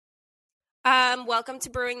Welcome to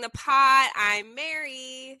Brewing the Pot. I'm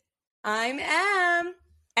Mary. I'm Em.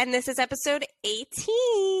 And this is episode 18.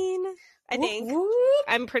 I think. Whoop, whoop.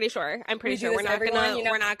 I'm pretty sure. We're not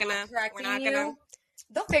gonna.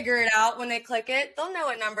 They'll figure it out when they click it. They'll know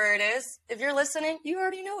what number it is. If you're listening, you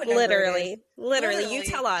already know what number it is. Literally, you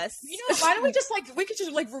tell us. You know, why don't we just we could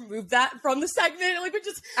just remove that from the segment?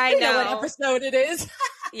 I know what episode it is.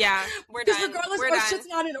 Yeah, we're done. Regardless, our shit's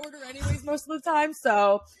not in order anyways most of the time.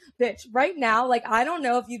 So, bitch, right now, I don't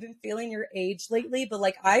know if you've been feeling your age lately, but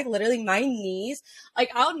I literally, my knees,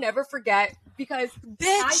 I'll never forget because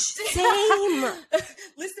same.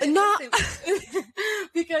 listen,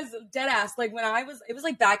 because dead ass, when it was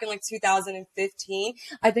back in 2015,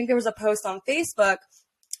 I think there was a post on Facebook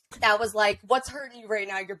that was what's hurting you right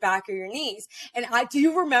now, your back or your knees? And do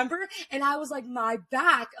you remember? And I was my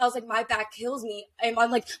back. I was my back kills me. And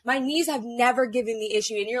I'm my knees have never given me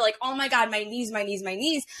issue. And you're oh my God, my knees.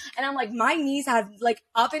 And I'm my knees have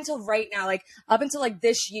up until right now, up until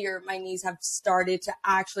this year, my knees have started to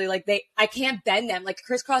actually I can't bend them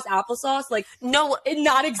crisscross applesauce. No, it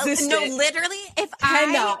not existent. No, literally, if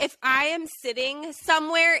I am sitting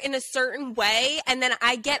somewhere in a certain way and then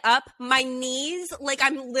I get up, my knees,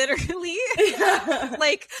 I'm literally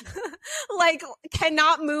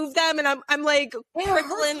cannot move them, and I'm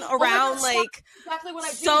crippling around exactly what I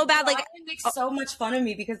do. So bad. Brian makes so much fun of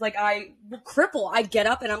me because I cripple. I get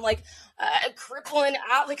up and I'm crippling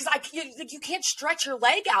out because you can't stretch your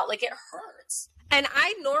leg out. It hurts. And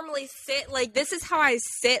I normally sit this is how I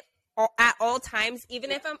sit at all times, even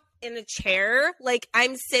if I'm in a chair.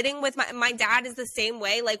 I'm sitting with my dad is the same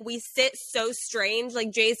way. We sit so strange.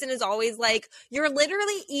 Jason is always you're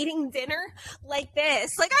literally eating dinner like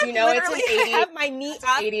this. I literally have my knee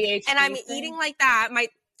up ADHD and I'm eating like that. My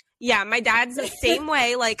dad's the same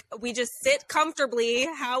way. We just sit comfortably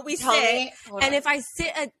how we sit. And if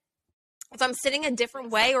I'm sitting a different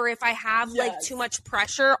way, or if I have too much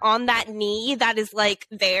pressure on that knee that is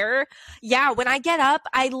there, when I get up,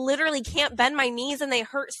 I literally can't bend my knees and they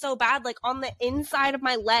hurt so bad, on the inside of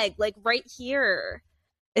my leg, right here.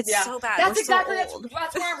 It's so bad. That's exactly that's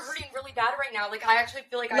where I'm hurting really bad right now. I actually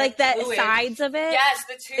feel I the sides of it. Yes,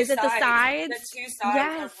 the two. Is it sides. The sides? The two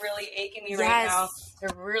sides are really aching me right now.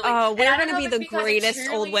 They're really. Oh, we're gonna be the greatest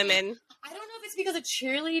old women. I don't know if it's because of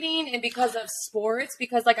cheerleading and because of sports,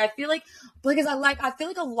 because I feel I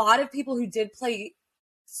feel a lot of people who did play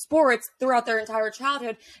sports throughout their entire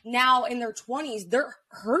childhood, now in their 20s, they're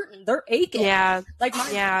hurting, they're aching. Yeah. My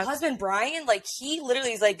husband Brian, he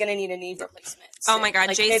literally is gonna need a knee replacement. Oh my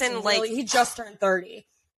God, Jason, he just turned 30.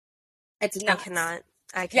 It's nuts. I cannot.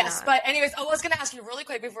 Yes, but anyways, I was gonna ask you really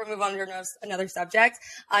quick before we move on to another subject,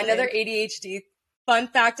 another ADHD fun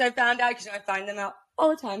fact I found out, because I find them out all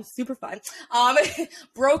the time, super fun.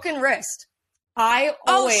 Broken wrist. I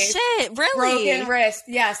always really? Broken wrist.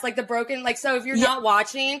 Yes, the broken, so if you're not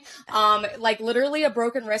watching, literally a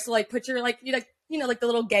broken wrist, put your the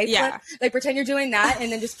little gay flip, pretend you're doing that and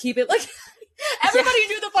then just keep it everybody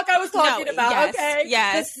knew the fuck I was talking about. Yes, okay.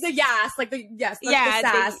 Yes. The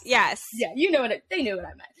sass. Yes. Yeah, you know what they knew what I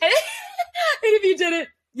meant. And if you did it,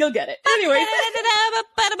 you'll get it. Anyway.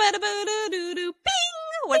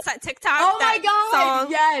 What's that TikTok? Oh my God!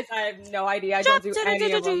 Song? Yes, I have no idea. I don't do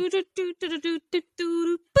any of them.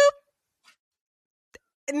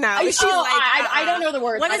 No, I don't know the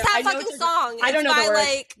words. What is that fucking song? I don't know the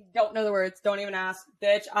words. Don't know the words. Don't even ask,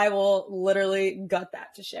 bitch. I will literally gut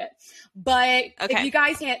that to shit. But if you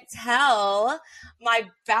guys can't tell, my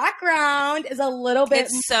background is a little bit.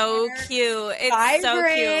 It's so cute. It's vibrant, so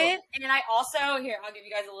cute. And I also I'll give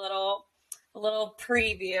you guys a little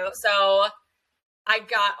preview. So I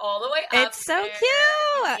got all the way up. It's so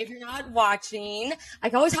cute. If you're not watching,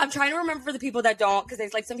 I'm trying to remember for the people that don't, because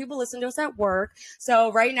there's some people listen to us at work.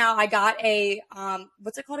 So right now I got a,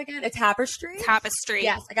 what's it called again? A tapestry? Tapestry.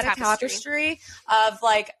 Yes, I got a tapestry of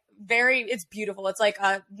it's beautiful. It's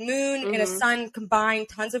a moon and a sun combined,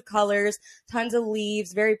 tons of colors, tons of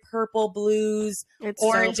leaves, very purple, blues,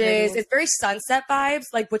 oranges. It's very sunset vibes,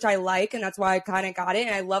 which I like, and that's why I kind of got it.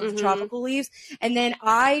 And I love the tropical leaves. And then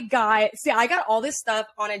I got all this stuff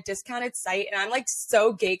on a discounted site, and I'm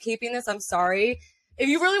so gatekeeping this. I'm sorry. If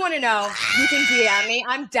you really want to know, you can DM me.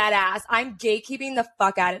 I'm dead ass. I'm gatekeeping the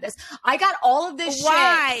fuck out of this. I got all of this shit.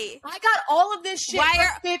 Why? I got all of this shit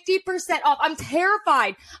for 50% off. I'm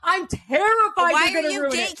terrified. Why are you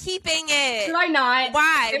gatekeeping it? Should I not?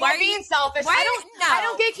 Why? Why are you being selfish? I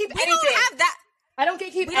don't gatekeep anything. Don't have that. I don't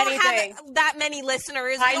gatekeep anything. We don't have that many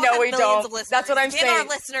listeners. I know we don't. Of listeners. That's what I'm saying. Give our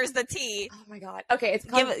listeners the tea. Oh my God. Okay, it's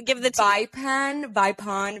called give the tea. Vipon,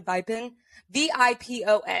 Vipon, VIPON.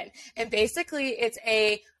 And basically it's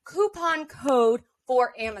a coupon code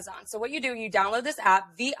for Amazon. So what you do, you download this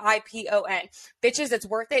app, VIPON. Bitches, it's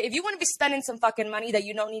worth it. If you want to be spending some fucking money that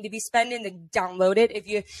you don't need to be spending, then download it. If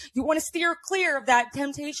you want to steer clear of that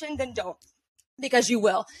temptation, then don't. Because you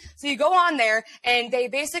will. So you go on there and they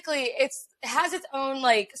basically, it has its own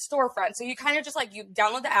like storefront. So you kind of just like, you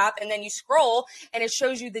download the app and then you scroll and it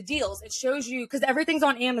shows you the deals. It shows you, because everything's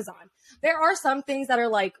on Amazon. There are some things that are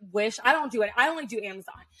like Wish. I don't do it. I only do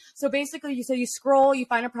Amazon. So basically you scroll, you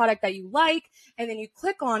find a product that you like, and then you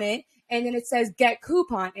click on it. And then it says get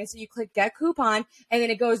coupon. And so you click get coupon and then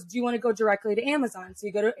it goes, do you want to go directly to Amazon? So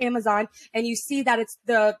you go to Amazon and you see that it's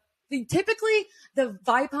typically the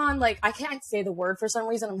Vipon, like I can't say the word for some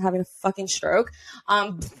reason. I'm having a fucking stroke.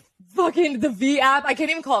 Fucking the V app. I can't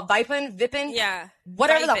even call it Vipon. Yeah.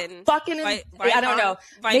 Whatever the fucking I don't know.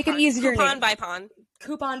 Vipon. Make it easier. Coupon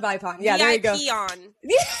Vipon. Yeah, there you go. VIP on.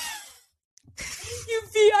 You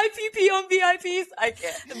VIP on VIPs. I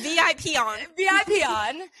can't. VIP on. VIP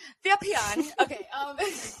on. VIP on. Okay.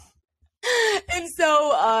 And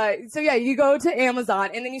so yeah, you go to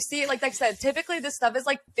Amazon and then you see it, like I said, typically this stuff is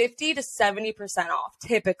like 50 to 70% off,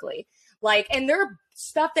 typically. Like, and they're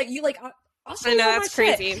stuff that you like, I'll show I know, that's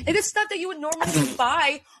crazy. It is stuff that you would normally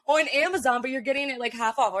buy on Amazon, but you're getting it like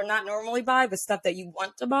half off, or not normally buy, but stuff that you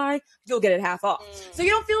want to buy, you'll get it half off. So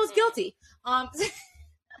you don't feel as guilty.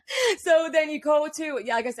 So then you go to,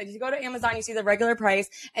 yeah, like I said, you go to Amazon, you see the regular price,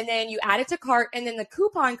 and then you add it to cart, and then the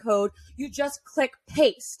coupon code, you just click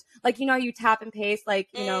paste. Like, you know, you tap and paste, like,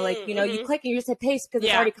 you know, you click and you just hit paste because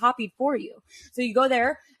it's already copied for you. So you go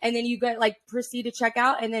there, and then you get, like, proceed to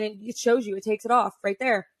checkout, and then it shows you, it takes it off right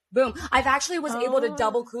there. Boom. I've actually was able to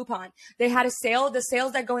double coupon. They had a sale, the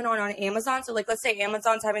sales that going on Amazon. So like, let's say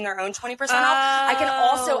Amazon's having their own 20% off. I can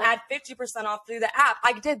also add 50% off through the app.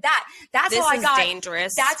 I did that. That's how I got. This is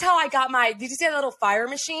dangerous. That's how I got did you see that little fire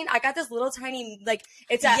machine? I got this little tiny, like,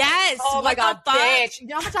 it's a. Yes. Oh my God, bitch. You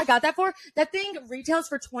know how much I got that for? That thing retails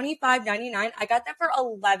for $25.99. I got that for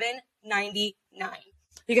 $11.99.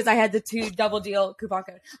 Because I had the 2 double deal coupon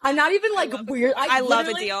code. I'm not even like weird. I love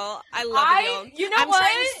a deal. I love a deal. You know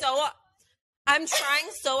I'm trying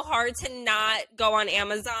so hard to not go on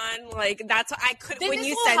Amazon. Like, that's what I could. When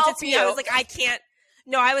you sent it to me, I was like, I can't.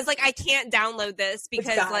 No, I was like, I can't download this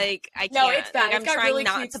because like I can't. No, it's bad. Like, I'm trying really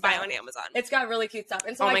not to buy on Amazon. It's got really cute stuff.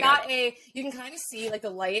 And so I got you can kind of see like the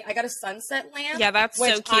light. I got a sunset lamp. Yeah, that's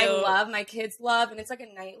which so cute. I love. My kids love, and it's like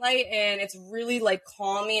a night light, and it's really like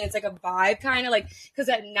calming. It's like a vibe kind of like, because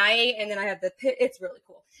at night, and then I have the pit. It's really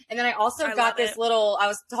cool. And then I also got this little. I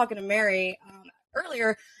was talking to Mary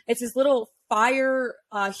earlier. It's this little fire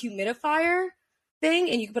humidifier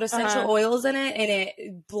thing, and you can put essential oils in it, and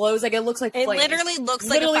it blows like it looks like flames. It literally looks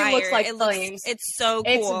like a fire. Looks like flames. It's so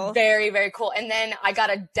cool. It's very, very cool. And then I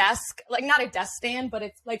got a desk, like not a desk stand, but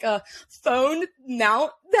it's like a phone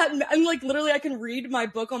mount that, and like literally I can read my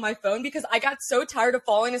book on my phone because I got so tired of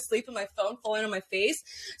falling asleep and my phone falling on my face.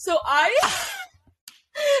 So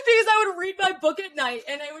because I would read my book at night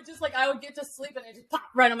and I would get to sleep and it just pop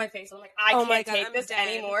right on my face. And I'm like, I can't take this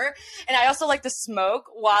anymore. And I also like to smoke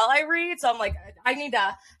while I read. So I'm like, I need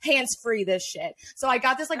to hands-free this shit. So I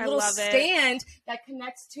got this like little stand that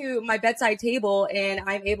connects to my bedside table and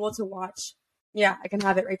I'm able to watch. Yeah, I can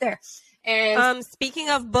have it right there. And speaking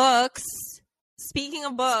of books,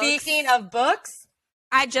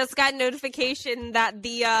 I just got notification that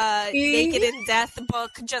the Naked in Death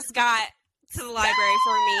book just got to the library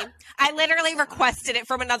for me. I literally requested it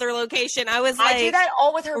from another location. I was like, I do that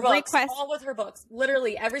all with her books. All with her books.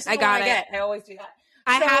 Literally every single one I get. I always do that.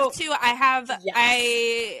 I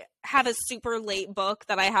have a super late book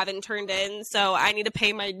that I haven't turned in, so I need to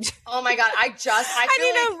pay my. Oh my God! I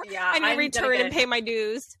need to return and pay my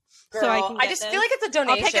dues. Girl, so I just feel like it's a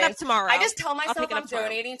donation. I'll pick it up tomorrow. I just tell myself I'm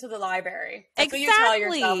donating to the library. That's exactly. what you tell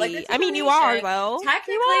yourself. Like, I mean, you are though.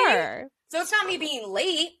 Technically, you are. So it's not me being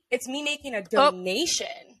late. It's me making a donation.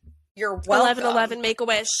 You're welcome. 11/11, make a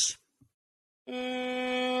wish.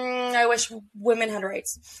 I wish women had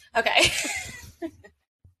rights. Okay.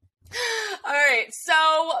 All right.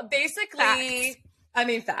 So basically,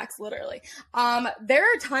 facts, literally. There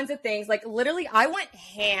are tons of things. Like literally, I went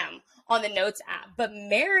ham on the Notes app, but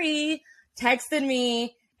Mary texted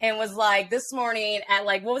me and was like this morning at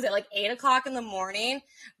like, what was it? Like 8:00 in the morning.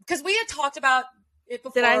 Because we had talked about it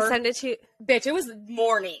before. Did I send it to you? Bitch, it was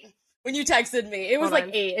morning when you texted me. It was like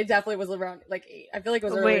 8. It definitely was around like 8. I feel like it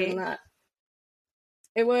was earlier than that.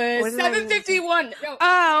 It was 7:51. No.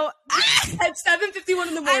 Oh. At 7:51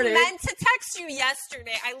 in the morning. I meant to text you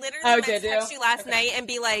yesterday. I literally meant to text you last night and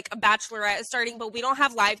be like, a Bachelorette is starting, but we don't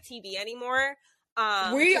have live TV anymore.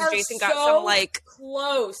 We are Jason so got some, like,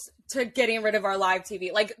 close to getting rid of our live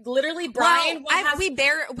TV. Like literally, Brian.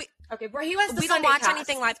 Okay, but he was the we don't Sunday watch Cast.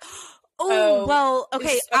 anything live. Oh, well,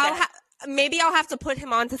 okay. Okay. Maybe I'll have to put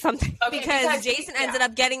him onto something because Jason ended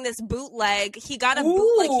up getting this bootleg. He got a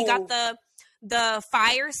bootleg. He got the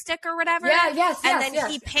Fire Stick or whatever. And then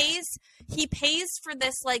he pays for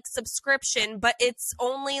this like subscription, but it's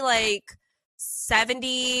only like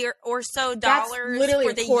 $70 or so for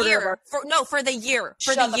the year. For the year.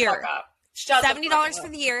 For the year. $70 for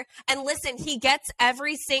the year. And listen, he gets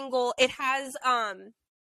every single. It has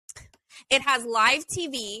live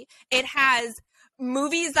TV. It has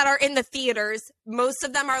movies that are in the theaters. Most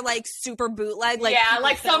of them are like super bootleg, like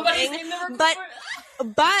somebody's in the record.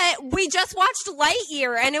 But we just watched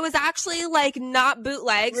Lightyear, and it was actually like not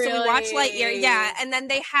bootleg. Really? So we watched Lightyear, yeah. And then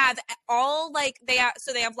they have all like they have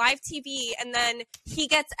live TV, and then he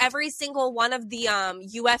gets every single one of the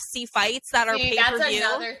UFC fights that are pay per view.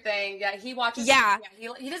 That's another thing. Yeah, he watches. Yeah,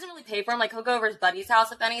 he doesn't really pay for them. Like he'll go over his buddy's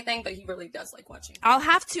house if anything, but he really does like watching. I'll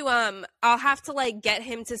have to like get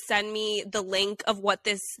him to send me the link of what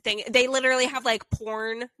this thing. They literally have like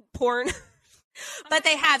porn. But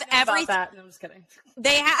they have everything. No, I'm just kidding.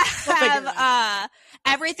 They have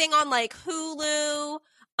everything on like Hulu.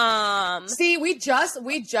 See, we just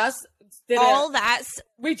did all that.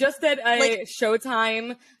 We just did a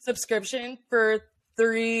Showtime subscription for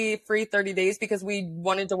free 30 days because we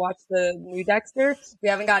wanted to watch the new Dexter. We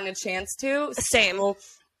haven't gotten a chance to. Same. So,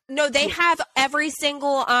 no, they have every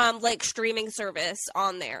single like streaming service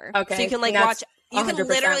on there. Okay, so you can like watch. You can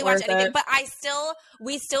literally watch anything, but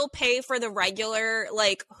we still pay for the regular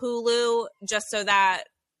like Hulu just so that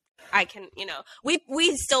I can,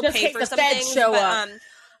 we still just pay for some things.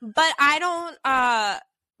 But I don't.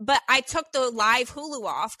 But I took the live Hulu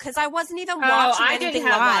off because I wasn't even watching anything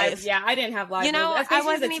live. Yeah, I didn't have live. I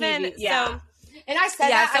wasn't even. Yeah. So, and I said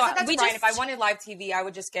that. I said that's fine. If I wanted live TV, I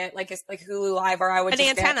would just get like Hulu Live, or I would an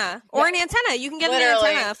antenna or an antenna. You can get an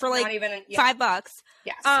antenna for like $5.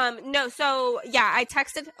 Yes. No. So yeah, I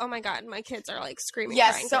texted. Oh my God, my kids are like screaming.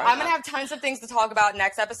 Yes. So I'm gonna have tons of things to talk about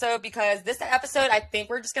next episode because this episode, I think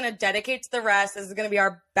we're just gonna dedicate to the rest. This is gonna be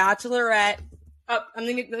our Bachelorette. Oh,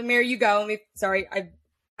 Mary, you go. Sorry, I'm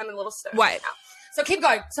a little stoned. What? Now. So keep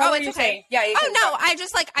going. So what are you saying? Yeah. I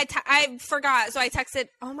just like I forgot. So I texted.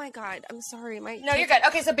 Oh my God. I'm sorry. No, you're good.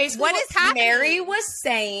 Okay. So basically, what is happening? Mary was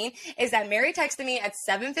saying is that Mary texted me at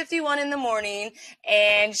 7:51 in the morning,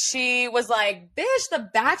 and she was like, "Bitch, the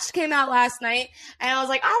Batch came out last night," and I was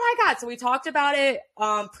like, "Oh my God!" So we talked about it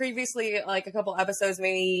previously, like a couple episodes,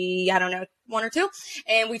 maybe I don't know, 1 or 2,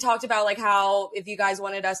 and we talked about like how if you guys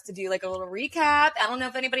wanted us to do like a little recap, I don't know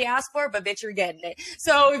if anybody asked for it, but bitch, you're getting it.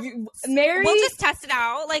 So if Mary, we'll just test it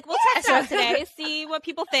out. Like we'll test it out today, see what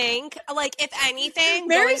people think. Like if anything,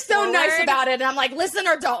 Mary's so nice about it, and I'm like, listen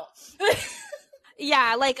or don't.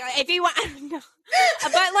 Yeah, like if you want, no.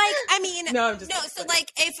 But like I mean, no. So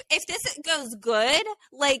like if this goes good,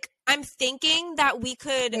 like I'm thinking that we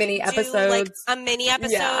could do like a mini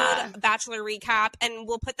episode Bachelor recap, and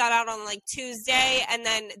we'll put that out on like Tuesday, and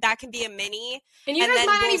then that can be a mini. And you guys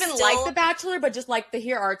might not even like The Bachelor, but just like to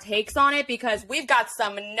hear our takes on it because we've got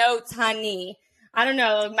some notes, honey. I don't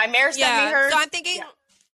know. My mayor sent me hers. So I'm thinking. Yeah.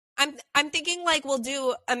 I'm thinking like we'll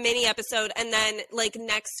do a mini episode and then like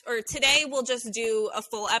today we'll just do a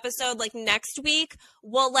full episode. Like next week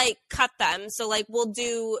we'll like cut them. So like we'll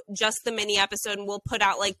do just the mini episode and we'll put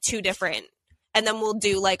out like 2 different and then we'll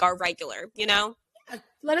do like our regular,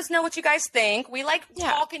 Let us know what you guys think. We like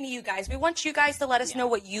talking to you guys. We want you guys to let us know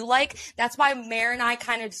what you like. That's why Mare and I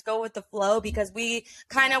kind of just go with the flow because we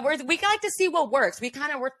like to see what works.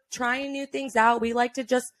 We're trying new things out. We like to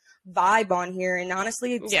just vibe on here, and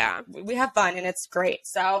honestly, we have fun and it's great.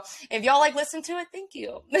 So if y'all like listen to it, thank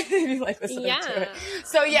you. If you like listening to it.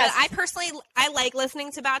 So yes, but I personally like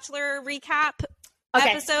listening to Bachelor recap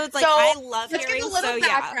episodes. Like I love let's hearing. Give a little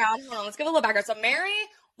background. Hold on, let's give a little background. So Mary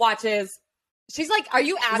watches. She's like, are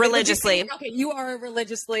you avid? Religiously. Okay, you are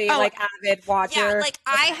religiously like avid watcher. Yeah, like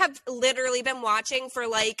I have literally been watching for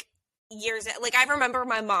like years. Like I remember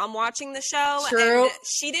my mom watching the show. True. And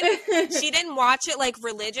she didn't watch it like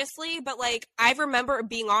religiously, but like I remember it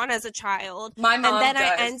being on as a child. My mom and then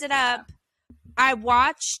I ended up I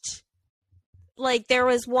watched like there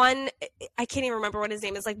was one, I can't even remember what his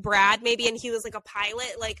name is, like Brad maybe, and he was like a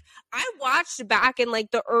pilot. Like I watched back in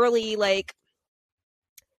like the early like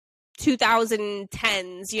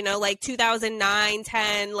 2010s, like 2009,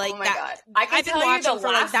 10, like oh my that. God. I've been watching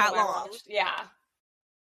for like that long. Yeah.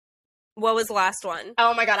 What was the last one?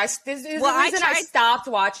 Oh my God. The reason I stopped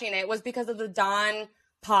watching it was because of the Don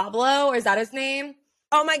Pablo. Is that his name?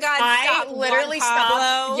 Oh my God. I literally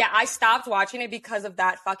stopped. Yeah, I stopped watching it because of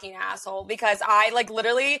that fucking asshole. Because I like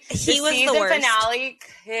literally he was the worst. Finale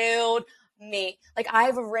killed me. Like, I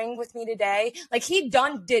have a ring with me today. Like, he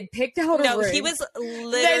picked out a ring. No, he was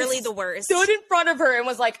literally the worst. Stood in front of her and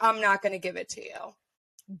was like, I'm not going to give it to you.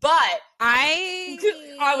 But I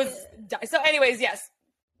was, so anyways, yes.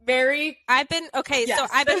 Mary. I've been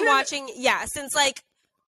watching, since like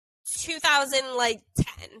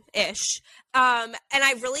 2010-ish. And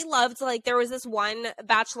I really loved, like, there was this one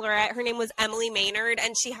Bachelorette, her name was Emily Maynard,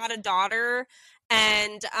 and she had a daughter,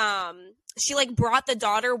 and she, like, brought the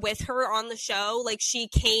daughter with her on the show. Like, she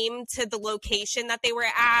came to the location that they were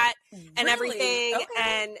at and everything. Okay.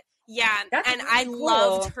 And That's and really I cool.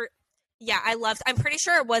 loved her. Yeah, I'm pretty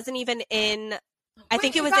sure it wasn't even in, I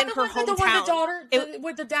think it was in her hometown. The one the daughter,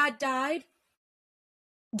 where the dad died?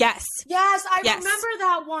 Yes. Yes, I remember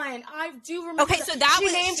that one. I do remember. Okay, so that she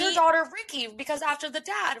named her daughter Ricky because after the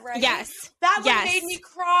dad, right? Yes. That one made me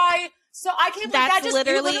cry. So I can't believe that you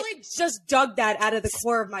literally just dug that out of the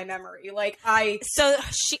core of my memory. Like, her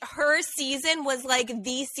season was like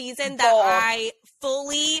the season that I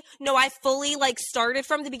fully like started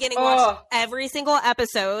from the beginning, watched every single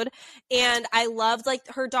episode, and I loved like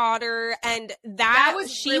her daughter, and that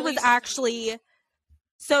was she really was actually.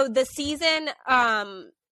 So the season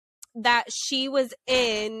that she was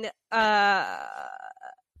in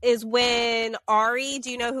is when Ari.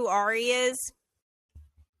 Do you know who Ari is?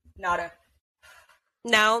 Nada.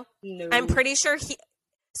 No. I'm pretty sure he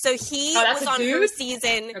was on her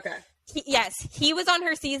season. Okay. He was on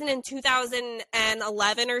her season in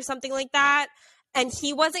 2011 or something like that, and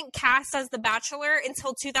he wasn't cast as the Bachelor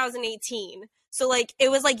until 2018. So, like,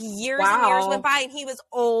 it was, like, years and years went by, and he was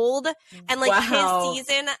old, and, like,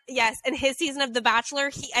 his season of The Bachelor,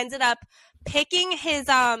 he ended up picking his,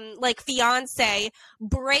 like, fiance,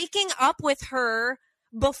 breaking up with her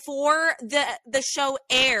before the show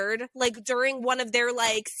aired, like, during one of their,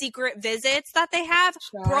 like, secret visits that they have,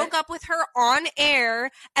 broke up with her on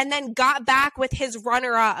air, and then got back with his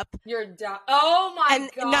runner-up. You're done. Oh, my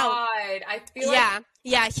God. No, I feel like...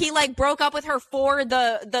 Yeah, he, like, broke up with her for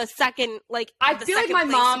the second, like, I feel like my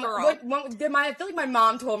mom, I feel like my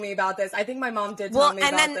mom told me about this. I think my mom did tell me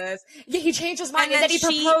about this. Yeah, he changed his mind, and then he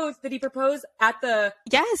proposed. Did he propose at the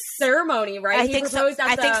ceremony, right? I think so,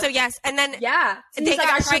 yes. And then, so they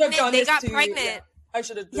got pregnant. They got pregnant. Yeah. I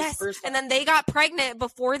should have. Yes, and then they got pregnant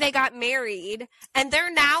before they got married, and they're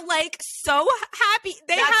now like so happy.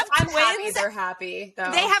 I'm twins. Happy they're happy. Though.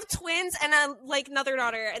 They have twins and another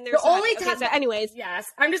daughter, and they're the only time. Okay, so anyways, yes,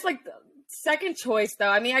 I'm just like second choice though.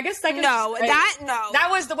 I mean, I guess second. That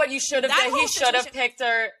was what you should have done. He should have picked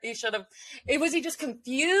her. He should have. Was he just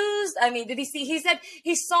confused? I mean, did he see? He said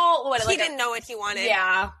he saw what he didn't know what he wanted.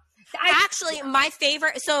 Yeah, actually, my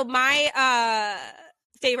favorite. So my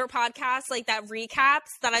favorite podcast, like that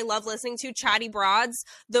recaps that I love listening to, Chatty Broads,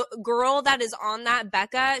 the girl that is on that,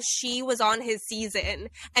 Becca, she was on his season,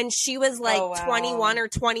 and she was like 21 or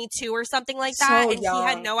 22 or something like that, and young. He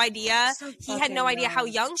had no idea. He had no idea how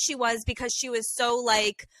young she was because she was so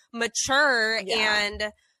like mature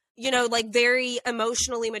and like very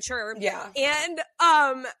emotionally mature. Yeah. And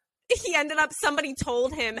he ended up, somebody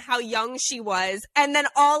told him how young she was, and then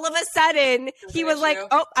all of a sudden he was like,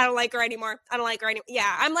 oh, I don't like her anymore.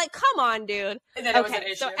 Yeah, I'm like, come on, dude. And then it was an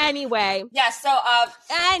issue. So anyway. Yeah, so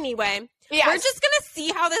anyway. Yes. We're just gonna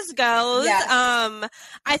see how this goes. Yes.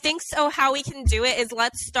 I think so how we can do it is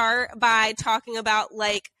let's start by talking about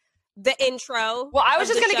like the intro. Well, I was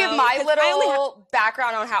just going to give my little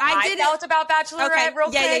background on how I felt about Bachelorette real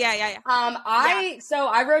quick. Yeah.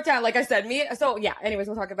 I wrote down, like I said, anyways,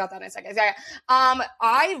 we'll talk about that in a second.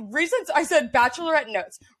 I said Bachelorette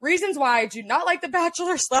notes. Reasons why I do not like The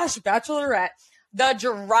Bachelor/Bachelorette. The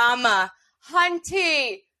drama.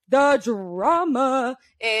 Hunty. The drama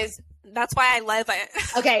is... That's why I love it.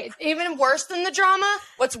 Okay, even worse than the drama,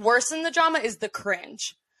 what's worse than the drama is the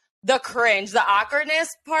cringe. The awkwardness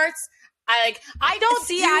parts. I don't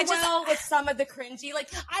do well with some of the cringy. Like,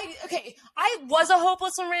 I was a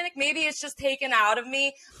hopeless romantic. Maybe it's just taken out of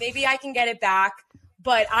me. Maybe I can get it back.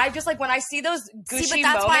 But I just, like, when I see those Gucci but that's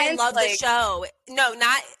moments, why I love the show. No,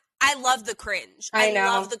 I love the cringe. I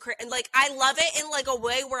love the cringe. Like, I love it in, like, a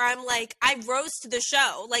way where I'm, like, I roast the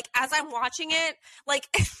show. Like, as I'm watching it, like...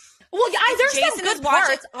 Well, there's some good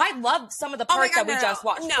parts. I love some of the parts that we just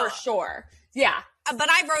watched, for sure. Yeah. But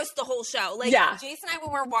I roast the whole show. Like, Jason and I,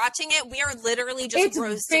 when we're watching it, we are literally just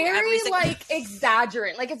roasting every single... It's very,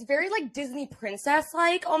 exaggerant. Like, it's very, Disney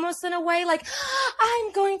princess-like, almost in a way. Like,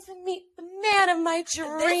 I'm going to meet the man of my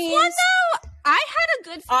dreams. This one, though, I had a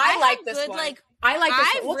good... I like this one. I like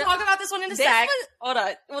this one. We'll talk about this one in a sec. Hold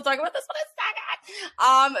on. We'll talk about this one in a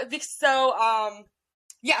second.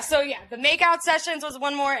 The makeout sessions was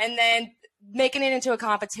one more, and then making it into a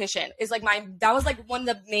competition is like that was like one of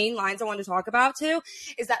the main lines I wanted to talk about too,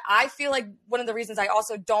 is that I feel like one of the reasons I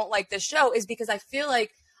also don't like this show is because I feel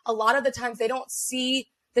like a lot of the times they don't see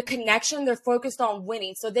the connection. They're focused on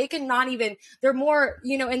winning. So they cannot even, they're more,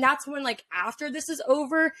 you know, and that's when like after this is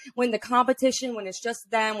over, when the competition, when it's just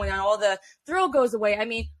them, when all the thrill goes away. I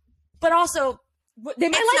mean, but also they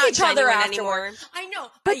might like each other anymore. I know.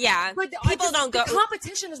 But yeah, but people don't go. The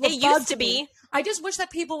competition is what it used to be. I just wish that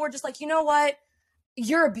people were just like, you know what?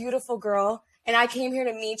 You're a beautiful girl and I came here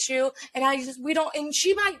to meet you. And we don't, and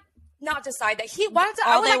she might not decide that he wants to.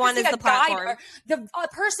 All they want is the platform. The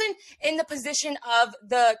person in the position of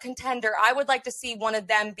the contender, I would like to see one of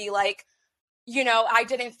them be like, you know, I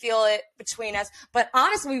didn't feel it between us. But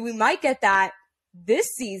honestly, we might get that this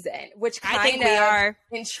season, which kind of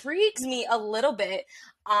intrigues me a little bit.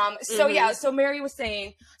 So yeah, so Mary was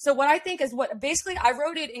saying, so what I think is what basically I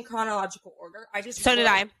wrote it in chronological order. I just so did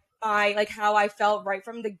I. Like how I felt right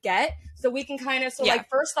from the get. So we can kind of like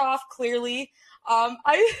first off, clearly, I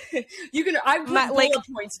put bullet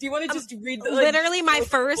points. Do you want to just read the literally my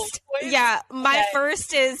first? Yeah, my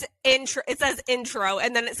first is intro. It says intro,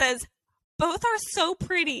 and then it says both are so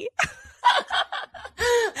pretty.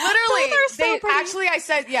 Literally, actually, I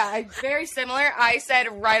said, very similar. I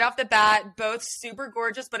said right off the bat, both super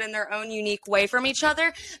gorgeous, but in their own unique way from each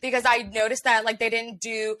other, because I noticed that like they didn't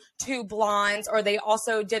do two blondes, or they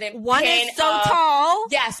also didn't. One is so tall.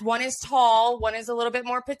 Yes, one is tall. One is a little bit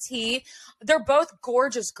more petite. They're both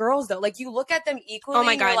gorgeous girls, though. Like you look at them equally. Oh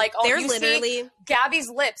my god! You're like, they're literally Gabby's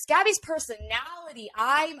lips, Gabby's personality.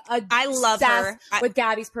 I love her with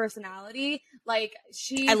Gabby's personality. Like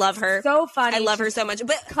I love her. So funny. I love her so much.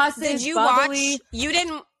 But did you watch? You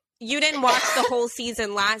didn't watch the whole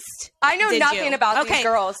season last. I know nothing about these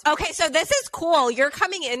girls. Okay, so this is cool. You're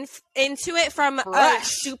coming into it from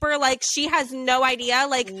super like she has no idea.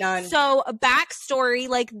 Like none. So a backstory,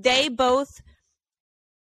 like they both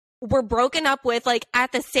were broken up with like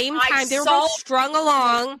at the same time. They were both strung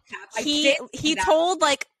along. He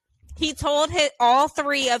told all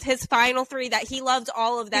three of his final three that he loved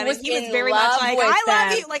all of them. And he was very much like, I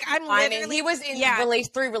love you. Like, he was in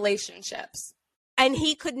 3 relationships. And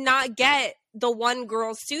he could not get the one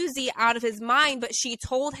girl, Susie, out of his mind. But she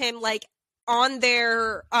told him, like, on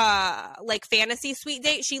their, like, fantasy suite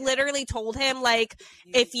date, she literally told him, like,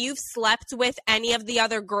 if you've slept with any of the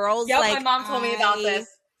other girls, like, my mom told me about this.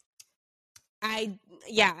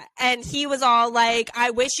 And he was all like,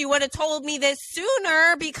 I wish you would have told me this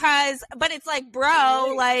sooner but it's like,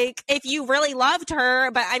 bro, like, if you really loved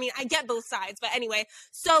her, but I mean, I get both sides, but anyway,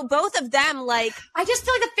 so both of them, like, I just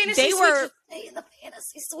feel like the fantasy suite stay in the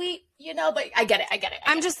fantasy suite, you know, but I get it.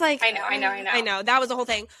 I'm just like, I know, that was the whole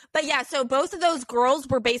thing, but yeah, so both of those girls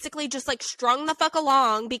were basically just like strung the fuck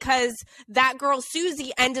along because that girl,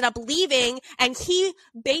 Susie, ended up leaving, and he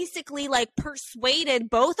basically like persuaded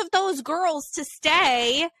both of those girls to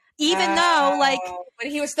stay, even though, like, but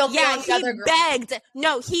he was still he begged.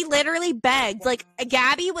 No, he literally begged. Like,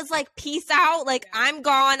 Gabby was like, "Peace out. Like, I'm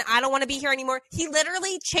gone. I don't want to be here anymore." He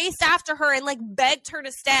literally chased after her and like begged her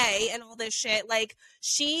to stay and all this shit. Like,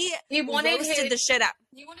 he roasted the shit up.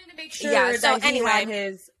 He wanted to make sure that he had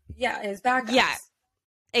his backups. Yeah.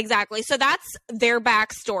 Exactly. So that's their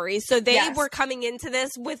backstory. So they were coming into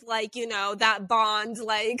this with like, you know, that bond,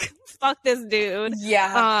 like, fuck this dude.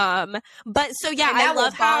 Yeah. But so yeah, I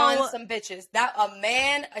love how some bitches that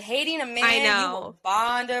hating a man, I know, you will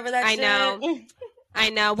bond over that. I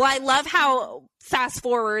know. Well, I love how fast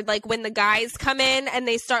forward, like when the guys come in and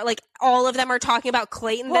they start like all of them are talking about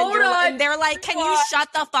Clayton. And they're like, "Can you shut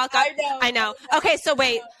the fuck up?" I know. Okay, so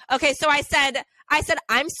wait. Okay, so I said,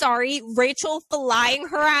 I'm sorry, Rachel flying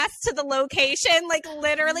her ass to the location, like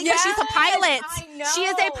literally, because she's a pilot. I know. She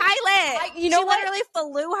is a pilot. She literally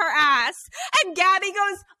flew her ass. And Gabby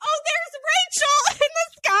goes, "Oh, there's Rachel in the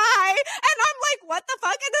sky." And I'm like, what the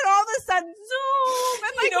fuck? And then all of a sudden, zoom.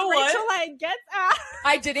 And like, Rachel like gets out.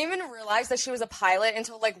 I didn't even realize that she was a pilot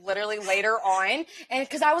until like literally later on. And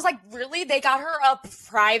because I was like, really? They got her a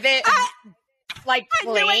private... like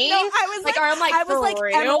plane. I was like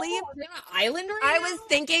Emily, island right I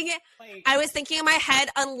was thinking in my head,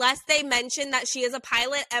 unless they mention that she is a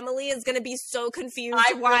pilot, Emily is going to be so confused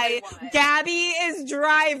why Gabby is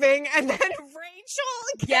driving and then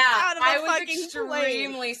Rachel gets out of a fucking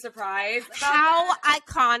extremely plane. Surprised. How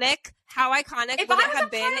iconic would it have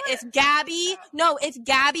been if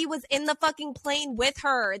Gabby was in the fucking plane with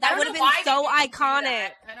her? That would have been so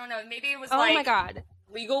iconic. I don't know. Maybe it was my god.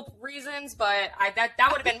 Legal reasons, but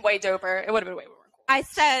that would have been way doper. It would have been way more cool. I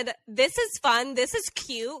said, this is fun. This is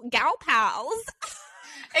cute. Gal pals.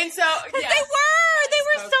 And so, yeah. They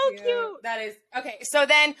were so cute. That is, okay. So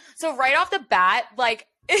right off the bat, like,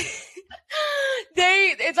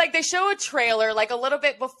 it's like they show a trailer like a little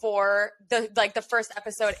bit before the first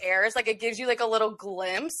episode airs, like it gives you like a little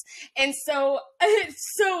glimpse. And so at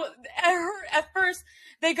first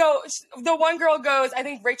the one girl goes, I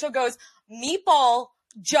think Rachel goes, Meatball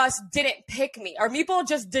just didn't pick me, or Meatball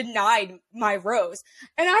just denied my rose.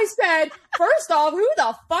 And I said, first off, who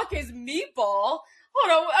the fuck is Meatball?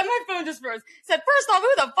 Hold on, my phone just froze. Said, first off, who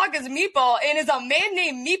the fuck is Meatball? And is a man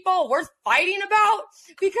named Meatball worth fighting about?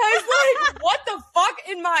 Because, like, what the fuck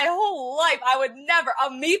in my whole life? I would never. A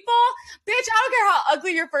Meatball? Bitch, I don't care how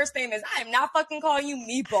ugly your first name is. I am not fucking calling you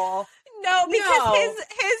Meatball. No, because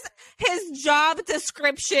his job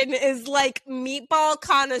description is like meatball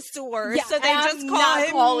connoisseur. Yeah, so they just call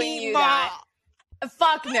him Meatball. You that.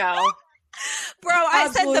 Fuck no. Bro, I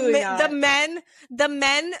Absolutely said the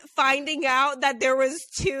men finding out that there was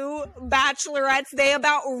 2 bachelorettes, they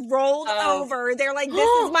about rolled over. They're like, this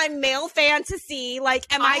is my male fantasy. Like,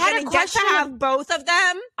 am I going to get to have both of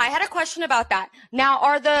them? I had a question about that. Now,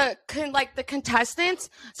 are the contestants,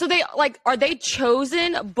 so are they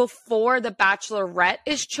chosen before the bachelorette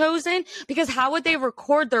is chosen? Because how would they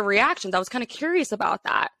record their reactions? I was kind of curious about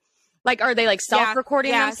that. Like, are they like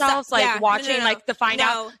self-recording themselves, watching to find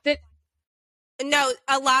out that? No,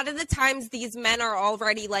 a lot of the times these men are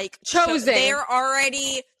already like chosen. They're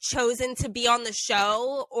already chosen to be on the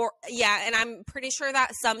show, and I'm pretty sure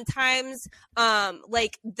that sometimes,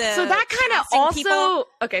 like the so that kind of also people,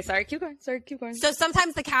 okay. Sorry, keep going. So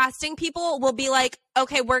sometimes the casting people will be like,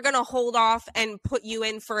 okay, we're gonna hold off and put you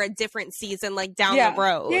in for a different season, like down the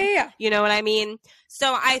road. Yeah. You know what I mean?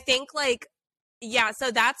 So I think so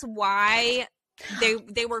that's why.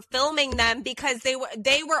 They were filming them because they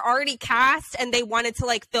were already cast and they wanted to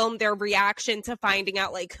like film their reaction to finding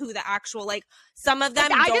out like who the actual like some of them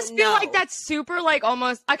I just feel like that's super like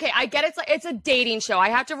almost okay. I get it's a dating show. I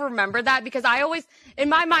have to remember that because I always in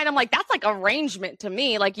my mind I'm like that's like arrangement to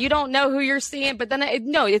me. Like you don't know who you're seeing, but then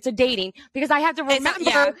it's a dating because I have to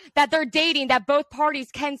remember that they're dating. That both parties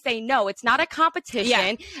can say no. It's not a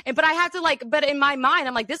competition. But I have to but in my mind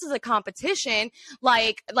I'm like this is a competition.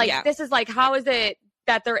 This is like how is it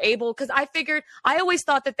that they're able? Because I always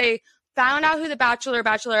thought that they found out who the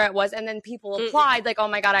bachelorette was and then people applied like, oh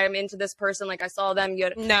my God, I'm into this person. Like I saw them.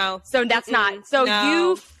 No. So that's not. So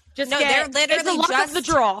you just they're literally it's the luck of the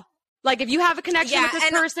draw. Like if you have a connection with this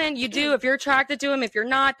person, you do. If you're attracted to him, if you're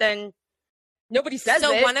not, then nobody says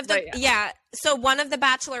so it. So one of the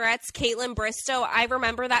bachelorettes, Caitlin Bristow, I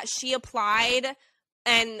remember that she applied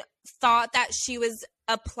and thought that she was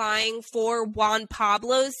applying for Juan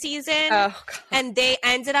Pablo's season and they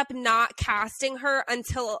ended up not casting her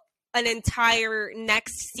until an entire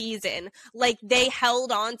next season. Like they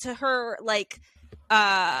held on to her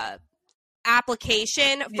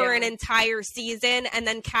application for an entire season and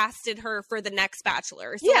then casted her for the next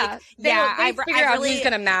Bachelor. So I figure out who's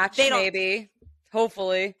gonna match maybe.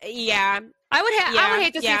 Hopefully. Yeah. I would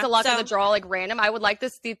hate to see the luck of the draw like random. I would like to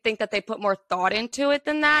think that they put more thought into it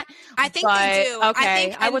than that. I think they do.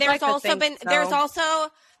 Okay. I would like to think so.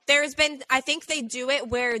 There's been I think they do it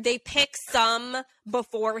where they pick some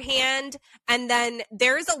beforehand and then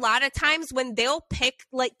there's a lot of times when they'll pick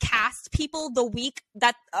like cast people the week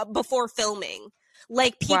that before filming.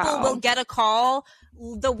 Like people will get a call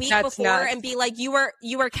the week before and be like, you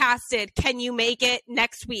were casted. Can you make it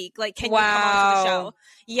next week? Like, can you come on to the show?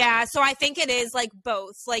 Yeah. So I think it is like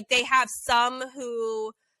both. Like they have some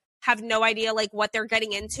who have no idea like what they're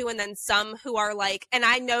getting into and then some who are like, and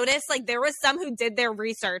I noticed like there was some who did their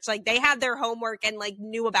research. Like they had their homework and like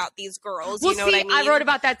knew about these girls. You know what I mean? I wrote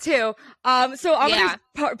about that too. So I'm going to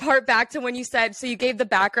part back to when you said, so you gave the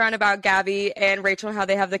background about Gabby and Rachel and how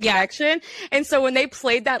they have the connection. And so when they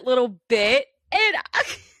played that little bit and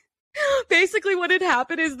basically what had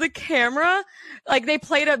happened is the camera, like they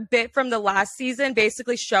played a bit from the last season,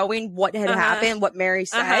 basically showing what had happened, what Mary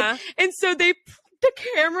said. And so the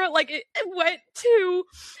camera, like it went to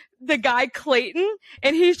the guy Clayton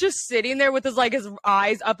and he's just sitting there with his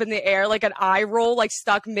eyes up in the air, like an eye roll, like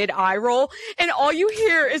stuck mid eye roll. And all you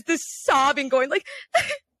hear is this sobbing going like,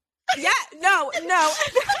 that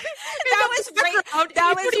was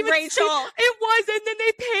Rachel. It was, and then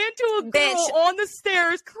they panned to a girl on the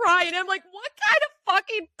stairs crying. I'm like, what kind of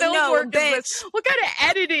fucking film work is this? What kind of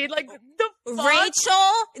editing? Like the fuck?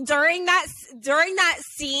 Rachel during that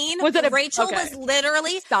scene, Rachel was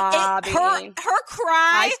literally sobbing. Her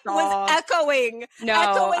cry was echoing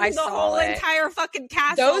I the saw whole entire fucking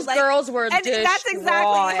castle. Those girls were and distraught. That's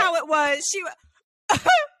exactly how it was.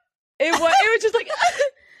 It was just like.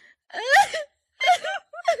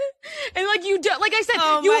 And like you like I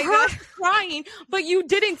said, you heard her crying, but you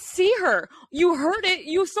didn't see her. You heard it.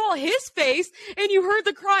 You saw his face, and you heard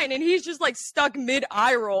the crying, and he's just like stuck mid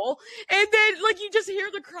eye roll, and then like you just hear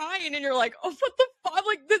the crying, and you're like, oh, what the fuck?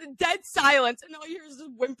 Like the dead silence, and all you hear is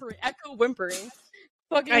just whimpering, echo whimpering.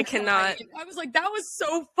 Fucking I cannot. I was like, that was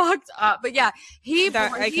so fucked up. But yeah, he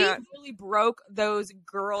really broke those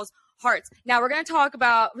girls' hearts. Now we're gonna talk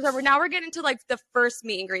about. So we're getting to like the first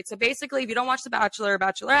meet and greet. So basically, if you don't watch The Bachelor or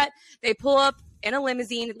Bachelorette, they pull up in a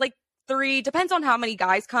limousine, like 3, depends on how many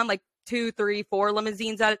guys come, like 2, 3, 4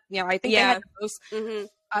 limousines. That I think they had the most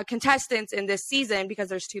contestants in this season because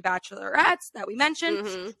there's 2 Bachelorettes that we mentioned.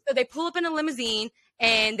 So they pull up in a limousine.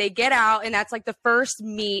 And they get out, and that's like the first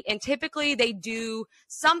meet. And typically they do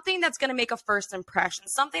something that's going to make a first impression,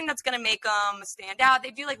 something that's going to make them stand out. They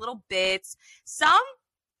do like little bits. Some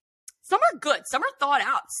are good. Some are thought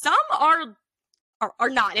out. Some are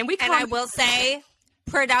not. And I will say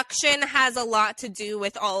production has a lot to do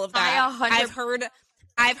with all of that.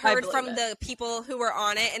 I've heard from the people who were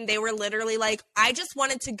on it, and they were literally like, I just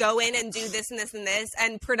wanted to go in and do this and this and this.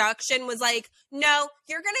 And production was like, no,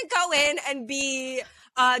 you're going to go in and be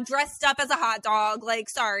dressed up as a hot dog. Like,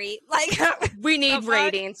 sorry. Like, we need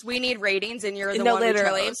ratings. We need ratings, and you're the one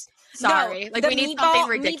literally. We chose. Sorry. No, like, we need something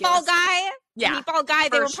ridiculous. Meatball guy? Yeah. Meatball guy.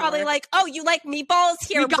 They were probably like, oh, you like meatballs?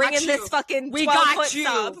 Here, bring in this fucking 12-foot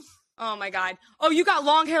sub. Oh, my God. Oh, you got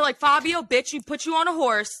long hair like Fabio? Bitch, you put you on a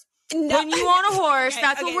horse. No. When you on a horse,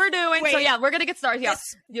 that's what we're doing. Wait, so yeah, we're gonna get started. Yeah,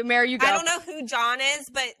 Mary, you go. I don't know who John is,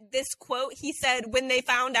 but this quote he said when they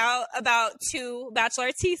found out about 2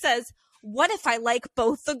 bachelorettes, he says, "What if I like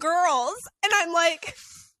both the girls?" And I'm like,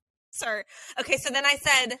 "Sir, okay." So then I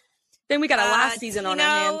said, "Then we got a last season on our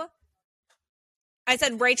hand." I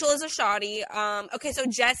said Rachel is a shoddy. Okay, so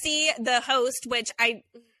Jesse, the host, which who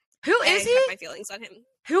is he? Have my feelings on him.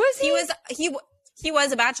 Who is he? He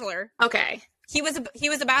was a bachelor. Okay. He was a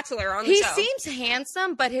bachelor on the show. He seems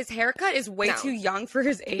handsome, but his haircut is way too young for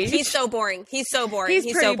his age. He's so boring. He's so boring.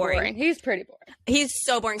 He's so boring. He's pretty boring. He's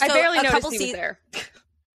so boring. I barely noticed he was there.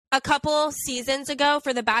 A couple seasons ago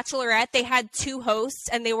for The Bachelorette, they had 2 hosts,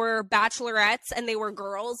 and they were bachelorettes, and they were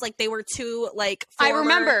girls. Like, they were 2, like, former I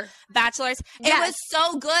remember. bachelors. Yes. It was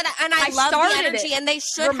so good, and I love the energy, and they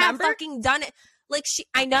should have fucking done it. Like,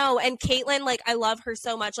 I know, and Caitlyn, like, I love her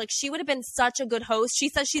so much. Like, she would have been such a good host. She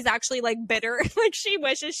says she's actually, like, bitter. Like, she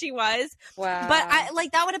wishes she was. Wow. But,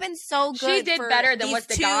 that would have been so good. She did better than what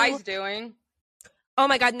the guy's doing. Oh,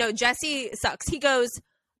 my God, no, Jesse sucks. He goes,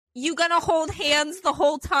 you gonna hold hands the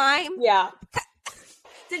whole time? Yeah.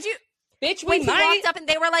 Did you? Bitch, when he walked up and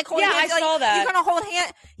they were, like, holding hands. Yeah, I saw that. You gonna hold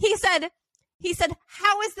hands? He said,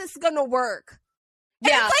 how is this gonna work?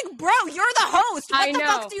 And it's like, bro, you're the host. What the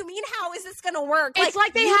fuck do you mean? How is this going to work? It's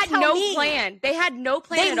like they had no plan. They had no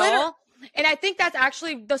plan at all. And I think that's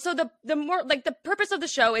actually the more like the purpose of the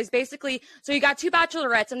show is basically, so you got 2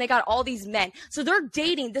 bachelorettes and they got all these men. So they're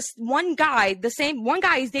dating this one guy, one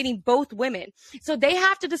guy is dating both women. So they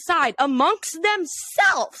have to decide amongst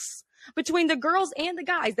themselves between the girls and the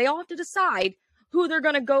guys. They all have to decide who they're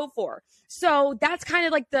going to go for. So that's kind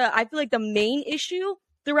of like I feel like the main issue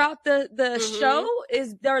throughout the show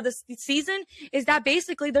the season is that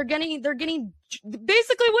basically they're getting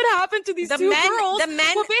basically what happened to these 2 girls. Well,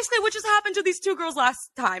 basically what just happened to these 2 girls last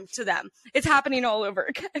time to them. It's happening all over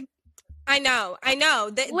again. I know.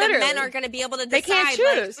 The men are going to be able to decide. They can't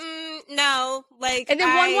choose. Like, no, like, and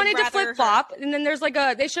then one wanted to flip flop, and then there's like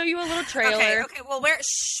they show you a little trailer. Okay. Well, we're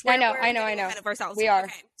I know. Ahead of ourselves. We are.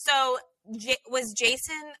 Okay. So was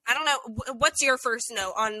Jason? I don't know. What's your first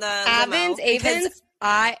note on the Avens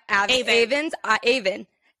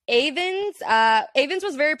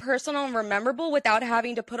was very personal and memorable without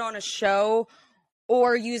having to put on a show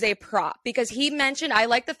or use a prop, because I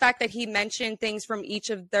like the fact that he mentioned things from each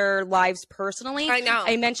of their lives personally. I know.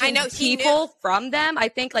 I mentioned people from them. I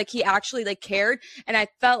think like he actually like cared, and I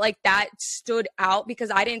felt like that stood out because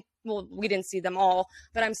we didn't see them all,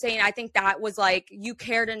 but I'm saying I think that was like, you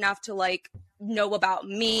cared enough to like know about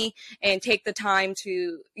me and take the time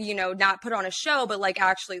to, not put on a show, but like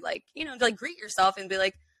actually like, like greet yourself and be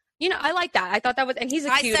like, I like that. I thought that was, and he's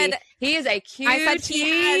a cutie. He is a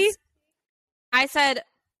cutie. I said,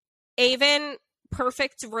 Avon,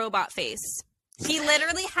 perfect robot face. He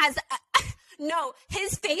literally has,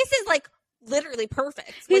 his face is like literally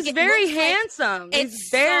perfect. He's very handsome. He's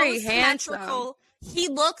very handsome. Symmetrical. He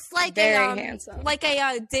looks like handsome, like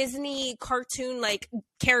a Disney cartoon like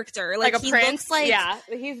character, like a prince. Looks like,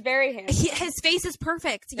 he's very handsome. His face is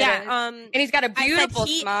perfect. Yeah, and he's got a beautiful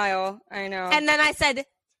smile. I know. And then I said,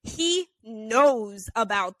 he knows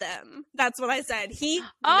about them. That's what I said. He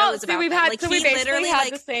knows about them. Like, so we basically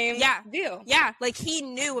had the same view. Yeah, like he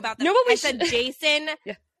knew about them. No, but I said Jason.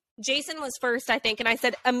 Yeah. Jason was first, I think, and I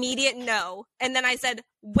said immediate no, and then I said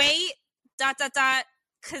wait ...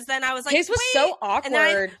 because then I was like, his was so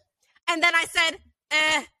awkward, and then I said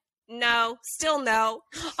no, still no.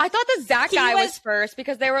 I thought the Zach guy was first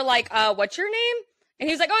because they were like, what's your name? And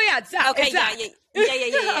he was like, oh yeah, it's Zach. Okay, it's Zach.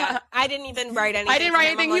 Yeah. I didn't even write anything. I didn't write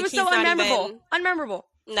anything. He was so unmemorable. Unmemorable.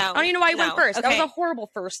 No. I don't even know why he went first. Okay. That was a horrible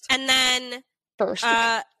first. And then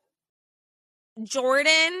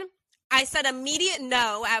Jordan, I said immediate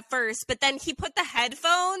no at first, but then he put the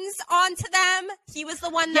headphones onto them. He was the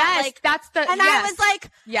one that that's the and I was like,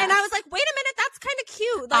 and I was like, wait a minute, that's kind of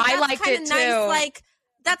cute. Like, I liked it nice, too. Like,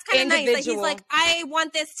 that's kind of nice. Like, he's like, I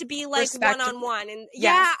want this to be like one-on-one, and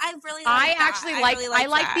I really like I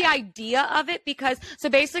like the idea of it because so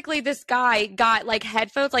basically this guy got like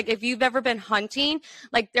headphones. Like if you've ever been hunting,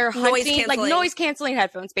 like they're hunting like noise canceling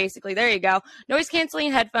headphones. Basically, there you go, noise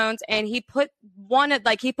canceling headphones, and he put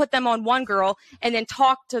them on one girl and then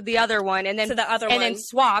talked to the other one and then to the other one and then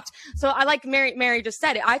swapped. So I like Mary just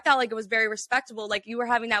said it. I felt like it was very respectable. Like you were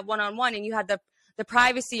having that one-on-one and you had the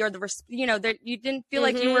privacy or that you didn't feel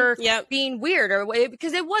like you were being weird or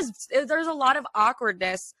because there's a lot of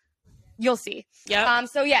awkwardness. You'll see. Yeah.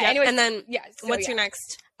 So yeah. Anyway. And then what's your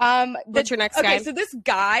next? What's your next guy? Okay. So this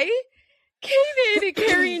guy came in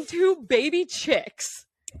carrying 2 baby chicks.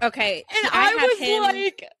 Okay. And I was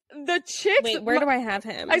like, the chicks. Wait, where do I have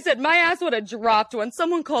him? I said my ass would have dropped when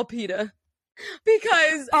someone called PETA.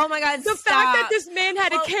 Because oh my god, the fact that this man had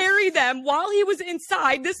to carry them while he was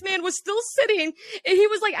inside, this man was still sitting, and he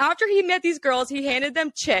was like, after he met these girls, he handed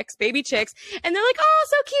them baby chicks, and they're like, oh,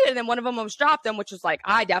 so cute, and then one of them almost dropped them, which was like,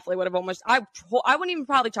 I definitely would have I wouldn't even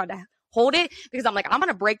probably try to hold it because I'm like, I'm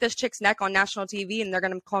gonna break this chick's neck on national TV and they're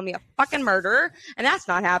gonna call me a fucking murderer, and that's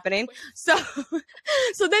not happening. So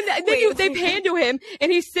then they pan to him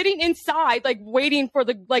and he's sitting inside like waiting for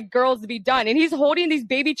the like girls to be done, and he's holding these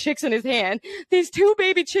baby chicks in his hand, these 2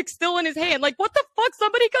 baby chicks still in his hand. Like, what the fuck?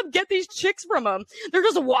 Somebody come get these chicks from him. They're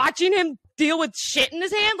just watching him deal with shit in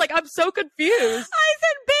his hand. Like, I'm so confused. I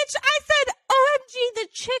said, bitch. I said, OMG, the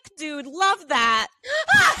chick dude, love that.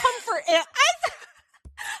 Comfort it.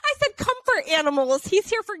 I said comfort animals. He's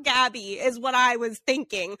here for Gabby is what I was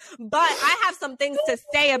thinking. But I have some things to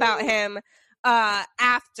say about him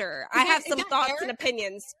after. I have some thoughts and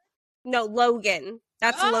opinions. No, Logan.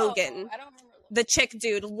 That's Logan. I don't remember. The chick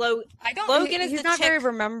dude. Logan is he's the not chick. very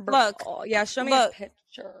rememberable. Look. Yeah, show me a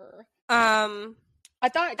picture. I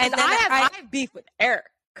thought, and I have beef with Eric.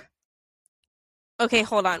 Okay,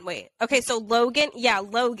 hold on, wait. Okay, so Logan.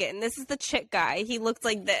 This is the chick guy. He looks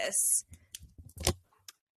like this.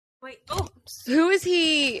 Wait. Oh, who is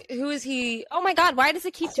he? Oh my God! Why does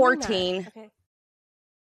it keep courting? Okay.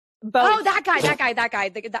 Both. Oh, that guy.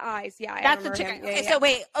 The eyes. Yeah, that's the chick. Okay, so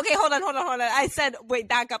wait. Okay, hold on. I said, wait,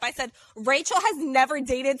 back up. I said Rachel has never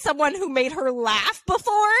dated someone who made her laugh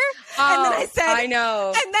before. And then I said, I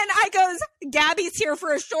know. And then I goes, Gabby's here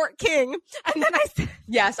for a short king. And then I said,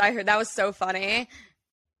 yes, I heard. That was so funny.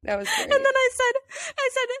 That was great. And then I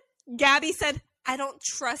said, Gabby said, I don't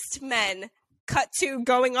trust men. Cut to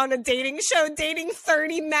going on a dating show, dating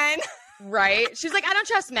 30 men. Right. She's like, I don't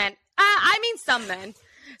trust men. I mean some men.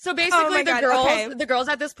 So basically the girls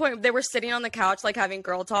at this point, they were sitting on the couch, like having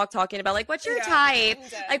girl talking about like, what's your type?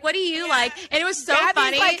 Like, what do you like? And it was so Gabby's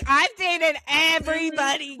funny. Like, I've dated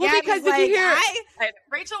everybody. Well, Gabby's because like, did you hear?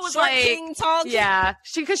 Rachel was like, king, tall king. Yeah,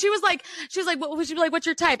 she was like, what's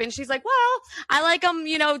your type? And she's like, well, I like them,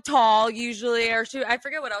 tall usually, or I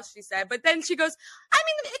forget what else she said. But then she goes, I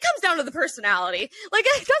mean, it comes down to the personality. Like,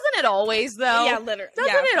 doesn't it always though? Yeah, literally.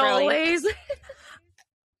 Doesn't it always?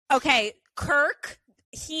 Okay, Kirk.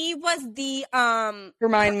 He was the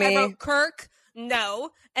remind me. I wrote Kirk, no.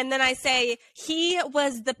 And then I say he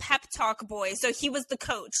was the pep talk boy. So he was the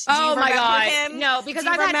coach. Do you my God. Him? No, because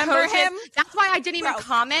I've had coaches. Him? That's why I didn't even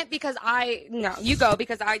comment because you go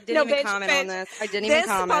because I didn't even comment on this. I didn't even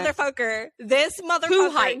comment. This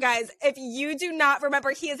motherfucker, guys, if you do not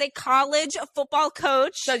remember, he is a college football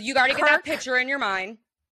coach. So you got to get that picture in your mind.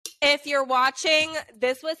 If you're watching,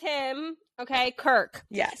 this was him. Okay, Kirk.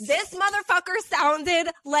 Yes. This motherfucker sounded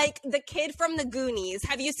like the kid from the Goonies.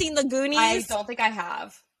 Have you seen the Goonies? I don't think I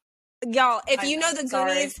have. Y'all, if you know the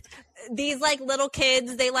Goonies, these like little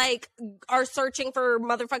kids, they like are searching for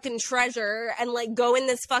motherfucking treasure and like go in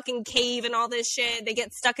this fucking cave and all this shit. They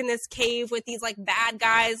get stuck in this cave with these like bad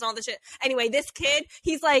guys and all this shit. Anyway, this kid,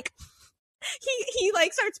 he's like, he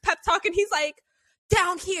like starts pep talking. He's like,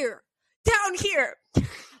 down here.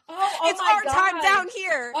 It's our time down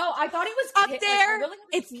here. Oh, I thought he was up there. Really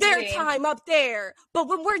it's their time up there. But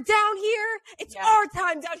when we're down here, it's our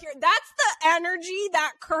time down here. That's the energy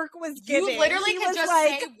that Kirk was giving. You literally can just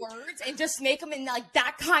say words and just make them in like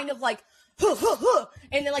that kind of like, huh, huh, huh.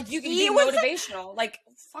 And then like you can be motivational. Like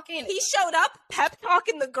fucking. He showed up, pep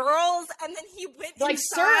talking the girls, and then he went like,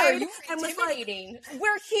 inside sir, and was like,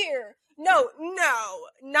 "We're here." No,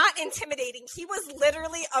 not intimidating. He was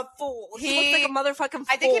literally a fool. He looked like a motherfucking fool.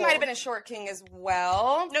 I think he might have been a short king as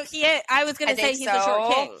well. No, I was going to say he's a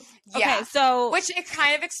short king. Yeah. Okay, so. Which it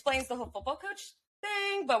kind of explains the whole football coach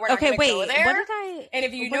thing, but we're not going to go there. What did I? And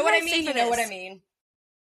if you know what I mean, you know what I mean.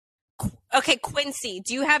 Okay, Quincy.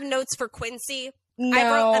 Do you have notes for Quincy? No.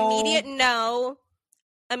 I wrote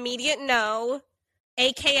immediate no.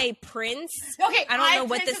 AKA Prince. Okay, I don't know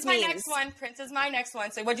what this means. Prince is my next one.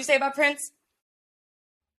 So what'd you say about Prince?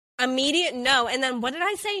 Immediate no. And then what did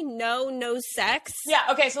I say? No sex? Yeah,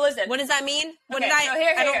 okay, so listen. What does that mean?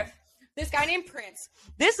 Here. This guy named Prince.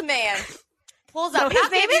 This man pulls up. His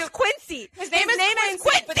name is Quincy. His name is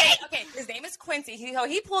Quincy. His name is Quincy.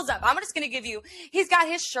 He pulls up. I'm just going to give you, he's got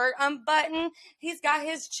his shirt unbuttoned. He's got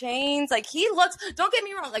his chains. Like, he looks, don't get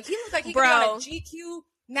me wrong, like, he looks like he could be on a GQ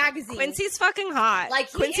magazine. Quincy's fucking hot. Like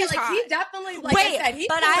Quincy's hot. He definitely like Wait, I said, he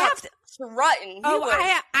but I have strutting.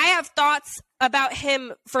 I have thoughts about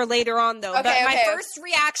him for later on though. Okay, my first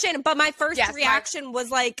reaction was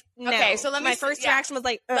like no. Okay, so let me reaction was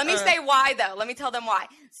like Let me say why though. Let me tell them why.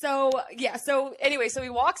 So anyway, so he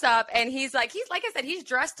walks up and he's like I said, he's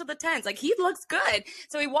dressed to the tens. Like he looks good.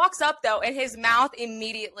 So he walks up though and his mouth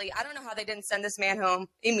immediately, I don't know how they didn't send this man home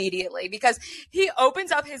immediately because he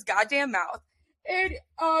opens up his goddamn mouth. And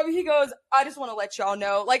he goes, I just want to let y'all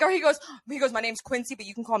know. Like, or he goes, my name's Quincy, but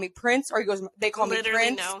you can call me Prince. Or he goes, they call me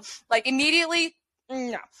Prince. No. Like, immediately,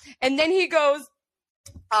 no. And then he goes,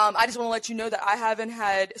 I just want to let you know that I haven't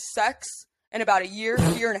had sex in about a year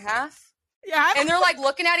and a half. Yeah. And they're like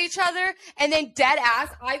looking at each other. And then dead ass,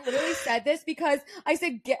 I literally said this because he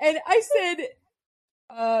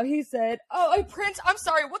said, oh, Prince, I'm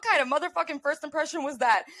sorry, what kind of motherfucking first impression was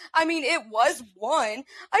that? I mean, it was one.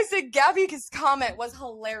 I said, Gabby's comment was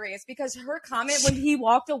hilarious because her comment when he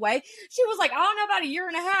walked away, she was like, I don't know about a year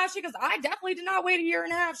and a half. She goes, I definitely did not wait a year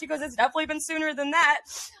and a half. She goes, it's definitely been sooner than that.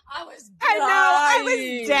 I was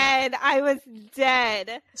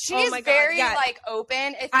dead. She's very like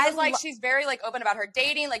open. It feels like she's very like open about her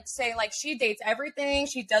dating, like saying like she dates everything.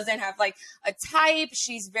 She doesn't have like a type.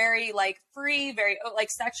 She's very like free, very like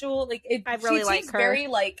sexual. Like I really like her. Very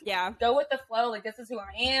like go with the flow. Like this is who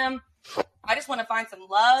I am. I just want to find some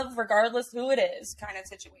love, regardless who it is, kind of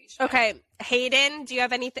situation. Okay, Hayden, do you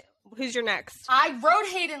have anything? Who's your next? I wrote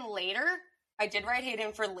Hayden later. I did write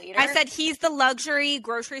Hayden for later. I said he's the luxury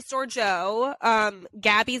grocery store Joe.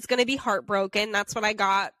 Gabby's gonna be heartbroken. That's what I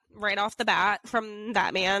got right off the bat from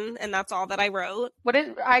that man, and that's all that I wrote. What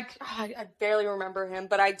did I barely remember him,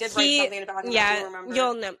 but I did write something about him. Yeah, I do remember.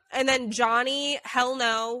 You'll know. And then Johnny, hell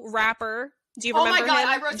no, rapper. Do you remember him? Oh my god,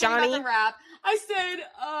 I wrote Johnny about the rap. I said,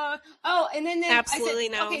 and then absolutely I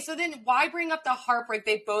said, no. Okay, so then why bring up the heartbreak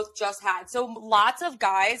they both just had? So lots of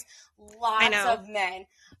guys, lots of men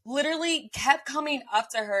literally kept coming up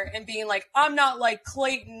to her and being like, I'm not like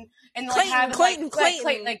Clayton. And like Clayton.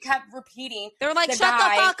 Like kept repeating. They were like, shut the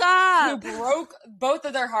fuck up. Who broke both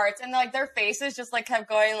of their hearts. And like their faces just like kept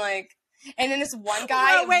going like, and then this one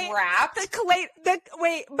guy rapped.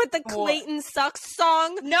 The Clayton Sucks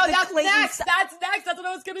song. No, that's next. That's next. That's what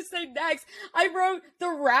I was going to say next. I wrote the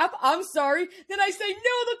rap, I'm sorry. Then I say, no,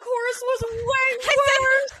 the chorus was way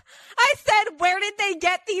worse. I said, where did they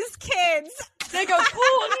get these kids? They go,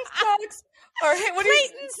 Clayton sucks. Or hey, what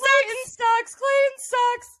Clayton sucks. Clayton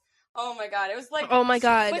sucks. Oh my god, it was like. Oh my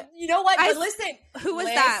god. But you know what? But listen, who was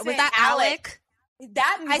that? Was that Alec?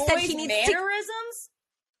 That boy's mannerisms.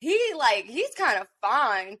 He's kind of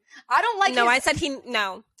fine. I don't like. No, I said he needs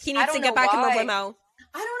to get back in the limo.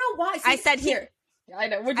 I don't know why. I said here. I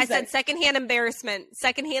know. What'd you say? Said secondhand embarrassment.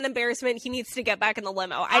 He needs to get back in the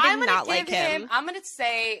limo. I did not like him. I'm going to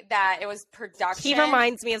say that it was production. He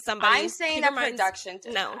reminds me of somebody. I'm saying that production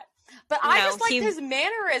did that. But I just liked his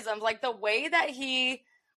mannerisms, like the way that he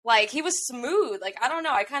was smooth. Like, I don't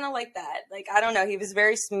know. I kind of like that. Like, I don't know. He was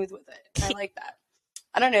very smooth with it. I like that.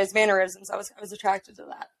 I don't know. His mannerisms. I was attracted to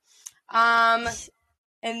that.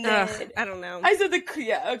 And then I don't know. I said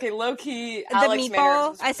low key. The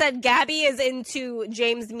meatball. I said Gabby is into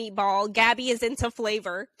James Meatball. Gabby is into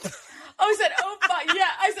flavor. I said,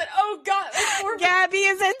 I said, oh god. Gabby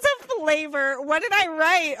is into flavor. What did I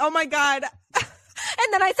write? Oh my god.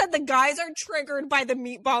 And then I said the guys are triggered by the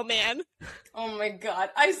meatball man. Oh my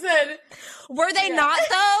god. I said, were they not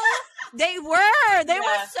though? They were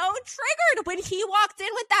so triggered when he walked in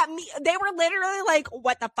with that. They were literally like,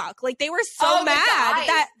 "What the fuck?" Like they were so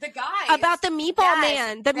mad the guys about the meatball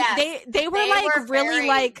man. They were like really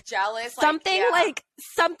like jealous. Something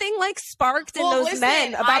like sparked in those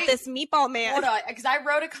men about this meatball man. Hold on, because I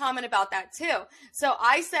wrote a comment about that too. So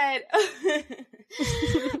I said,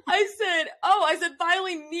 I said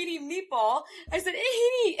finally meeting meatball. I said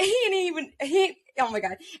he ain't even. Oh my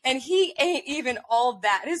God. And he ain't even all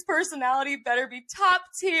that. His personality better be top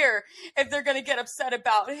tier if they're going to get upset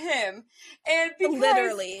about him. And because,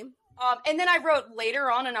 literally. And then I wrote later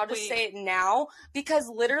on, and I'll just say it now, because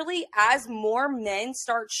literally as more men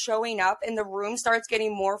start showing up and the room starts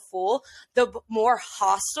getting more full, the more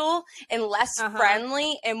hostile and less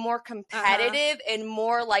friendly and more competitive and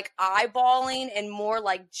more like eyeballing and more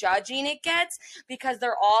like judging it gets, because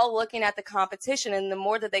they're all looking at the competition. And the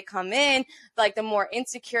more that they come in, like the more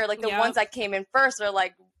insecure, like the ones that came in first are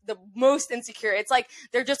like the most insecure. It's like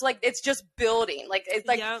they're just like, it's just building, like it's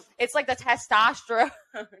like it's like the testosterone.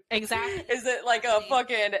 Exactly. Is it like a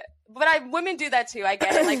fucking, but women do that too, I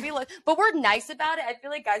get it. Like we look, but we're nice about it. I feel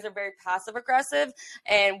like guys are very passive aggressive,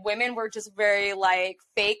 and women were just very like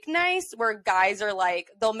fake nice, where guys are like,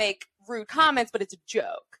 they'll make rude comments but it's a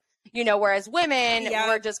joke, you know, whereas women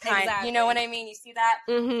were just kind of, you know what I mean? You see that?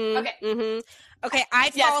 Okay,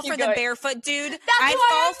 I'd fall for the barefoot dude. I'd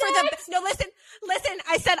fall for the no. Listen.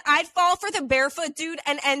 I said I'd fall for the barefoot dude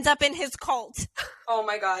and end up in his cult. Oh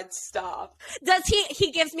my God, stop! Does he?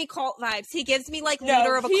 He gives me cult vibes. He gives me like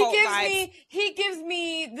leader of a cult vibes. He gives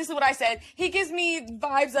me. This is what I said. He gives me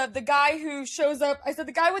vibes of the guy who shows up. I said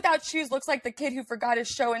the guy without shoes looks like the kid who forgot his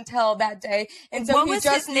show and tell that day, and so he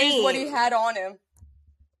just used what he had on him.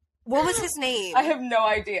 What was his name? I have no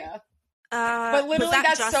idea. But literally,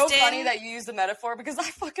 that's Justin? so funny that you use the metaphor, because I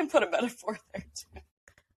fucking put a metaphor there too.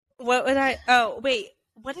 What would I? Oh wait,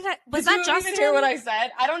 what did I? Was that Justin? Did you even hear what I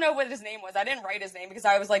said? I don't know what his name was. I didn't write his name because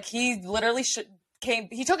I was like, he literally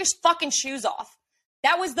he took his fucking shoes off.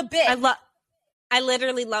 That was the bit. I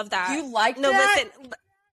literally love that. You like that? No, listen.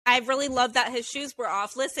 I really love that his shoes were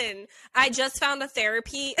off. Listen, I just found a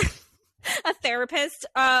therapist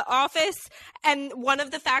office, and one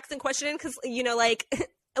of the facts in question, because you know, like.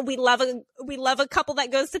 We love a couple that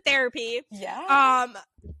goes to therapy. Yeah.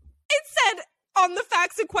 It said on the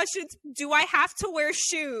facts and questions, do I have to wear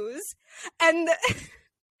shoes? And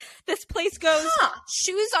this place goes,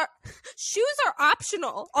 shoes are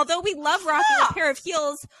optional. Although we love rocking a pair of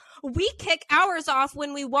heels, we kick ours off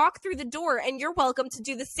when we walk through the door, and you're welcome to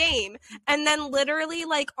do the same. And then literally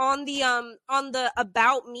like on the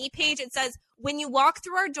About Me page, it says, when you walk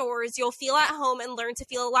through our doors, you'll feel at home and learn to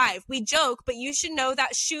feel alive. We joke, but you should know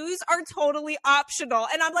that shoes are totally optional.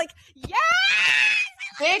 And I'm like, yes!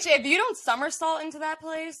 Bitch, if you don't somersault into that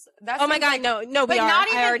place, that's oh my God, no, but we are. Not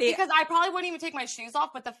even because I probably wouldn't even take my shoes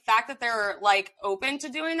off, but the fact that they're like open to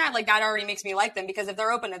doing that, like that already makes me like them, because if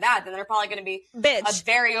they're open to that, then they're probably going to be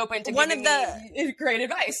very open to giving me great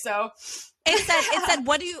advice. So it said,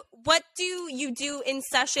 what do you do in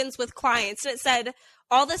sessions with clients? And it said,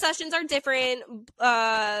 all the sessions are different.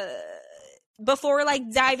 Before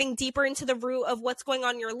like diving deeper into the root of what's going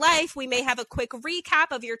on in your life, we may have a quick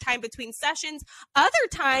recap of your time between sessions. Other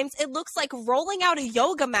times it looks like rolling out a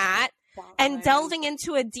yoga mat and delving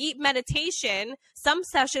into a deep meditation. Some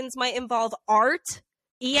sessions might involve art,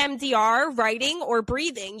 EMDR, writing, or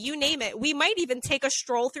breathing. You name it. We might even take a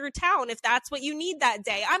stroll through town if that's what you need that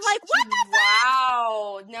day. I'm like, what the fuck?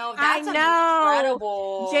 Wow. No, that's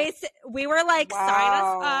incredible. Jason, we were like,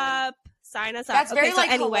 sign us up. That's very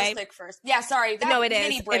holistic first. Yeah, sorry. No, it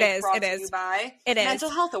is. It is. It is. Mental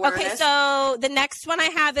health awareness. Okay, so the next one I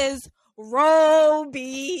have is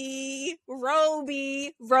Roby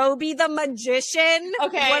the magician.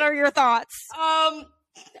 Okay. What are your thoughts?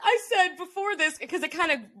 I said before this, because it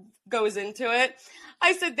kind of goes into it,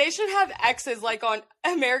 I said they should have X's like on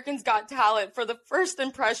Americans Got Talent for the first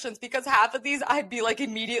impressions, because half of these I'd be like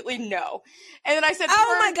immediately no. And then I said,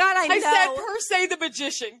 oh my God, I know. I said per se the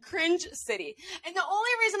magician, cringe city. And the only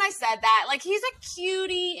reason I said that, like he's a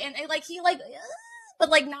cutie and like he like, but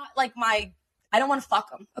like not like I don't want to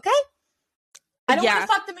fuck him. Okay. I don't want to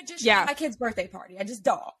fuck the magician at my kid's birthday party. I just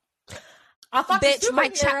don't. I'll fuck the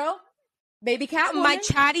superhero. Baby Catwoman. My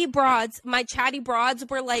chatty broads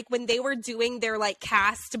were like, when they were doing their like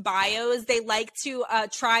cast bios, they like to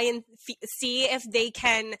try and see if they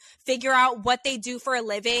can figure out what they do for a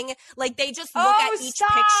living. Like they just look at each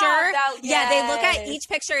picture. Yeah, they look at each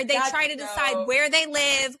picture. They try to decide where they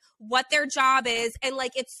live, what their job is, and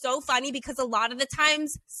like it's so funny because a lot of the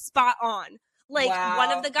times spot on. Like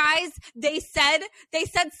one of the guys, they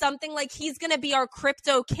said something like he's gonna be our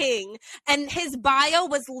crypto king, and his bio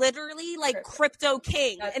was literally like crypto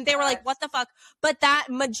king. And they were like, what the fuck? But that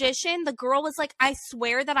magician, the girl was like, I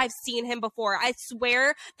swear that I've seen him before. I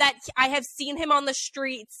swear that I have seen him on the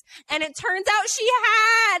streets. And it turns out she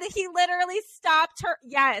had. He literally stopped her.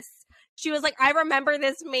 Yes. She was like, I remember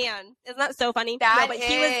this man. Isn't that so funny? That no, but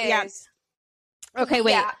he was, yes. Okay,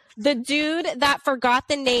 wait. Yeah. The dude that forgot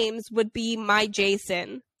the names would be my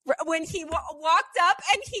Jason. When he walked up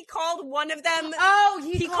and he called one of them. Oh,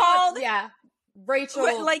 he called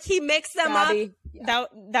Rachel. Like he mixed them Gabby. Up. Yeah.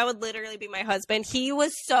 That would literally be my husband. He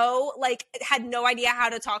was so like had no idea how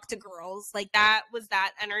to talk to girls. Like that was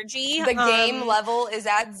that energy. The game level is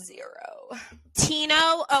at 0. Tino.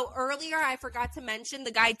 Oh, earlier I forgot to mention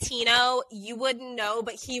the guy Tino. You wouldn't know,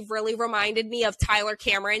 but he really reminded me of Tyler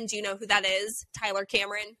Cameron. Do you know who that is? Tyler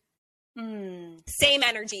Cameron. Same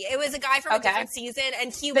energy. It was a guy from a different season,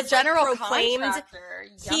 and he was proclaimed.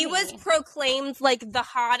 He was proclaimed like the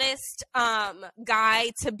hottest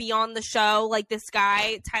guy to be on the show. Like this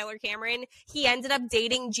guy, Tyler Cameron. He ended up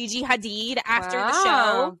dating Gigi Hadid after the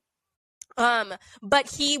show. But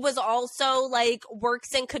he was also like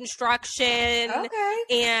works in construction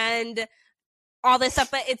and all this stuff.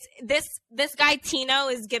 But it's this guy Tino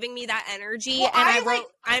is giving me that energy, and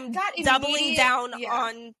I'm doubling down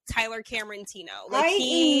on Tyler Cameron Tino. Like I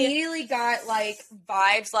immediately got like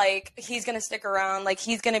vibes, like he's gonna stick around, like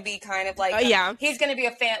he's gonna be kind of like he's gonna be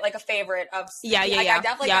a fan, like a favorite of I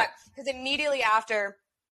definitely got, because immediately after,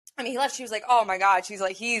 I mean, he left. She was like, oh my god, she's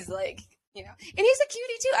like, he's like. You know, and he's a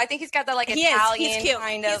cutie too. I think he's got that like Italian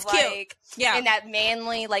kind of like, and that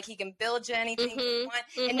manly, like he can build you anything you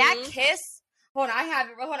want. And that kiss. Hold on, I have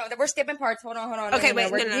it. Hold on, we're skipping parts. Hold on. Okay, no.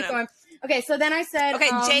 Going. Okay, so then I said,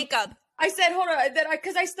 Jacob. I said, hold on, then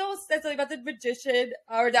because I still said something about the magician,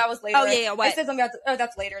 or that was later. Oh yeah, what? I said something about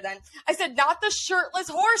that's later. Then I said, not the shirtless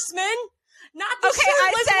horseman, not the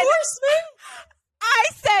shirtless horseman. I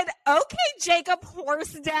said, okay, Jacob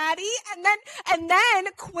Horse Daddy. And then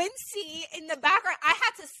Quincy in the background, I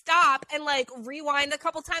had to stop and like rewind a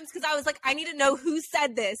couple times because I was like, I need to know who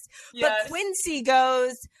said this. Yes. But Quincy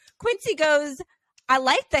goes, I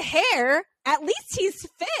like the hair. At least he's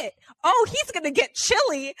fit. Oh, he's going to get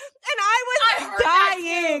chilly. And I was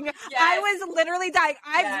dying. Yes. I was literally dying.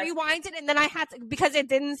 I rewinded and then I had to, because it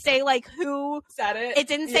didn't say like who said it. It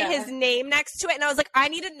didn't say his name next to it. And I was like, I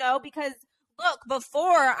need to know because look,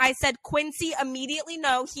 before I said Quincy immediately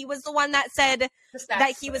he was the one that said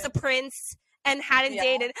that he was a prince and hadn't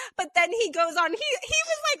dated. But then he goes on, he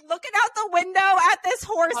was like looking out the window at this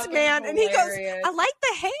horseman and he goes, I like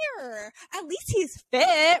the hair. At least he's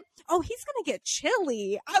fit. Oh, he's going to get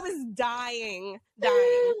chilly. I was dying.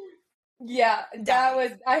 Yeah, that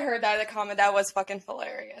was, I heard that in the comment. That was fucking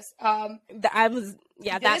hilarious.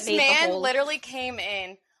 This man literally came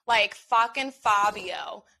in like fucking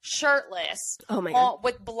Fabio, shirtless. Oh my god,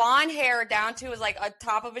 with blonde hair down to his like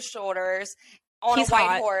top of his shoulders on a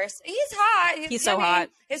white horse. He's hot. He's so hot.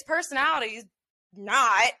 His personality's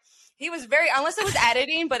not. He was very, unless it was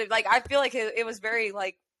editing, but like I feel like it was very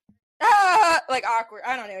like awkward.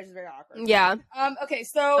 I don't know. It was just very awkward. Yeah. Okay.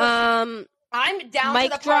 So I'm down to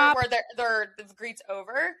the part where the greet's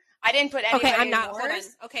over. I didn't put anybody. Okay, I'm not. Hold on.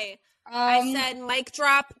 Okay. I said mic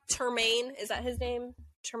drop. Termaine. Is that his name?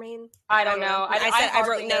 Tremaine? I don't know. I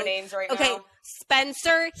wrote no names right now. Okay,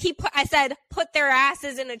 Spencer. I said put their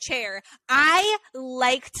asses in a chair. I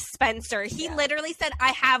liked Spencer. He literally said,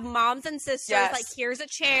 "I have moms and sisters. Yes. Like here's a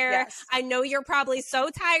chair. Yes. I know you're probably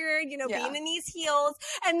so tired, being in these heels."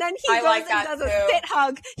 And then he goes and does a sit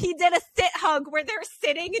hug. He did a sit hug where they're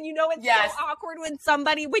sitting, and it's so awkward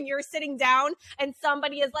when you're sitting down and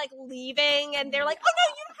somebody is like leaving, and they're like, "Oh no,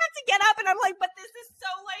 you don't have to get up," and I'm like, "But this is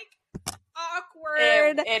so like."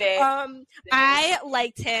 Awkward. It is. I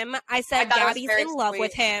liked him. I said Gabby's in love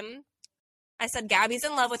with him.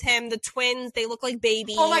 The twins, they look like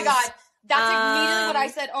babies. Oh my god. That's immediately what I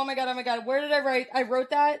said. Oh my god. Where did I write? I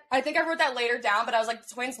wrote that. I think I wrote that later down, but I was like,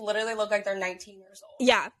 the twins literally look like they're 19 years old.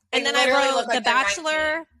 Yeah. And then I wrote The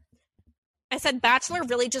Bachelor. 19. I said Bachelor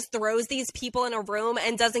really just throws these people in a room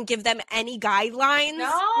and doesn't give them any guidelines.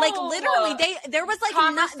 No, like literally, there was like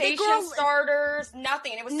conversation starters,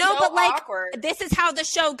 nothing. It was awkward. This is how the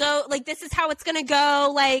show go. Like this is how it's gonna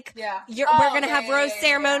go. Like we're gonna have rose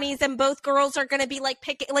ceremonies, and both girls are gonna be like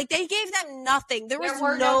picking. Like they gave them nothing. There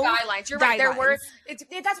were no guidelines. You're right. There were.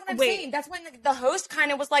 That's what I'm saying. That's when the host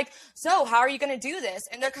kind of was like, "So how are you gonna do this?"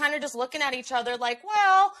 And they're kind of just looking at each other like,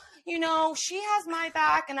 "Well." She has my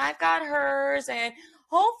back and I've got hers, and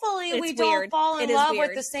hopefully we don't fall in love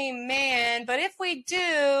with the same man. But if we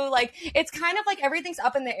do, like, it's kind of like everything's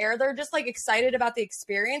up in the air. They're just like excited about the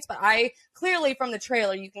experience. But I clearly from the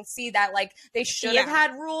trailer, you can see that like they should have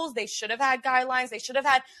had rules. They should have had guidelines. They should have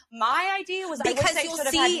had, my idea was I wish they should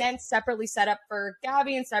have had men separately set up for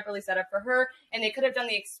Gabby and separately set up for her. And they could have done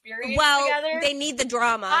the experience together. They need the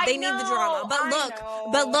drama. Need the drama.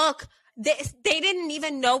 But look, they didn't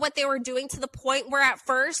even know what they were doing to the point where at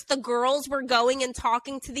first the girls were going and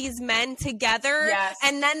talking to these men together. Yes.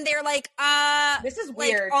 And then they're like, this is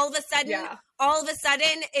weird. All of a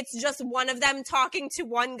sudden, it's just one of them talking to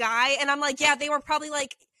one guy. And I'm like, they were probably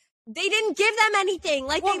like, they didn't give them anything.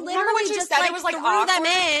 Like, they literally just like, it was like threw them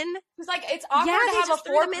in. It's like, it's awkward to have a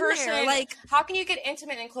 4-person. Like, how can you get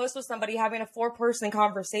intimate and close with somebody having a 4-person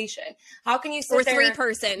conversation? How can you sit there? Or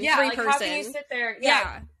 3-person. Yeah, 3-person. How can you sit there?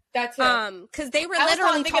 Yeah. That's it. Because they were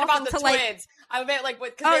literally talking about the to twins. like. I meant like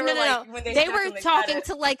what? No. They were talking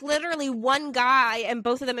to like literally one guy, and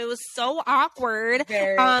both of them. It was so awkward.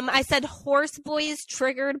 Very. I said horse boys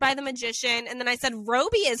triggered by the magician, and then I said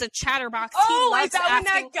Roby is a chatterbox. Oh, is that when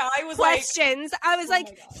that guy was questions? I was like,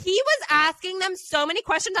 he was asking them so many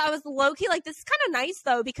questions. I was low key like, this is kind of nice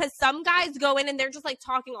though, because some guys go in and they're just like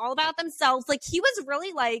talking all about themselves. Like he was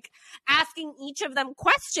really like asking each of them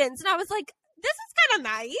questions, and I was like, this is kind of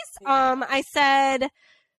nice. Yeah. I said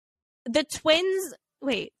the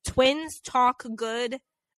twins talk good.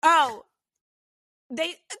 Oh,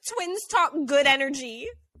 twins talk good energy.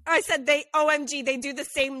 I said OMG, they do the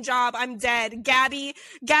same job. I'm dead. Gabby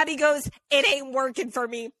goes, it ain't working for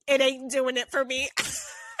me. It ain't doing it for me.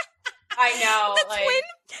 I know. The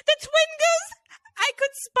twin goes, I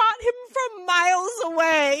could spot him from miles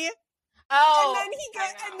away. Oh, and then he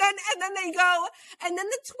goes, and then they go, and then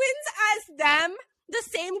the twins ask them the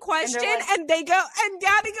same question, and they go, and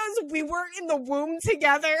Gabby goes, we weren't in the womb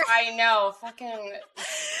together. I know, fucking. When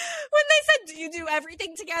they said, do you do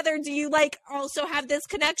everything together? Do you like also have this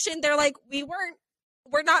connection? They're like,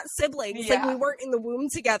 we're not siblings. Yeah. Like we weren't in the womb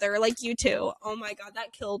together, like you two. Oh my God,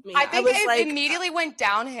 that killed me. I think it immediately went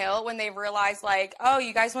downhill when they realized, like, oh,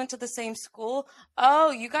 you guys went to the same school.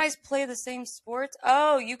 Oh, you guys play the same sports.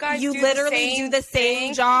 Oh, you literally do the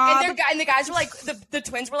same job. And the guys were like, the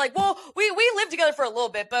twins were like, well, we lived together for a little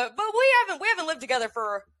bit, but we haven't lived together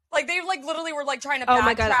for. Like, they, like, literally were, like, trying to backtrack. Oh,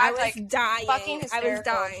 my God, I was like, dying. Fucking hysterical. I was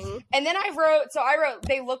dying. And then I wrote,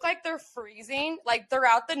 they look like they're freezing. Like,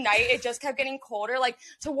 throughout the night, it just kept getting colder. Like,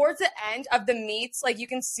 towards the end of the meets, like, you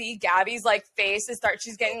can see Gabby's, like, face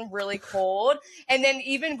she's getting really cold. And then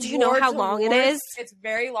even do you know how long it is? It's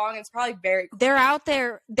very long. It's probably very cold. They're out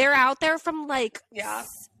there from, like,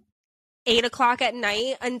 8 o'clock at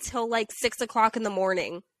night until, like, 6 o'clock in the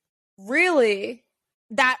morning. Really?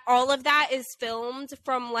 That all of that is filmed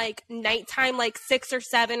from like nighttime, like 6 or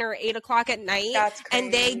 7 or 8 o'clock at night. That's crazy.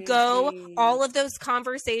 And they go, all of those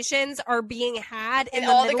conversations are being had in the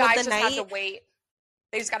middle of the night. And all the guys just have to wait.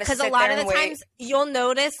 They just got to sit there and wait. Because a lot of the times you'll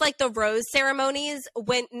notice like the rose ceremonies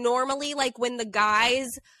when normally like when the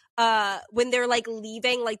guys when they're like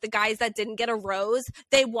leaving, like the guys that didn't get a rose,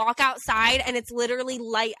 they walk outside and it's literally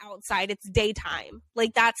light outside. It's daytime.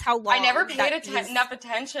 Like that's how long. I never paid enough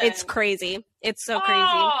attention. It's crazy. It's so crazy.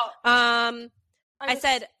 I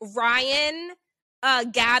said Ryan,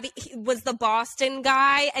 Gabby was the Boston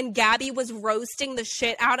guy, and Gabby was roasting the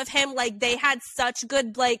shit out of him. Like they had such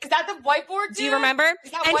good like. Is that the whiteboard dude? Do you remember?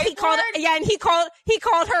 Is that and whiteboard? he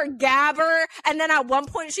called her Gabber, and then at one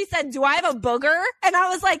point she said, "Do I have a booger?" And I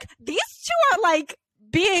was like, these two are like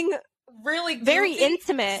being really goofy. Very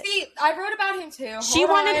intimate. See, I wrote about him too. She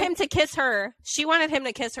wanted him to kiss her. She wanted him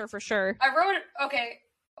to kiss her for sure. I wrote it. Okay.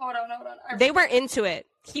 Hold on. They were into it.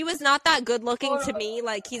 He was not that good looking to me.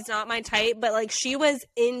 Like, he's not my type, but, like, she was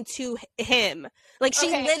into him. Like, she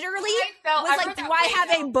literally was like, do I have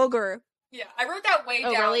a booger? Yeah, I wrote that way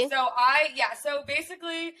down. Really? So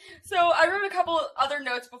basically, I wrote a couple other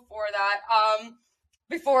notes before that,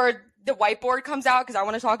 before the whiteboard comes out, because I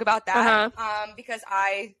want to talk about that, because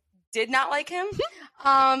I did not like him.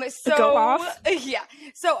 So go off. Yeah.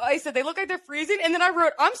 So I said they look like they're freezing, and then I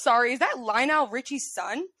wrote, I'm sorry, is that Lionel Richie's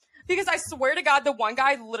son? Because I swear to God, the one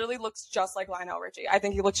guy literally looks just like Lionel Richie. I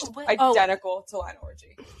think he looks identical to Lionel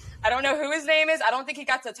Richie. I don't know who his name is. I don't think he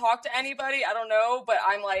got to talk to anybody. I don't know, but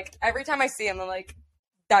I'm like, every time I see him, I'm like,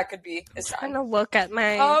 that could be his son. I'm trying to look at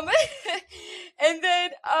my. And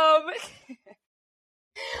then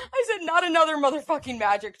I said, not another motherfucking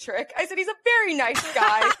magic trick. I said, he's a very nice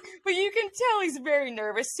guy, but you can tell he's very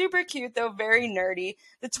nervous. Super cute, though, very nerdy.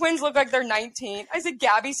 The twins look like they're 19. I said,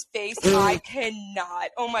 Gabby's face, I cannot.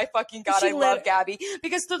 Oh my fucking God, I love Gabby.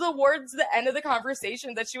 Because towards the end of the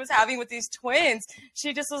conversation that she was having with these twins,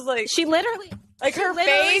 she just was like... She literally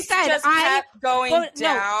face said, just kept going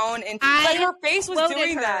down. And like her face was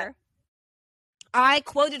doing that. I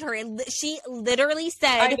quoted her, and she literally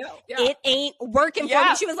said, "It ain't working for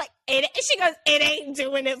me." She was like, she goes, "It ain't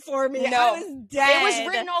doing it for me." No. I was dead. It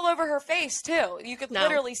was written all over her face too. You could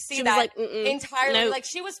literally see that entirely. Like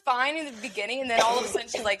she was fine in the beginning, and then all of a sudden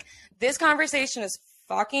she's like, "This conversation is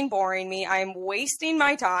fucking boring me. I'm wasting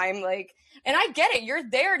my time." Like, and I get it. You're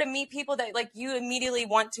there to meet people that like you immediately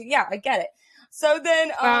want to. Yeah, I get it. So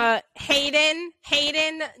then,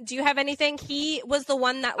 Hayden, do you have anything? He was the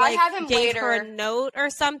one that like I have him gave later. her a note or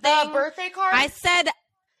something. The birthday card. I said,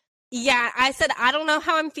 I don't know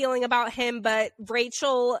how I'm feeling about him, but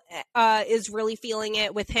Rachel is really feeling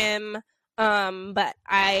it with him. But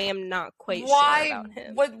I am not quite sure about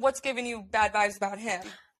him. What's giving you bad vibes about him?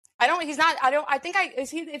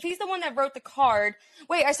 If he's the one that wrote the card.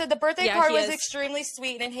 Wait, I said the birthday card was extremely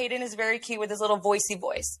sweet, and Hayden is very cute with his little voicey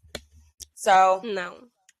voice. So no,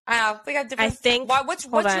 I don't know. We got different. I think. What's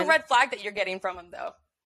your red flag that you're getting from him though?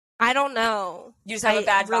 I don't know. You just have a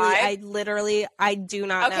bad vibe? I do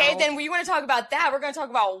not know. Okay, then you want to talk about that. We're going to talk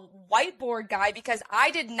about whiteboard guy because I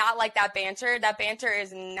did not like that banter. That banter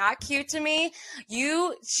is not cute to me.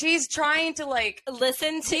 She's trying to like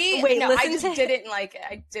listen to. I just didn't like it.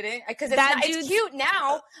 I didn't because it's cute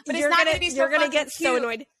now, but it's not going to be so. You're going to get so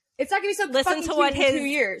annoyed. It's not going to be so. Listen to what his 2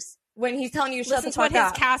 years. When he's telling you shut the fuck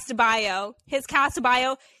up. His cast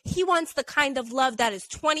bio, he wants the kind of love that is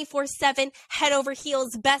 24/7, head over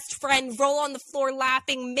heels, best friend, roll on the floor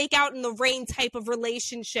laughing, make out in the rain type of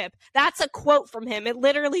relationship. That's a quote from him. It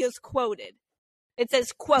literally is quoted. It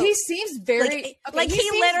says quote. He seems very he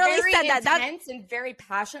literally said that. That's intense and very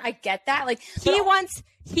passionate. I get that. Like he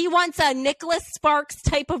wants a Nicholas Sparks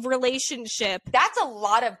type of relationship. That's a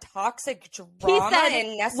lot of toxic drama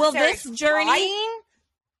and necessary. Will this journey?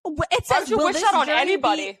 It says, will wish that on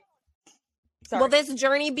anybody? Will this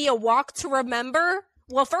journey be a walk to remember?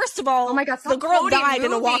 Well, first of all, oh my God, the girl died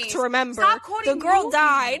in a walk to remember. Stop quoting the girl movies.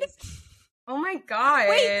 Died. Oh my God.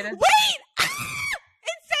 Wait! It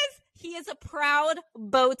says he is a proud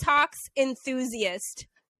Botox enthusiast.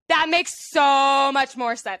 That makes so much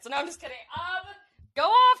more sense. No, I'm just kidding. Go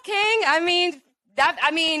off, King. I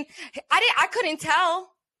couldn't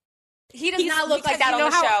tell. He does not look like that on the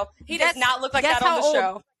show. He does not look like that on the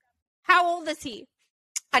show. How old is he?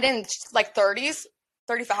 I didn't, like 30s?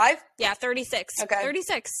 35? Yeah, 36. Okay.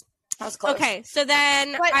 36. That was close. Okay, so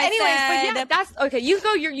then that's okay. You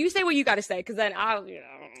go. You say what you got to say, because then I'll.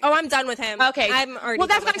 Oh, I'm done with him. Okay, I'm already. Well,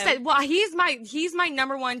 that's done what I said. Well, he's my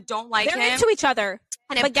number one. Don't like him. They're into each other,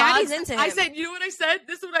 but Gabby's into him. I said, you know what I said?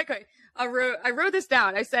 This is what I wrote this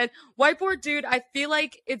down. I said, whiteboard dude, I feel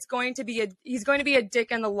like he's going to be a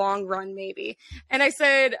dick in the long run, maybe. And I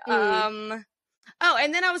said,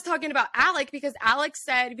 and then I was talking about Alec because Alex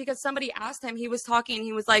said, because somebody asked him, he was talking,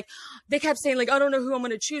 he was like, they kept saying like, I don't know who I'm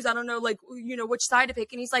going to choose. I don't know, like, which side to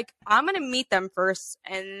pick. And he's like, I'm going to meet them first.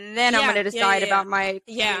 And then I'm going to decide about my,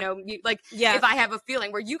 if I have a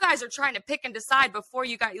feeling, where you guys are trying to pick and decide before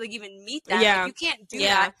you guys like even meet them. Yeah. Like, you can't do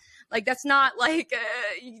that. Like, that's not like,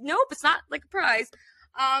 nope, it's not like a prize.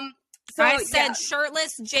 So I said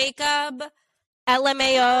shirtless Jacob,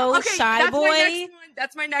 LMAO, Shy Boy.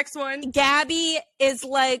 That's my next one. Gabby is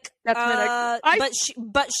like, that's my next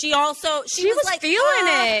one. But she also she was like feeling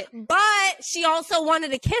it. But she also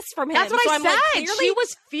wanted a kiss from him. That's what I said. Like, she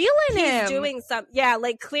was feeling him. He's doing something. Yeah,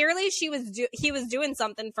 like clearly he was doing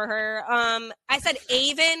something for her. I said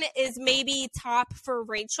Avon is maybe top for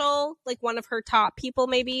Rachel, like one of her top people,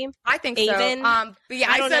 maybe. I think Avon. So. But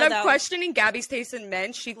yeah, I said I'm questioning Gabby's taste in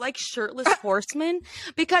men. She likes shirtless horsemen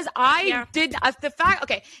because did the fact.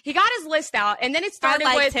 Okay, he got his list out, and then it started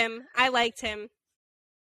with him. I liked him.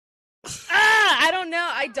 I don't know.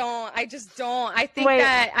 I just don't. I think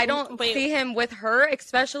that I don't see him with her,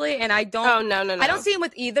 especially, and I don't. Oh no. I don't see him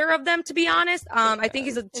with either of them, to be honest. I think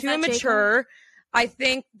he's too immature. Jacob? I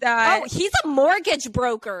think that he's a mortgage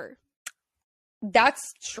broker.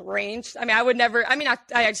 That's strange. I mean, I would never. I mean,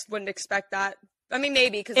 I just wouldn't expect that. I mean,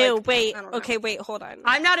 maybe because. Wait, hold on.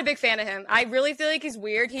 I'm not a big fan of him. I really feel like he's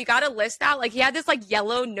weird. He got a list out, like he had this like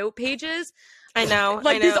yellow note pages. I know,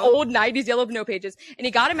 these old 90s yellow note pages, and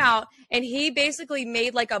he got him out, and he basically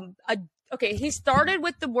made like he started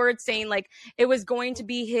with the word saying like it was going to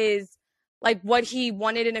be his, like what he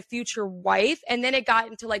wanted in a future wife, and then it got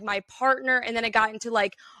into like my partner, and then it got into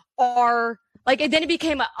like our, like, and then it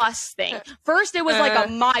became a us thing. First, it was like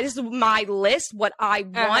this is my list, what I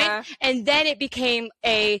want. And then it became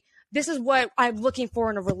this is what I'm looking for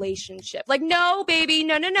in a relationship. Like, no, baby,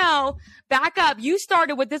 no. Back up. You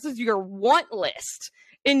started with this is your want list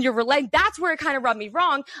in your that's where it kind of rubbed me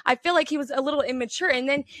wrong. I feel like he was a little immature, and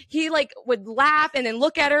then he like would laugh and then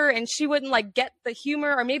look at her and she wouldn't like get the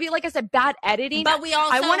humor, or maybe like I said, bad editing. But we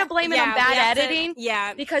also, I want to blame it on bad editing.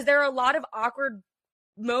 Yeah. Because there are a lot of awkward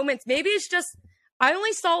moments. Maybe it's just, I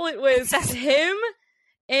only saw it with him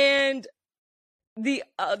and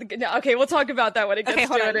okay, we'll talk about that when it gets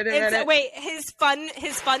to it in a minute. Wait, his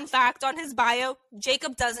fun fact on his bio,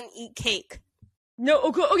 Jacob doesn't eat cake. No,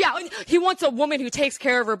 oh yeah, he wants a woman who takes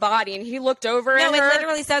care of her body, and he looked over at her. No, it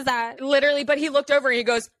literally says that. Literally, but he looked over and he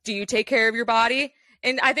goes, "Do you take care of your body?"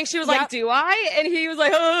 And I think she was like, "Do I?" And he was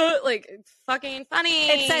like, like, fucking funny.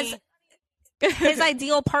 It says his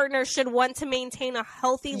ideal partner should want to maintain a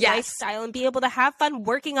healthy lifestyle and be able to have fun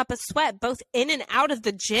working up a sweat both in and out of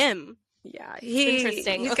the gym. Yeah,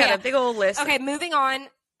 interesting. He's got a big old list. Okay, moving on.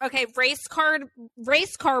 Okay, race car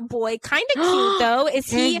boy, kind of cute though. Is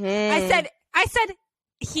he? Mm-hmm. I said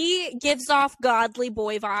he gives off godly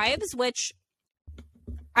boy vibes, which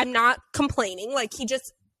I'm not complaining. Like he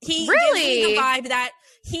gives me the vibe that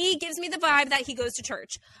he goes to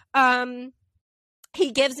church.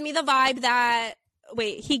 He gives me the vibe that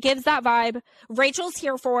he gives that vibe. Rachel's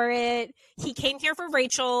here for it. He came here for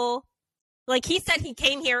Rachel. Like he said he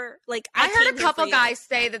came here. Like I heard a couple guys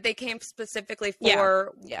say that they came specifically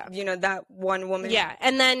for that one woman. Yeah,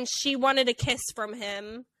 and then she wanted a kiss from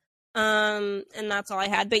him. And that's all I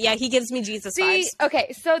had. But yeah, he gives me Jesus vibes.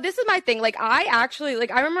 Okay, so this is my thing. Like I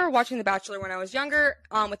remember watching The Bachelor when I was younger,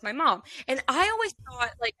 with my mom. And I always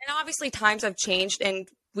thought, like, and obviously times have changed and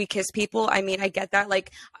we kiss people. I mean, I get that.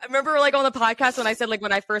 Like, I remember like on the podcast when I said like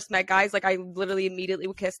when I first met guys, like I literally immediately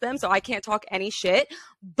would kiss them. So I can't talk any shit.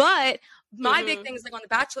 But my big thing is like on The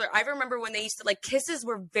Bachelor, I remember when they used to like kisses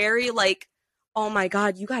were very like, oh my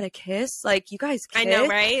God, you got a kiss? Like, you guys kiss? I know,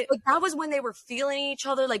 right? Like, that was when they were feeling each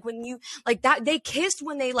other. Like, when you, like, that, they kissed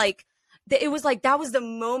when they, like, it was like, that was the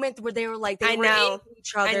moment where they were like, they were into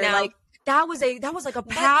each other. I know. Like, that was like a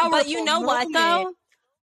powerful But you know moment. what, though?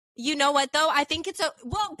 You know what, though? I think it's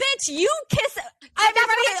well, bitch, you kiss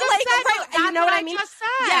everybody. You know what I mean? Just said.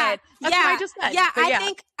 Yeah. That's what I just said. Yeah,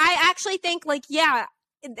 I actually think, like,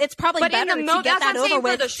 it's probably better to get that over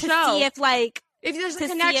with to see if, like, if there's a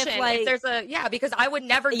connection, if there's a, because I would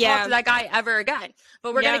never talk to that guy ever again.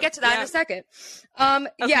 But we're going to get to that in a second. Yeah.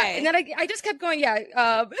 And then I just kept going.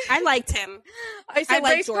 I liked him. I said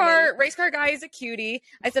race car guy is a cutie.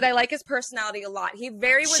 I said, I like his personality a lot.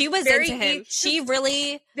 She was very into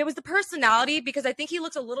him. There was the personality because I think he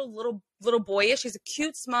looks a little boyish. He's a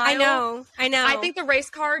cute smile. I know. I think the race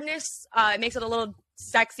carness makes it a little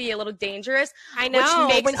sexy, a little dangerous. I know.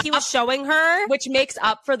 When he was showing her, which makes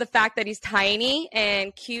up for the fact that he's tiny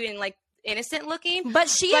and cute and like innocent looking. But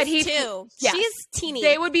she is too. Yes, she's teeny.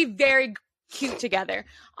 They would be very cute together.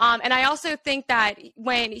 And I also think that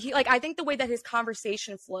when he I think the way that his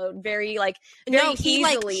conversation flowed very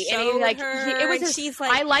easily,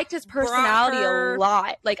 I liked his personality a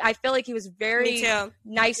lot. Like I feel like he was very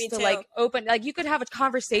nice to like open. Like you could have a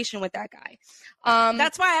conversation with that guy.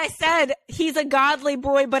 That's why I said he's a godly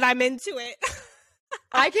boy, but I'm into it.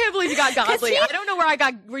 I can't believe you got godly. I don't know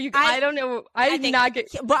where you. I don't know. I did not get.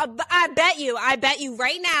 But I bet you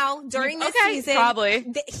right now during this season, probably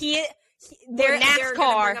they're NASCAR.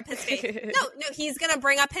 Gonna bring up his face. No, he's gonna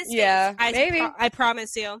bring up his face. Yeah, maybe. I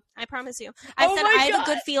promise you. I said I have a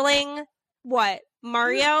good feeling. What,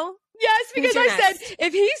 Mario? Yes, because I said,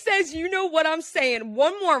 if he says, you know what I'm saying,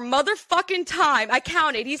 one more motherfucking time, I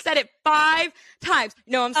counted. He said it 5 times.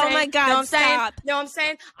 You know what I'm saying? Oh my God, stop. No, I'm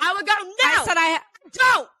saying, I would go now. I said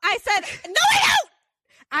don't. I said, no, I don't.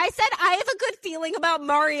 I said, I have a good feeling about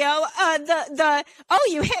Mario.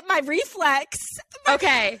 You hit my reflex.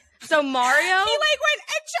 Okay. So Mario, he went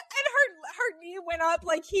and her knee went up,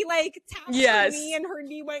 like he tapped her knee and her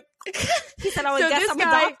knee went. He said, "Oh, I guess I'm a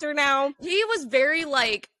doctor now." He was very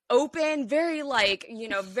open, very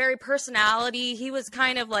very personality. He was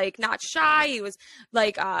kind of not shy. He was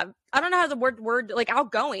I don't know how the word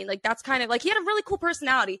outgoing. That's kind of he had a really cool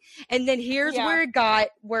personality. And then here's where it got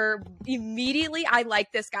where immediately I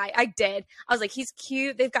liked this guy. I did. I was like, he's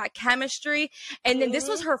cute. They've got chemistry. And then this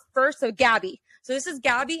was her first. So Gabby. So this is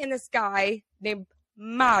Gabby and this guy named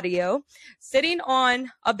Mario sitting on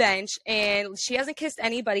a bench, and she hasn't kissed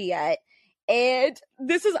anybody yet. And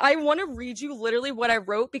I want to read you literally what I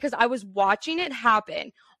wrote because I was watching it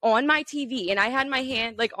happen on my TV and I had my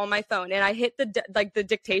hand like on my phone and I hit the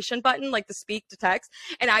dictation button, like the speak to text.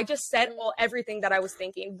 And I just said everything that I was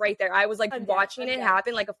thinking right there. I was like watching it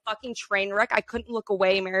happen like a fucking train wreck. I couldn't look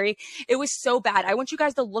away, Mary. It was so bad. I want you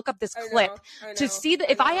guys to look up this clip to see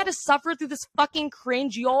that if I had to suffer through this fucking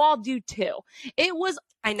cringe, you all do too. It was,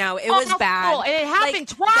 I know it was bad. And it happened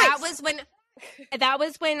twice. That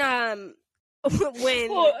was when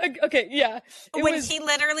okay, yeah. He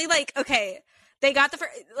literally they got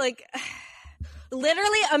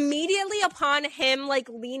literally immediately upon him like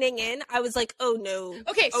leaning in, I was like, oh no.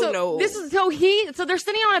 Okay, so no. So they're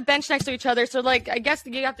sitting on a bench next to each other. So like, I guess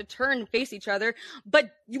you have to turn and face each other.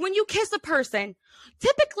 But when you kiss a person,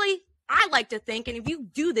 typically, I like to think, and if you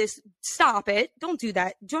do this, stop it. Don't do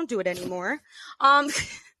that. Don't do it anymore.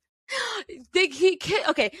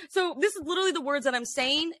 Okay, so this is literally the words that I'm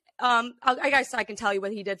saying. I guess I can tell you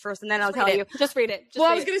what he did first, and then I'll tell you. Just read it.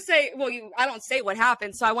 I was gonna say, I don't say what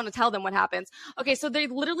happens, so I want to tell them what happens. Okay, so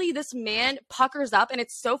this man puckers up, and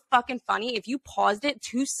it's so fucking funny. If you paused it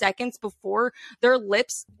 2 seconds before their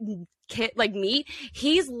lips meet,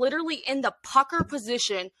 he's literally in the pucker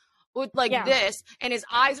position with this, and his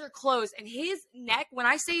eyes are closed, and his neck, when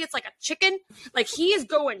I say it's like a chicken, like he is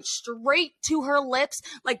going straight to her lips.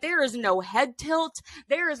 Like there is no head tilt,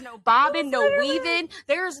 there is no bobbing, no weaving,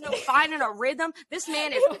 there is no finding a rhythm. This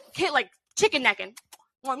man is like chicken necking.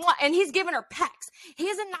 And he's giving her pecks. He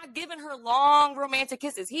isn't not giving her long romantic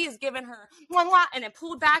kisses. He is giving her and then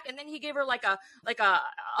pulled back, and then he gave her like a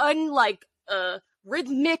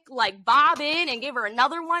rhythmic like bobbing, and gave her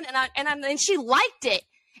another one, and she liked it.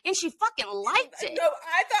 And she fucking liked it. No,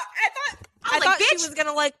 I thought she was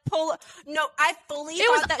gonna like pull. No, I fully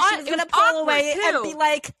thought that she was gonna pull away and be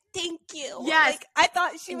like, "Thank you." Yes, like, I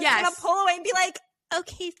thought she was gonna pull away and be like,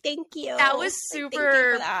 "Okay, thank you." That was super. Thank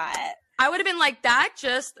you for that. I would have been like that.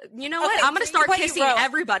 Just what? I'm gonna start kissing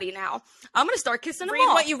everybody now. I'm gonna start kissing them all.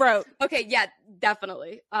 Read what you wrote. Okay, yeah,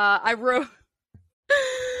 definitely. I wrote.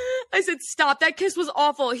 I said, stop. That kiss was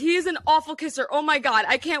awful. He is an awful kisser. Oh my God.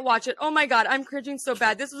 I can't watch it. Oh my God. I'm cringing so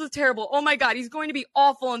bad. This was terrible. Oh my God. He's going to be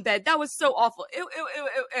awful in bed. That was so awful. Ew, ew, ew,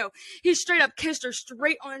 ew, ew. He straight up kissed her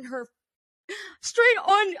straight on.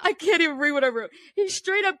 I can't even read what I wrote. He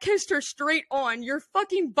straight up kissed her straight on your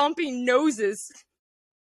fucking bumpy noses.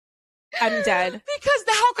 I'm dead. Because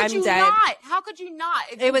how could you not? How could you not?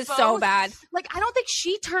 It was so bad. Like, I don't think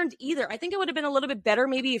she turned either. I think it would have been a little bit better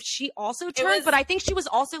maybe if she also turned, but I think she was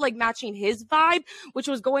also like matching his vibe, which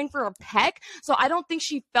was going for a peck. So I don't think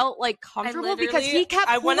she felt like comfortable because he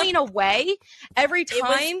kept pulling away every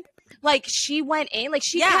time. Like she went in, like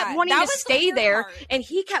she kept wanting to stay there, and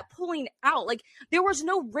he kept pulling out. Like there was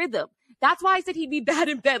no rhythm. That's why I said he'd be bad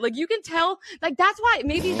in bed. Like you can tell. Like that's why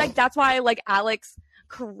that's why I like Alex.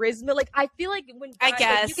 Charisma, like I feel like when guys, I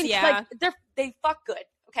guess like, you can, like, they fuck good,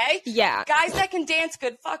 okay? Yeah, guys that can dance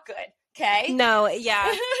good fuck good, okay? No,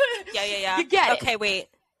 yeah. You get it. Okay, wait.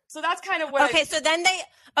 So that's kind of what. Okay, so then they.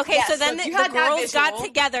 Okay, yes, so then the girls got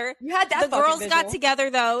together. You had that. The girls got together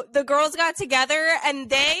though. The girls got together and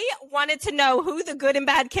they wanted to know who the good and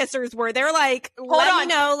bad kissers were. They're like, let me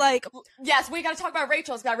know, like. Yes, we got to talk about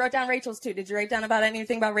Rachel's. I wrote down Rachel's too. Did you write down about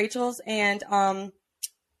anything about Rachel's and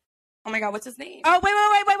Oh my God, what's his name? Oh, wait.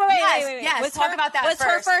 Yes, talk about that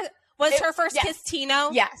first. Was her first kiss Tino?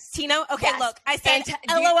 Yes. Tino? Okay, look. I said,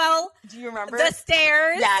 LOL. Do you remember? The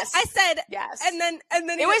stairs. Yes. I said, yes. And then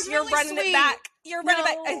it was you're really running sweet. it back. You're running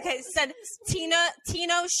it back. Okay, said,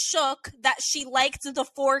 Tino shook that she liked the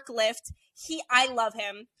forklift. I love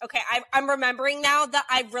him. Okay, I'm remembering now that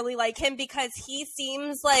I really like him because he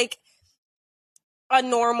seems like a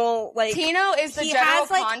normal, like Tino is the general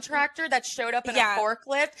contractor that showed up in a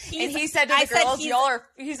forklift, and he said to the girls,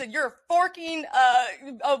 he said, you're forking,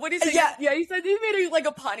 what did he say? Yeah, he said, he made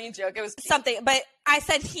a punny joke. It was cute. Something, but I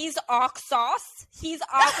said, he's ox sauce. He's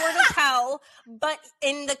awkward as hell, but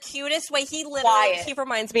in the cutest way. He literally, he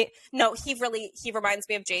reminds me, he reminds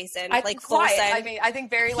me of Jason. Like, full quiet. send. I mean, I think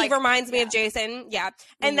very, he reminds me of Jason. Yeah.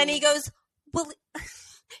 And then he goes,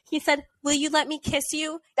 he said, will you let me kiss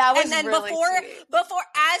you? That was and then really sweet. Before,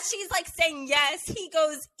 as she's like saying yes, he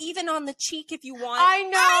goes, even on the cheek if you want. I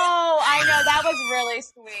know. That was really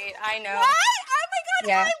sweet. I know. What? Oh my God,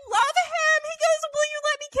 yeah. I love him. He goes, will you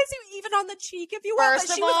let me kiss you even on the cheek if you want?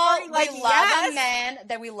 First of all,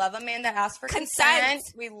 we love a man that asks for consent.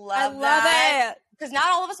 We love that. because not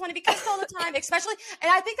all of us want to be kissed all the time, especially,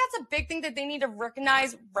 and I think that's a big thing that they need to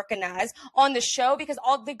recognize on the show, because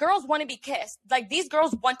all the girls want to be kissed. Like, these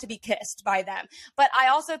girls want to be kissed by them. But I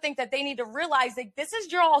also think that they need to realize that this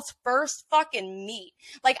is your all's first fucking meet.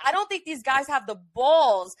 Like, I don't think these guys have the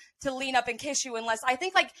balls to lean up and kiss you unless, I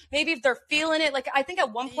think, like, maybe if they're feeling it. Like, I think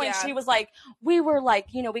at one point she was like, we were like,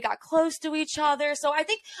 you know, we got close to each other. So I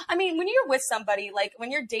think, I mean, when you're with somebody, like,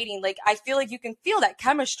 when you're dating, like, I feel like you can feel that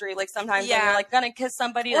chemistry, like, sometimes when you're, like, gonna kiss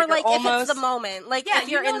somebody, or, like, if it's the moment. Like, if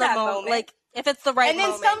you're in the moment. Like, if it's the right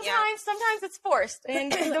moment. And then sometimes it's forced.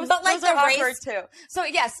 And those, but, like, those are awkward, too. So,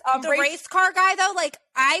 yes. The race car guy, though, like,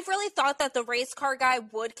 I really thought that the race car guy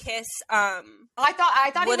would kiss, I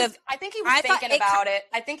think he was thinking about it.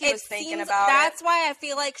 I think he was thinking about it. That's why I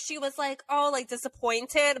feel like she was like, oh, like,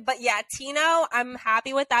 disappointed. But yeah, Tino, I'm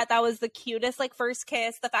happy with that. That was the cutest, like, first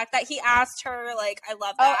kiss. The fact that he asked her, like, I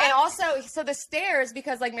love that. Oh, and also, so the stairs,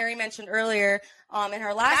 because like Mary mentioned earlier, in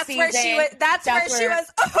her last season. That's where she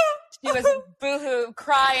was. She was boohoo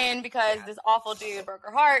crying because this awful dude broke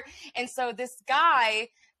her heart. And so this guy,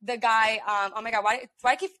 oh my God, why do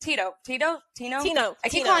I keep Tino? I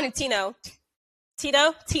keep calling him Tino.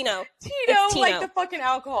 Tino, like the fucking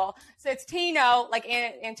alcohol. So it's Tino, like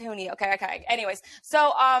Antonio. Okay. Anyways,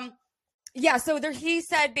 so yeah, so he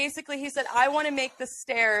said, I want to make the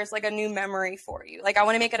stairs like a new memory for you. Like, I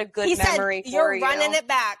want to make it a good memory for you. You're running it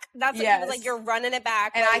back. That's what he was like, you're running it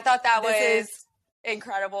back. And like, I thought that was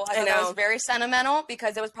incredible. I thought that was very sentimental,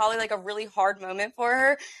 because it was probably like a really hard moment for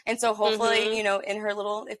her. And so hopefully, you know, in her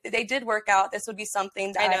little, if they did work out, this would be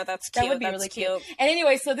something that I know, that's cute. That would be that's really cute. And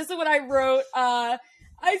anyway, so this is what I wrote.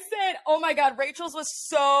 I said, oh my God, Rachel's was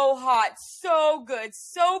so hot, so good,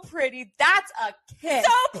 so pretty. That's a kiss.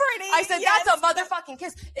 So pretty. I said, that's a motherfucking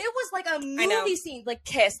kiss. It was like a movie scene, like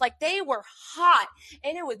kiss. Like, they were hot,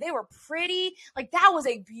 and they were pretty. Like, that was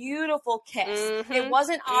a beautiful kiss. Mm-hmm. It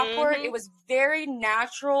wasn't awkward. Mm-hmm. It was very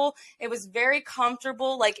natural. It was very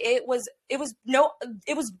comfortable. Like, it was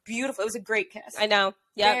beautiful. It was a great kiss. I know.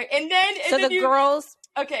 Yeah. And then the girls.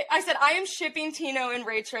 Okay, I said I am shipping Tino and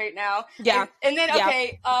Rach right now. Yeah. And then,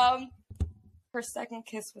 okay, her second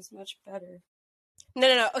kiss was much better.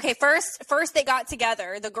 No. Okay, first they got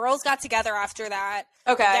together. The girls got together after that.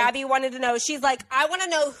 Okay. Gabby wanted to know. She's like, I want to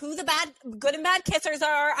know who the good and bad kissers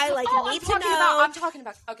are. I need to know. I'm talking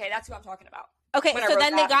about. Okay, that's who I'm talking about. Okay, so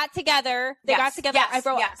then they got together. Yes.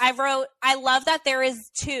 I wrote, I love that there is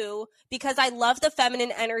two, because I love the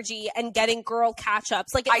feminine energy and getting girl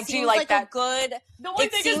catch-ups. Like, it seems like that.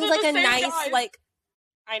 It seems like a nice, guys. Like,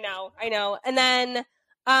 I know. And then,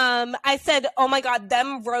 I said, oh my God,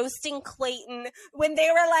 them roasting Clayton when they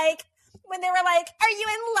were like, are you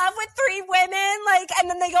in love with three women? Like, and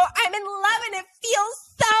then they go, I'm in love and it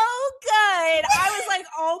feels so good. I was like,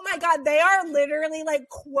 oh my God, they are literally like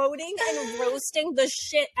quoting and roasting the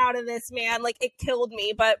shit out of this man. Like, it killed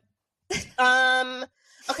me. But,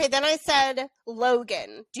 okay, then I said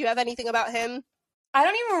Logan. Do you have anything about him? I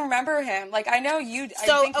don't even remember him. Like, I know you.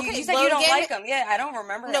 So, you said Logan, you don't like him. Yeah, I don't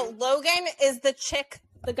remember him. No, Logan is the chick.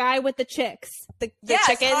 The guy with the chicks. The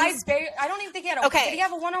chickens. I don't even think he had did he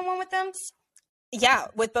have a one-on-one with them? Yeah,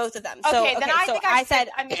 with both of them. Okay, then I said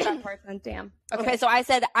I missed that part then. Damn. Okay, so I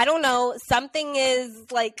said, I don't know. Something is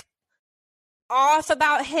like off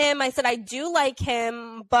about him. I said, I do like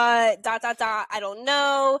him, but ... I don't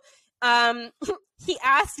know. He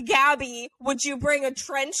asked Gabby, would you bring a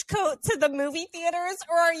trench coat to the movie theaters,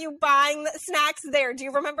 or are you buying the snacks there? Do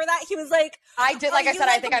you remember that? He was like... I did. Like I said,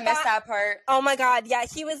 I think I missed that part. Oh my God. Yeah.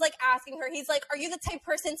 He was like asking her, he's like, are you the type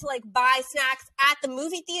person to like buy snacks at the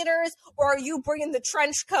movie theaters, or are you bringing the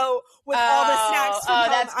trench coat with all the snacks from home?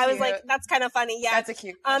 That's cute. I was like, that's kind of funny. Yeah. That's a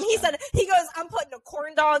cute question. He goes, I'm putting a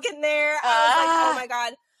corn dog in there. I was like, oh my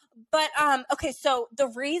God. But, okay, so the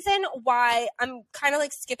reason why I'm kind of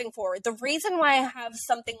like skipping forward, the reason why I have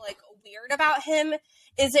something like weird about him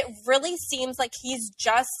is it really seems like he's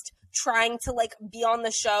just trying to like be on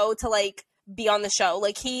the show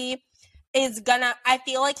Like, he is I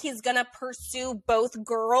feel like he's gonna pursue both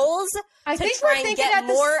girls I think we're thinking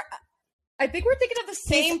of the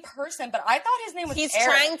same person, but I thought his name was Eric.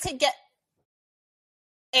 Trying to get,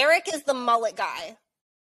 Eric is the mullet guy.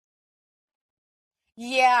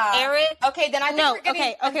 Yeah. Eric? Okay, then I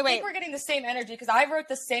think wait. we're getting the same energy, because I wrote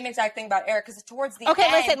the same exact thing about Eric, because towards the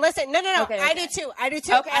end. Listen. No. Okay. I do too.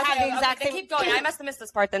 Okay, I have the exact same. Keep going. I must have missed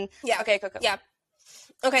this part then. Yeah. Okay, cool. Yeah.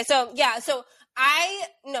 Okay, so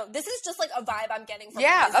this is just like a vibe I'm getting from him.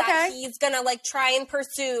 Okay. That he's gonna like try and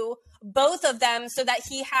pursue both of them so that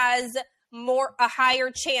he has a higher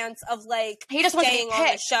chance of like he just staying wants to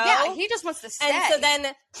on the show. Yeah, he just wants to stay.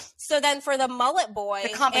 And so then for the mullet boy, the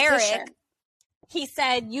competition. Eric, he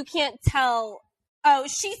said, you can't tell Oh,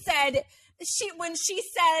 when she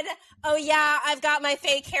said, oh yeah, I've got my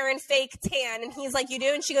fake hair and fake tan, and he's like, you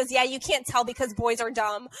do? And she goes, yeah, you can't tell because boys are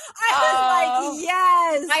dumb. I was like,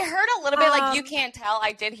 yes. I heard a little bit like, you can't tell.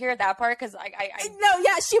 I did hear that part because I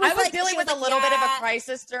was dealing with a little bit of a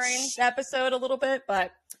crisis during the episode a little bit,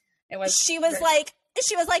 but it was. She was like,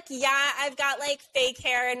 yeah, I've got like fake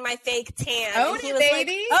hair and my fake tan. Oh, and he was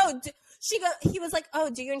baby. Like, he was like, oh,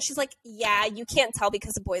 do you? And she's like, yeah, you can't tell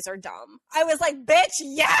because the boys are dumb. I was like, bitch,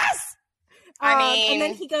 yes. I mean, and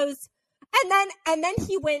then he goes, and then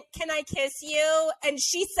he went, can I kiss you? And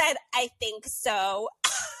she said, I think so.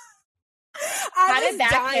 How did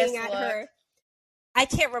that kiss look? Her. I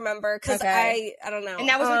can't remember because I don't know. And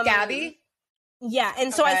that was with Gabby? Yeah,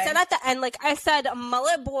 and so I said at the end, like I said,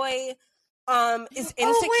 Mullet Boy is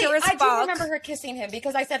insecure as fuck. I do remember her kissing him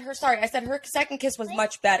because I said her second kiss was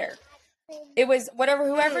much better. It was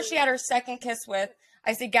whoever she had her second kiss with.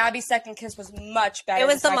 I said Gabby's second kiss was much better. It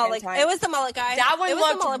was the mullet. It was the mullet guy. That one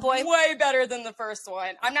looked way better than the first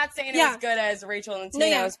one. I'm not saying it was good as Rachel and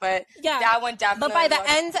Tino's, but that one definitely. But by the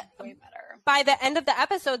end, way better. By the end of the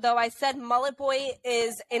episode, though, I said Mullet Boy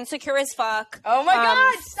is insecure as fuck. Oh my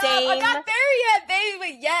god! Stop! I'm not there yet,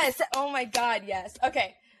 baby. Yes. Oh my god. Yes.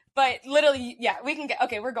 Okay. But literally, yeah, we can get.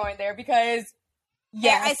 Okay, we're going there because.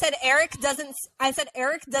 Yeah, I said Eric doesn't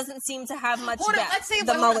seem to have much depth. Let's say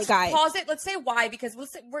the mullet guy. Pause it. Let's say why because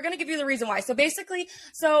we're gonna give you the reason why. So basically,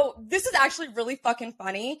 this is actually really fucking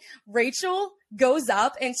funny. Rachel goes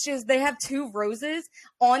up and they have two roses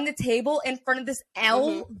on the table in front of this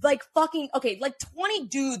L, like 20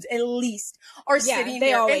 dudes at least are sitting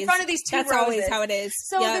there in front of these two roses. That's always how it is.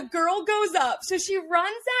 So the girl goes up, so she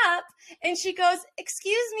runs up and she goes,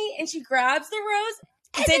 "Excuse me," and she grabs the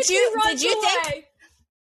rose.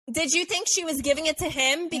 Did you think she was giving it to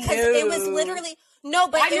him? Because it was literally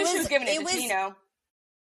but I knew she was giving it to Tino.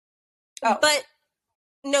 Oh. But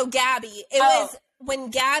no, Gabby. It was when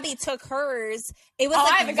Gabby took hers. It was.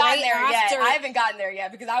 I haven't gotten there yet. I haven't gotten there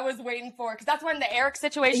yet because I was waiting for because that's when the Eric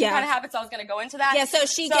situation kind of happened. So I was going to go into that. Yeah. So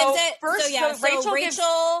she gives it first. So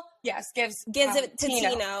Rachel gives it to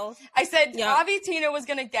Tino. I said Avi Tino was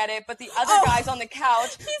going to get it, but the other guys on the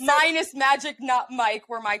couch, minus Magic, not Mike,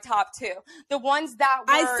 were my top two. The ones that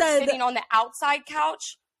were sitting on the outside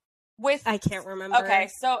couch with I can't remember. Okay,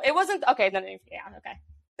 so it wasn't okay. Then okay.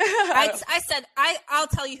 I said I'll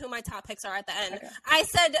tell you who my top picks are at the end. Okay. I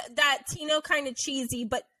said that Tino kind of cheesy,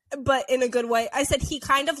 but in a good way. I said he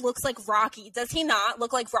kind of looks like Rocky. Does he not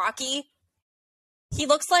look like Rocky? He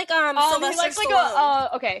looks like Sylvester he looks Stallone.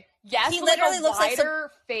 like okay. Yes, he literally like looks like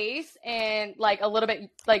wider face and like a little bit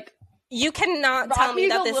like you cannot tell me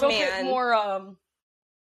that this man. Bit more,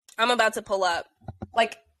 I'm about to pull up.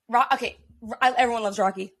 Like everyone loves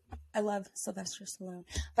Rocky. I love Sylvester Stallone,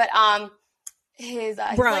 but his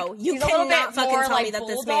bro, you he's cannot fucking more, tell like, me that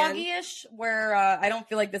this man bulldog-ish, where I don't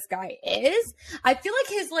feel like this guy is. I feel like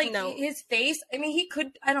his face. I mean, he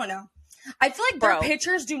could. I don't know. I feel like their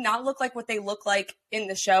pictures do not look like what they look like in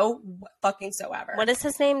the show, fucking so ever. What is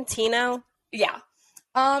his name? Tino. Yeah.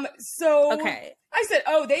 So okay. I said,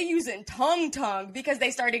 they using tongue because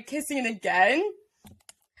they started kissing again.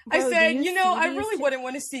 Bro, I said, I really wouldn't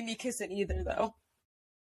want to see me kissing either, though.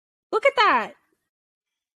 Look at that.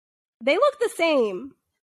 They look the same.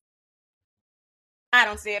 I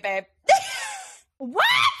don't see it, babe. What?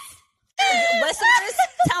 Listeners,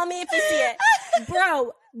 tell me if you see it.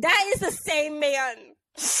 Bro, that is the same man.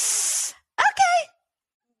 Okay.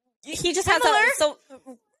 He just has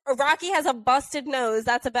Rocky has a busted nose.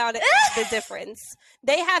 That's about it. The difference.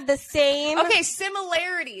 They have the same. Okay,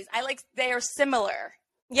 similarities. They are similar.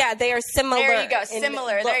 Yeah, they are similar. There you go.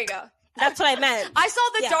 Similar. There you go. That's what I meant. I saw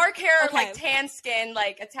the dark hair, like tan skin,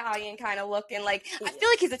 like Italian kind of looking. Like I feel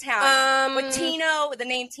like he's Italian. With Tino, with the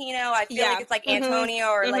name Tino, I feel like it's like Antonio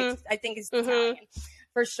or like I think it's Italian.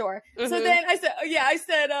 For sure. So then I said,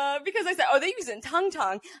 because I said, they using tongue.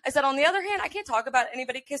 I said, on the other hand, I can't talk about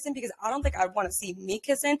anybody kissing because I don't think I'd want to see me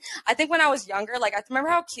kissing. I think when I was younger, like, I remember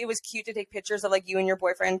how it was cute to take pictures of, like, you and your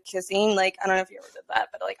boyfriend kissing. Like, I don't know if you ever did that,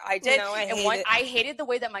 but, like, I did. No, I hated the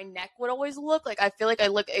way that my neck would always look. Like, I feel like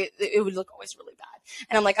it would look always really bad.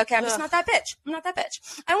 And I'm like, okay, I'm just not that bitch. I'm not that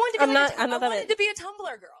bitch. I wanted to be I wanted to be a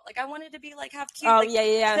Tumblr girl. Like, I wanted to be, like, have cute,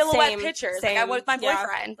 silhouette pictures. Same. Like, I was my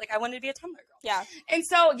boyfriend. Like, I wanted to be a Tumblr girl. Yeah. And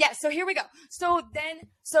so here we go. So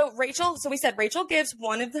we said Rachel gives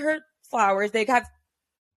one of her flowers. They have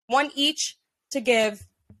one each to give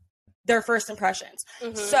their first impressions.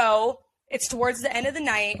 So it's towards the end of the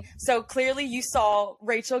night. So clearly you saw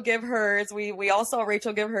Rachel give hers. We all saw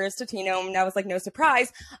Rachel give hers to Tino, and that was like no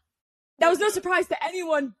surprise. That was no surprise to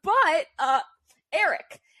anyone but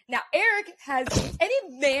Eric. Now, Eric has any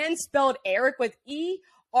man spelled Eric with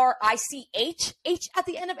E-R-I-C-H, H at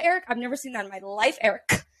the end of Eric. I've never seen that in my life.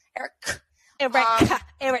 Eric.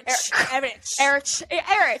 It's Erich.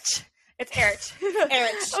 Erich.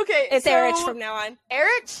 Okay. It's Erich from now on.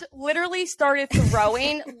 Erich literally started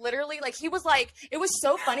throwing, it was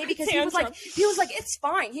so funny because he was like, it's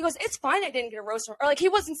fine. He goes, it's fine I didn't get a rose from, or like, he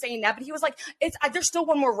wasn't saying that, but he was like, there's still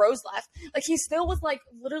one more rose left. Like, he still was like,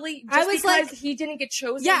 literally, just because he didn't get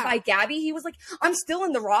chosen by Gabby, he was like, I'm still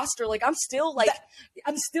in the roster. Like, I'm still,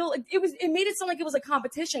 it made it sound like it was a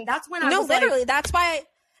competition. That's when I was literally, that's why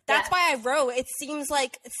I wrote, it seems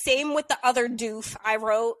like, same with the other doof I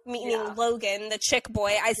wrote, meaning Logan, the chick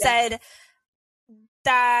boy. I said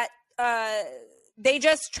that they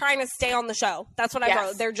just trying to stay on the show. That's what I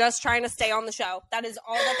wrote. They're just trying to stay on the show. That is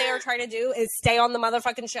all that they are trying to do, is stay on the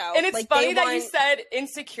motherfucking show. And it's funny that you said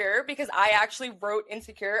insecure, because I actually wrote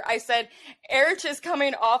insecure. I said, Erich is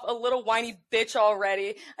coming off a little whiny bitch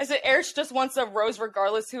already. I said, Erich just wants a rose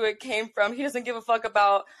regardless who it came from. He doesn't give a fuck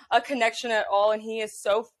about a connection at all, and he is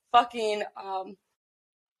so fucking,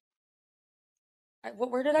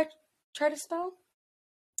 what word did I try to spell?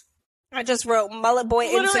 I just wrote mullet boy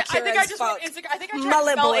insecure. I think I just wrote insecure. I think I tried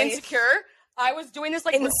to spell insecure. I was doing this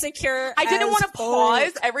like insecure. I didn't want to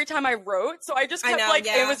pause every time I wrote, so I just kept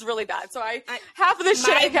it was really bad. So half of the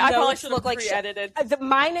shit I probably should have re-edited.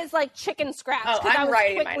 Mine is like chicken scratch. Oh, I'm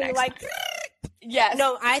writing my next time. Yes.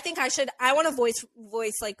 No, I think I want a voice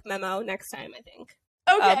like memo next time, I think.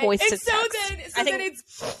 Okay. Voice and to so text. then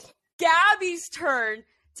it's Gabby's turn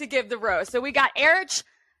to give the rose. So we got Erich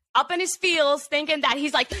up in his feels, thinking that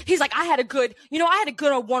he's like, I had a good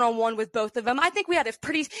one-on-one with both of them. I think we had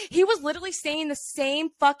he was literally saying the same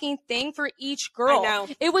fucking thing for each girl. I know.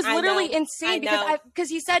 It was literally insane because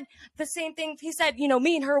he said the same thing. He said,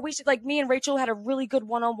 me and her, me and Rachel had a really good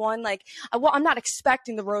one-on-one. Like, I'm not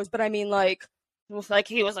expecting the rose, but I mean, like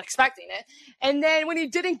he was expecting it. And then when he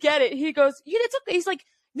didn't get it, he goes, it's okay. He's like,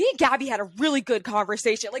 me and Gabby had a really good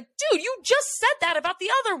conversation. Like, dude, you just said that about the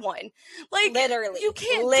other one. Like, literally, you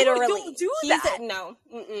can't don't do that. No,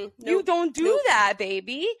 you don't do that,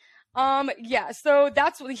 baby. Yeah. So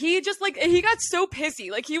that's what he just he got so pissy.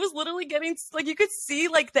 Like, he was literally getting you could see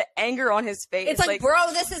the anger on his face. It's like,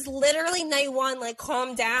 bro, this is literally night one. Like,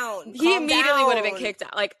 calm down. He immediately would have been kicked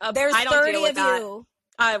out. Like, there's I don't 30 deal with of that. you.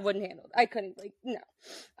 I wouldn't handle it. I couldn't, no.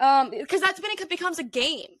 Because that's when it becomes a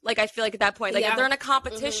game. Like, I feel like at that point, if they're in a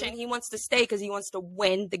competition, he wants to stay because he wants to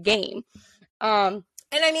win the game. And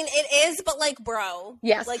I mean, it is, but bro.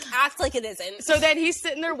 Yes. Act like it isn't. So then he's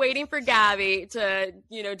sitting there waiting for Gabby to,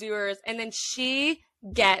 do hers. And then she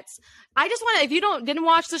gets, I just want to, if you didn't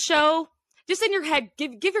watch the show, just in your head,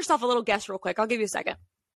 give yourself a little guess real quick. I'll give you a second.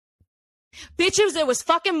 Bitches, it was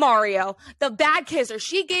fucking Mario, the bad kisser.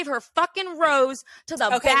 She gave her fucking rose to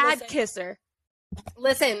the bad kisser.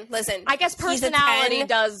 Listen. I guess personality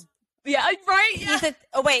does. Yeah, right? Yeah.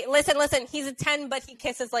 Listen. He's a 10, but he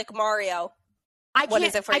kisses like Mario. What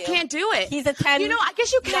is it for you? I can't do it. He's a 10. I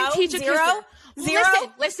guess you can teach a kisser. Zero?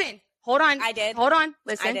 Listen. Hold on. I did. Hold on.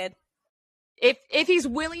 Listen. I did. If he's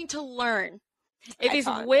willing to learn,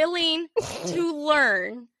 willing to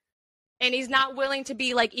learn, and he's not willing to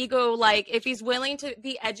be ego, if he's willing to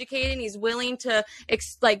be educated and he's willing to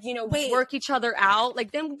work each other out,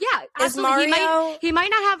 then absolutely. He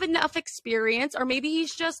might not have enough experience, or maybe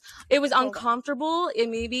it was uncomfortable,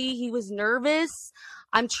 and maybe he was nervous.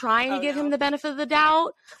 I'm trying to give him the benefit of the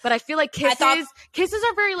doubt, but I feel like kisses are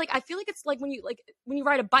very I feel like it's when you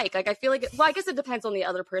ride a bike. I feel like I guess it depends on the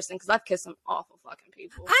other person, because I've kissed some awful fucking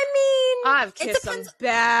people. I mean, I've kissed some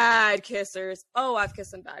bad kissers. Oh, I've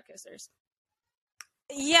kissed some bad kissers.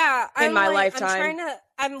 Yeah, in my lifetime.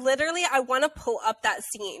 I want to pull up that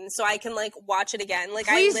scene so I can watch it again.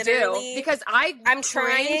 Please do, because I'm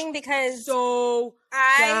trying, because so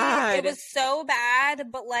bad. It was so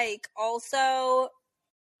bad, but also.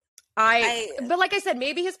 But like I said,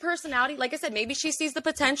 maybe his personality, maybe she sees the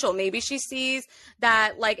potential. Maybe she sees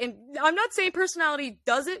that, and I'm not saying personality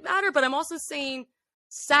doesn't matter, but I'm also saying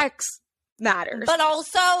sex matters. But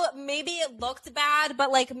also, maybe it looked bad,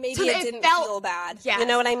 but maybe it didn't feel bad. Yes. You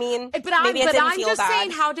know what I mean? But I'm just saying,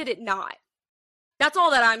 how did it not? That's all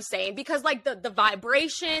that I'm saying, because the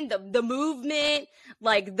vibration, the movement,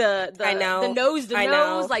 the nose to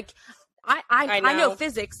nose, I know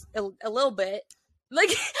physics a little bit.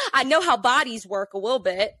 I know how bodies work a little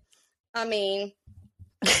bit. I mean,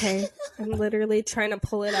 okay. I'm literally trying to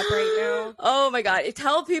pull it up right now. Oh my God.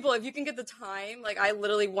 Tell people if you can get the time. I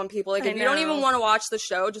literally want people, if you don't even want to watch the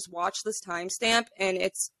show, just watch this timestamp, and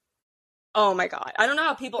it's, oh my God. I don't know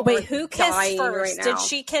how people who kissed first? Did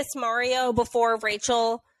she kiss Mario before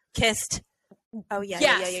Rachel kissed Oh yeah,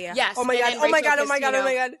 Yes, yeah. yes. Oh my And god! then Oh my Rachel god! Oh my god! Oh Castillo.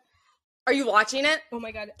 my god! Are you watching it? Oh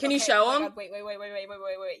my god! Can you show oh my them? God. Wait!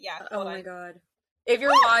 Yeah. Oh hold my on. god. If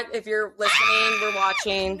you're listening, we're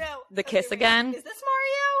watching the kiss again Is this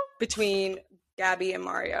Mario? between Gabby and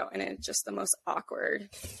Mario, and it's just the most awkward,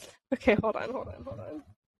 Okay, hold on.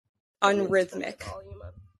 unrhythmic.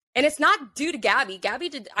 And it's not due to Gabby.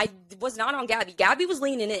 I was not on Gabby. Gabby was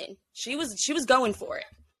leaning in. She was going for it.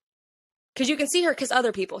 Because you can see her kiss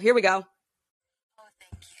other people. Here we go. Oh,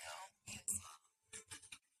 thank you.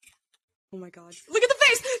 Oh my god. Look at the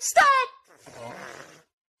face! Stop!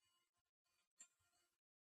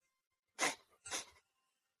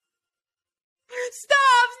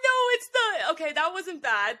 Stop! No, it's the... Okay, that wasn't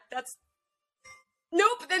bad. That's...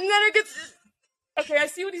 Nope, and then it gets... Okay, I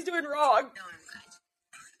see what he's doing wrong. No, I'm good.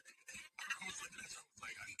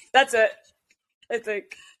 That's it. I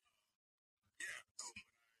think.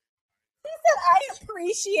 I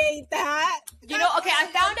appreciate that. You know, okay, I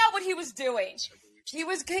found out what he was doing. He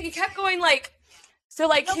kept going like... So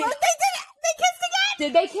like... Look, they did it! They kissed again!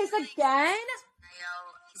 Did they kiss again? Mario,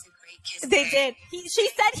 he's a great kisser. They did. She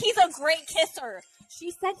said he's a great kisser.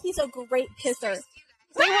 She said he's a great kisser.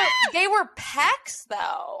 They were pecs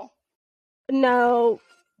though. No.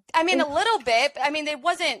 I mean, a little bit. But I mean, they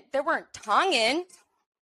weren't tonguing.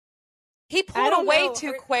 He pulled away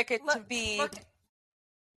too quick to be. Look.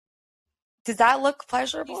 Does that look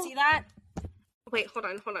pleasurable? You see that? Wait, hold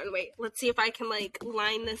on. Wait. Let's see if I can like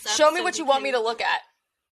line this up. Show me what you want me to look at.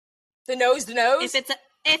 The nose to nose?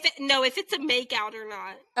 If it's a make out or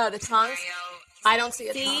not. Oh, the tongues? Mario, I don't see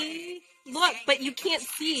a tongue. See? Look, but you can't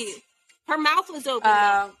see. Her mouth was open.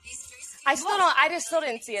 though. I still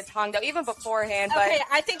didn't see a tongue though, even beforehand. But Okay,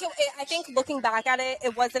 I think looking back at it,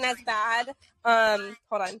 it wasn't as bad. Hold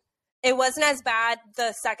on. It wasn't as bad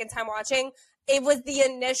the second time watching. It was the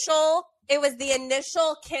initial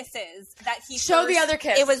kisses that he Show the other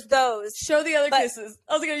kiss. It was those. show the other kisses.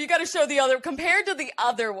 I was like, you got to show the other compared to the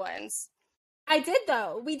other ones. I did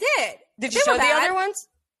though. We did. Did you They show were the bad. other ones?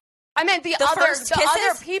 I meant the first other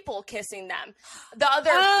kisses? people kissing them, the other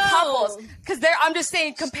couples. Because I'm just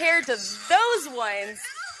saying, compared to those ones,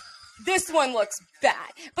 this one looks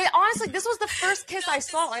bad. But honestly, this was the first kiss I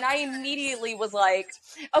saw, and I immediately was like,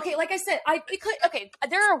 okay, like I said,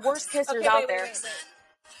 there are worse kissers out there. I'm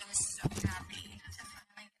so happy to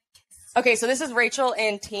finally kiss. Okay, so this is Rachel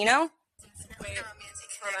and Tino. It's nothing romantic.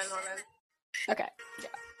 Hold on. Okay, yeah.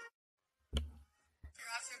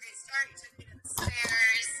 You're off to a great start. You took me to the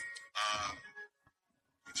stairs.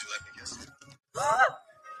 Would you let me kiss you?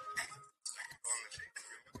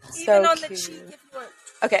 Even So on the cute. cheek if you want.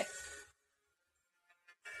 Okay.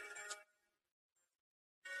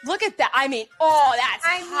 Look at that. I mean, oh, that's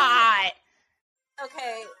hot.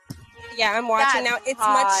 Okay. Yeah, I'm watching That's now. It's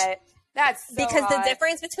hot. much That's so because hot. the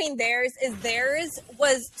difference between theirs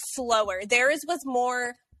was slower. Theirs was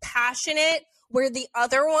more passionate, where the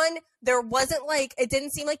other one, there wasn't like, it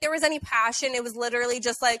didn't seem like there was any passion. It was literally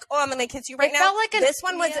just like, oh, I'm gonna kiss you right It now. felt like this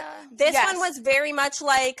one was Yes. one was very much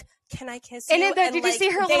like, can I kiss you? And then, did you see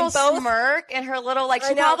her little smirk and her little, like, she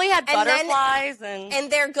I know. probably had And then- butterflies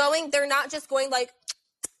and they're not just going like,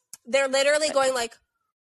 they're literally going like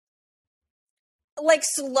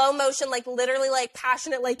slow motion, like literally like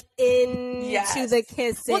passionate, like into the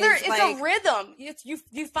kisses. Well, it's like, a rhythm.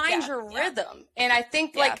 You find your rhythm, and I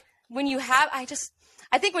think like when you have, I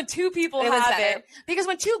think when two people It was have better. it, because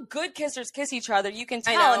when two good kissers kiss each other, you can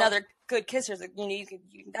I tell know. another good kissers. You can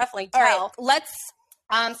definitely all tell. right, let's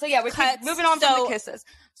So yeah, we keep Cuts. moving on from the kisses.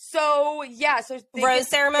 So yeah, so they Rose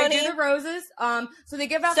ceremony. They do the roses. So they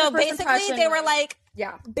give out. So the first basically, impression. they were like,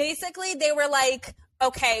 yeah. basically they were like,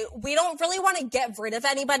 okay, we don't really want to get rid of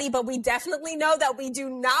anybody, but we definitely know that we do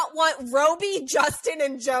not want Roby, Justin,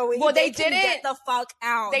 and Joey. Well, they can didn't get the fuck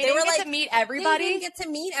out. They were didn't get like, to meet they everybody. didn't get to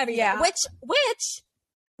meet everybody, Yeah. which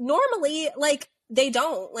normally, like, they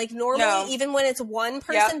don't. Like, normally, No. even when it's one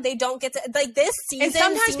person, they don't get to, like, this season And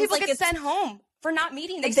sometimes seems people like get it's, sent home for not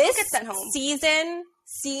meeting. They still this get sent home. season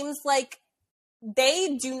seems like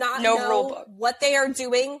they do not No know rule book. what they are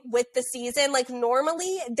doing with the season. Like,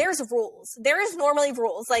 normally there's rules. There is normally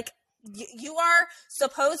rules. Like, you are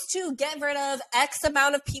supposed to get rid of X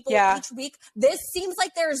amount of people each week. This seems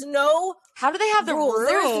like there's no How do they have the rules.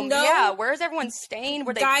 There's room? no Yeah, where's everyone staying?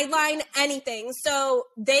 Where they guideline, anything. So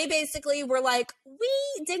they basically were like,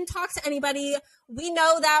 we didn't talk to anybody. we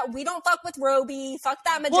know that we don't fuck with Roby. Fuck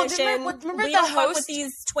that magician. Remember we the don't fuck host with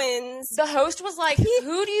these twins. The host was like,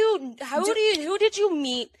 who did you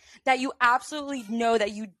meet that you absolutely know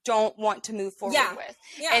that you don't want to move forward with?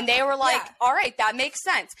 Yeah. And they were like, all right, that makes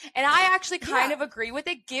sense. And I actually kind of agree with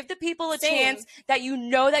it. Give the people a chance that you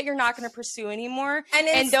know that you're not going to pursue anymore. And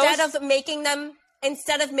instead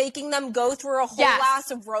of making them go through a whole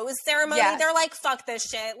ass rose ceremony, they're like, fuck this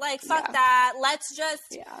shit. Like, fuck that. Let's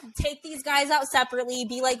just take these guys out separately,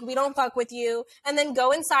 be like, we don't fuck with you, and then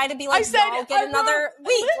go inside and be like, no, get another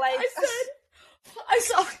week.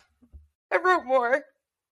 I wrote more.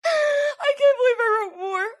 I can't believe I wrote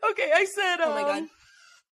more. Okay, I said, oh my God.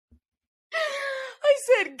 I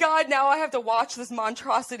said, God, now I have to watch this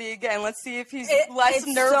monstrosity again. Let's see if he's less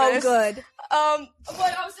nervous. It's so good. But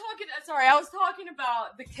I was talking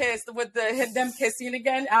about the kiss with them kissing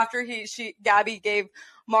again after Gabby gave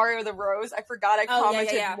Mario the rose. I forgot I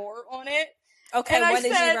commented more on it. Okay, and what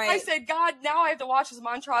did you write? I said, God, now I have to watch this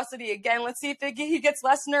monstrosity again. Let's see if he gets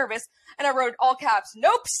less nervous. And I wrote all caps,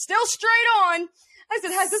 nope, still straight on. I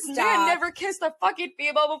said, has this man never kissed a fucking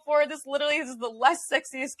female before? This is the less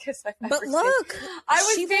sexiest kiss I've ever seen. But look, I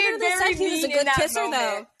was being very mean in that moment.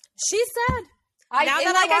 Though. She said. Now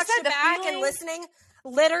that I watched it back and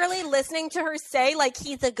literally listening to her say, like,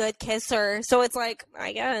 he's a good kisser. So it's like,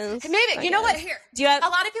 I guess. Maybe. You know what? Here. A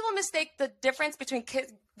lot of people mistake the difference between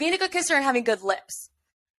being a good kisser and having good lips.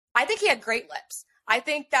 I think he had great lips. I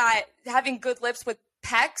think that having good lips with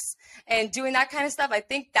pecs and doing that kind of stuff, I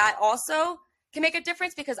think that also can make a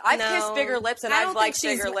difference because I've kissed bigger lips and I've liked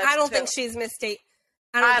bigger lips. I don't think she's mistaken.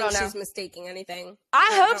 I don't think she's mistaking anything.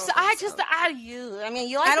 I hope so. I mean,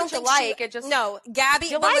 you like what you like. Gabby.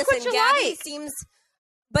 You like what you Gabby seems.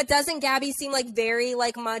 But doesn't Gabby seem like very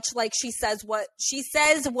much like she says what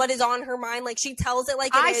is on her mind? Like she tells it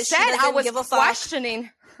like it is. She said I was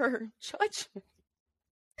questioning her judgment.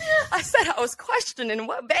 I said I was questioning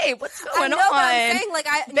what's going on? But I'm saying but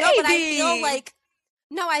I feel like.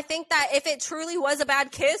 No, I think that if it truly was a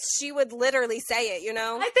bad kiss, she would literally say it, you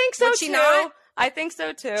know? I think so, too. Not? I think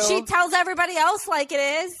so, too. She tells everybody else like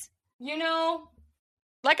it is. You know,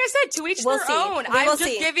 like I said, to each their own. I'm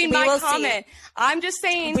just giving my comment. I'm just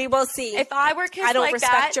saying. We will see. If I were kissed I don't like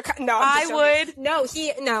respect that, your I would. No. We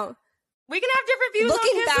can have different views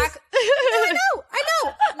Looking on kisses. back. I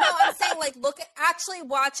know. No, I'm saying, actually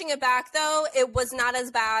watching it back, though, it was not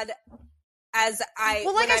as bad as I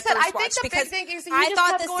like I said, I think the big thing is I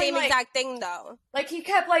thought the same exact thing though. Like he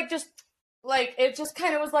kept it just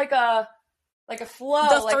kind of was like a flow.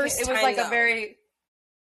 The first it was time, like though. a very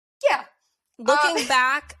Looking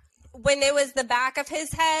back, when it was the back of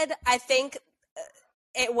his head, I think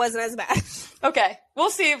it wasn't as bad. Okay,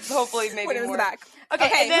 we'll see. Hopefully, maybe when it was more. The back. Okay,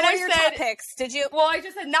 and then who are I your said, top picks? Did you? Well, I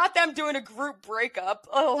just said not them doing a group breakup.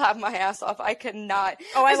 I'll have my ass off. I cannot.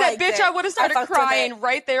 Oh, I said, bitch, it. I would have started crying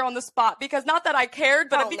right there on the spot because not that I cared,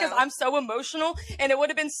 but because I'm so emotional and it would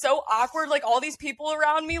have been so awkward. Like all these people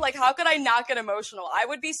around me, like how could I not get emotional? I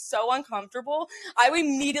would be so uncomfortable. I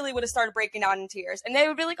immediately would have started breaking down in tears, and they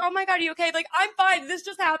would be like, "Oh my God, are you okay?" Like I'm fine. This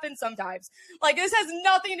just happens sometimes. Like this has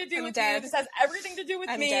nothing to do with you. This has everything to do with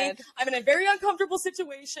me. Dead. I'm in a very uncomfortable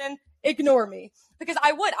situation. Ignore me. Because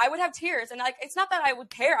I would have tears, and like it's not that I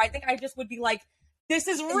would care. I think I just would be like, this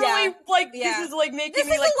is really this is like making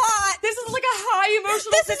me like a lot. This is like a high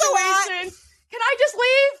emotional situation. Can I just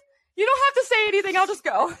leave? You don't have to say anything. I'll just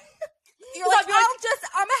go. You're like, I'm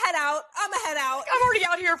gonna head out. I'm already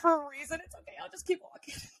out here for a reason. It's okay. I'll just keep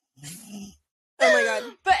walking. Oh my God.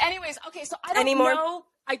 But anyways, okay. So I don't know.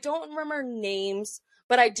 I don't remember names,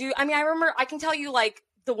 but I do. I mean, I remember. I can tell you like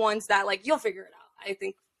the ones that like you'll figure it out. I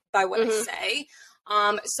think by what I say.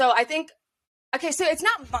 So I think, okay, so it's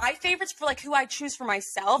not my favorites for like who I choose for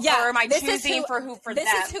myself, or am I choosing for them? This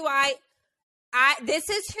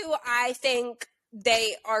is who I think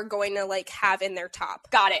they are going to like have in their top.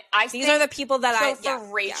 Got it. These are the people that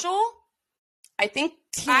for Rachel, I think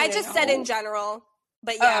Tino. I just said in general,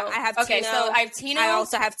 but I have Tino. Okay, so I have Tino. I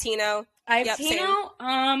also have Tino. I have Tino.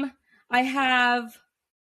 Same. I have,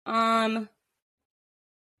 God,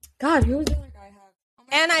 who was the other guy I have?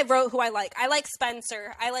 And I wrote who I like. I like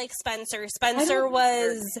Spencer. Spencer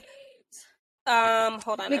was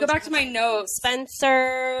hold on. Let me go back to my notes.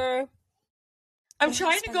 Spencer. I'm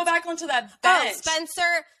trying to go back onto that bench.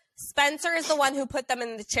 Oh, Spencer is the one who put them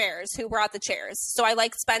in the chairs, who brought the chairs. So I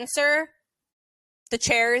like Spencer. The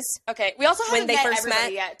chairs. Okay. We also haven't when they first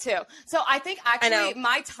met yet too. So I think actually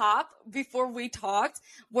my top before we talked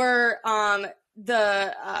were I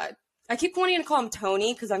keep wanting to call him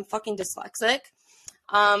Tony because I'm fucking dyslexic.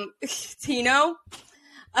 Tino.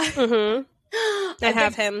 I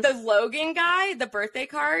have him. The Logan guy, the birthday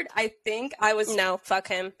card. I think I was fuck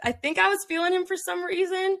him. I think I was feeling him for some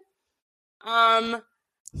reason.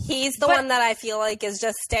 He's the one that I feel like is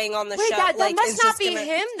just staying on the show. That like, must not be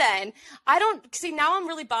him then. I don't see. Now I'm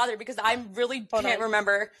really bothered because I really can't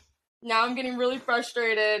remember. Now I'm getting really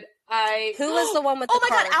frustrated. Who was the one with the card?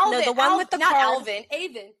 Oh my god, Alvin. No, the one with the not card. Alvin.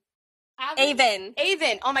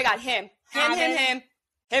 Avon. Oh my god, him.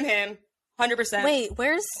 Him. 100%. Wait,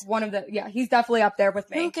 where's one of the? Yeah, he's definitely up there with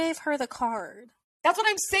me. Who gave her the card? That's what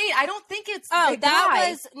I'm saying. I don't think it's. Oh, the that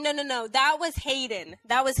guy. was no. That was Hayden.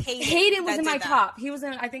 Hayden was in my top. He was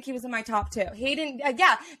in. I think he was in my top too. Hayden.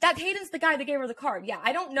 That Hayden's the guy that gave her the card. Yeah,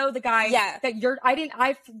 I don't know the guy. Yeah. That you're. I didn't.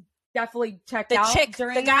 I definitely checked out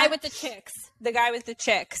during the guy with the chicks. The guy with the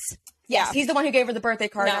chicks. Yes, Yeah, he's the one who gave her the birthday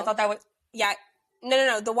card. No. I thought that was. Yeah.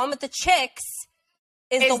 No. The one with the chicks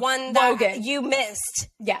is the one that Logan. you missed.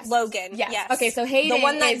 Yes. Logan. Yes. Okay, so Hayden. The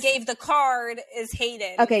one that gave the card is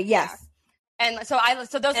Hayden. Okay. Yes. Yeah. And so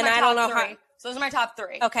those are my top three. How... So those are my top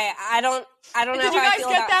three. Okay, I don't know. Did how you guys I feel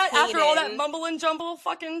get about that Hayden. after all that mumble and jumble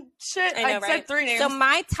fucking shit? I know, right? said three names. So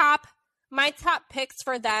my top picks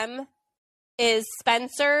for them is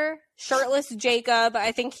Spencer, shirtless Jacob.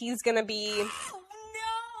 I think he's gonna be. Oh,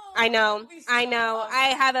 no. I know.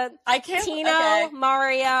 I have a. I can't. Tino,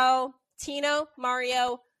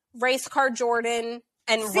 Mario, race car Jordan,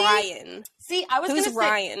 and Ryan. See, I was Who's gonna say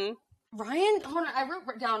Ryan? Ryan? Hold on, I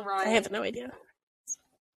wrote down Ryan. I have no idea.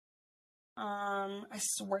 I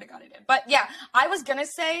swear to God I did. But yeah, I was gonna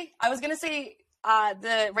say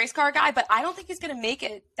the race car guy, but I don't think he's gonna make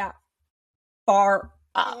it that far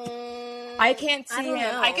up. I can't see him.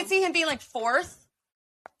 Know. I could see him being like fourth,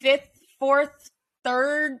 fifth,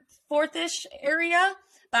 third, fourth-ish area,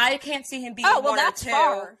 but I can't see him being one that's or two.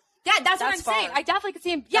 far. Yeah, that's what I'm far. saying. I definitely could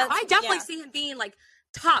see him. Yeah, I definitely see him being like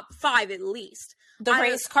top 5 at least. The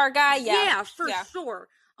race car guy, yeah, for sure.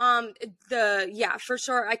 For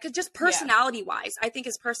sure. I could just personality wise. I think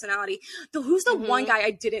his personality. Who's the one guy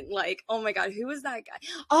I didn't like? Oh my god, who was that guy?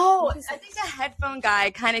 Oh, I think the headphone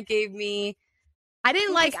guy kind of gave me. I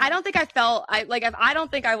didn't like. I don't think I felt. I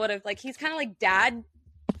don't think I would have. Like, he's kind of like dad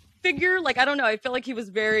figure. Like, I don't know. I feel like he was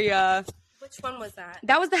very. Which one was that?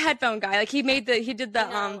 That was the headphone guy. Like, he did the.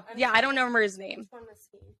 I don't remember his name. Which one was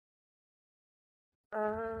he?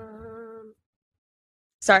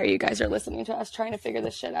 Sorry, you guys are listening to us trying to figure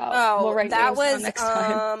this shit out. Oh, that was next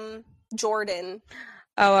time. Jordan.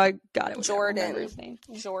 Oh, I got it. Jordan. His name.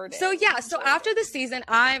 Jordan. So yeah, after the season,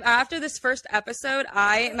 after this first episode,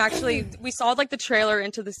 we saw like the trailer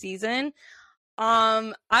into the season.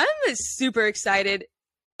 I'm super excited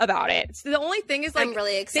about it. So the only thing is, like, I'm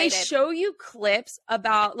really excited. They show you clips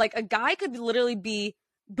about, like, a guy could literally be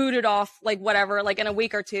booted off, like, whatever, like in a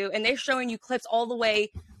week or two, and they're showing you clips all the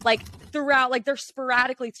way, like, throughout, like, they're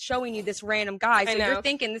sporadically showing you this random guy. So you're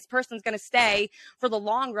thinking this person's gonna stay for the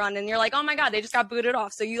long run, and you're like, oh my god, they just got booted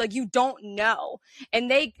off. So you don't know, and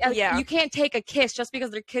you can't take a kiss just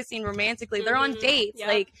because they're kissing romantically. They're on dates.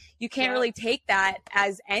 Like, you can't really take that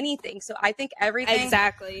as anything. So I think everything,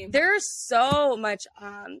 exactly. There's so much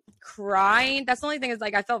crying. That's the only thing, is,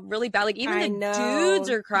 like, I felt really bad. Like, even the dudes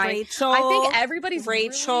are crying. Rachel, I think everybody's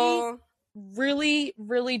Rachel. really,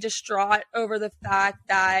 really distraught over the fact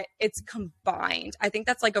that it's combined. I think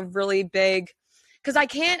that's, like, a really big, because I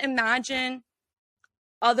can't imagine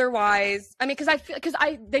otherwise. I mean, because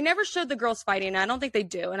they never showed the girls fighting, and I don't think they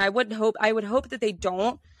do. And I would hope that they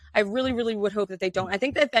don't. I really, really would hope that they don't. I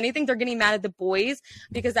think that if anything, they're getting mad at the boys,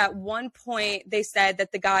 because at one point they said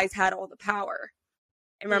that the guys had all the power.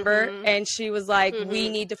 Remember? Mm-hmm. And she was like, we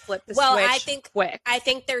need to flip the switch quick. I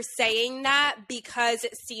think they're saying that because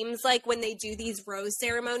it seems like when they do these rose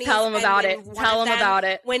ceremonies. Tell them about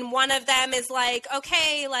it. When one of them is like,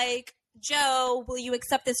 okay, like, Joe, will you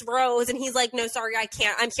accept this rose? And he's like, no, sorry, I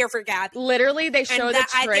can't. I'm here for Gabby. Literally, they show the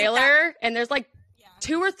trailer, and there's, like,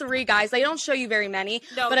 2 or 3 guys. They don't show you very many,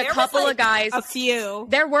 but a couple of guys. A few.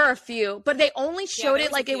 There were a few, but they only showed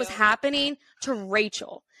it like it was happening to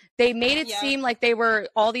Rachel. They made it seem like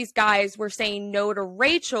all these guys were saying no to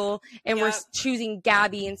Rachel and were choosing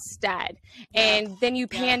Gabby instead. And then you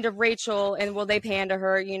pan to Rachel, and they pan to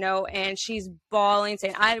her, and she's bawling,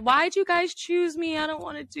 saying, why'd you guys choose me? I don't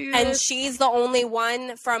want to do this. And she's the only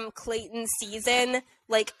one from Clayton's season,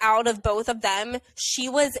 like, out of both of them. She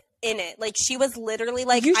was in it. Like, she was literally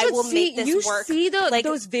like, I will make this work. You see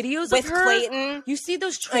those videos with of her? Clayton? You see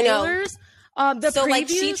those trailers? So, like,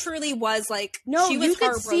 she truly was, like, no, she was you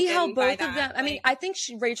could see how both of them. I mean, I think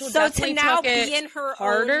Rachel so definitely to now took it be in her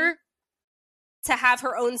harder. to have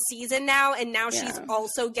her own season now, and now she's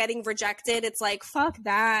also getting rejected. It's like, fuck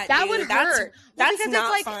that. That dude. would hurt. That's because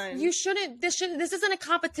not it's like, fun. This isn't a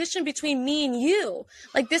competition between me and you.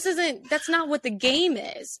 Like, that's not what the game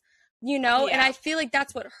is, you know? Yeah. And I feel like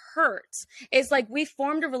that's what hurts. Is like, we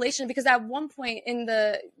formed a relation because at one point in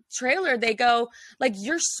the trailer, they go, like,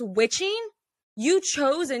 you're switching? You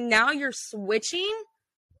chose and now you're switching?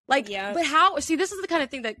 Like, but how? See, this is the kind of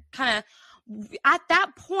thing that kind of, at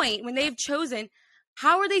that point when they've chosen,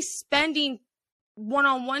 how are they spending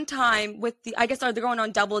one-on-one time with I guess, are they going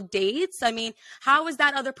on double dates? I mean, how is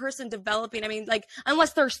that other person developing? I mean, like,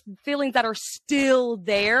 unless there's feelings that are still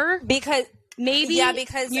there, because maybe,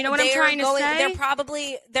 because you know what I'm trying to say?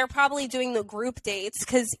 They're probably doing the group dates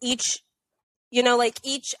because each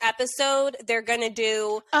episode they're gonna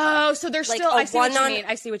do. Oh, so they're like still.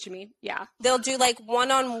 I see what you mean. Yeah, they'll do like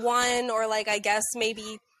one-on-one, or like, I guess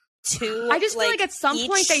maybe two. I just feel like at some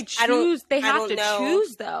point they choose. They have to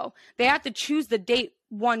choose, though. They have to choose the date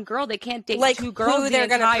one girl. They can't date like two girls. Who they're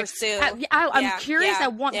going to pursue. I'm curious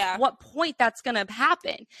at what point that's going to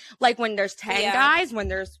happen. Like when there's 10 guys, when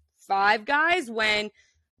there's 5 guys, when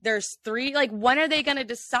there's 3. Like, when are they going to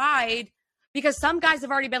decide? Because some guys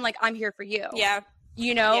have already been like, "I'm here for you." Yeah.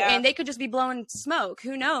 You know, and they could just be blowing smoke.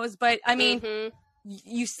 Who knows? But I mean. Mm-hmm.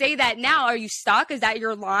 You say that now. Are you stuck? Is that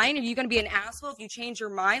your line? Are you going to be an asshole if you change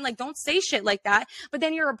your mind? Like, don't say shit like that. But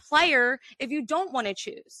then you're a player if you don't want to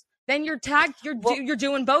choose. Then you're tagged. You're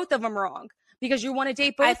doing both of them wrong because you want to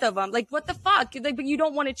date both of them. Like, what the fuck? Like, but you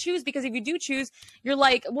don't want to choose because if you do choose, you're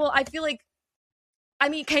like, well, I feel like. I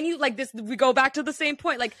mean, can you, like, this? We go back to the same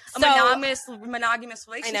point, like a monogamous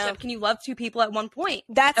relationship. Can you love 2 people at one point?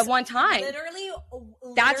 At one time. Literally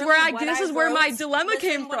that's where this is where my dilemma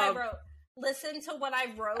came from. Listen to what I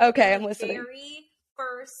wrote. Okay, I'm listening. Very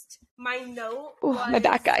first, my note my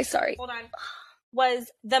back guy, sorry. Hold on. Was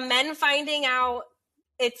the men finding out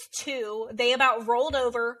it's 2, they about rolled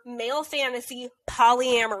over, male fantasy,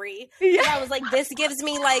 polyamory. Yeah. And I was like, this gives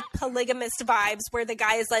me like polygamist vibes where the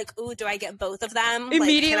guy is like, ooh, do I get both of them?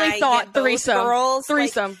 Immediately like, thought threesome. Girls?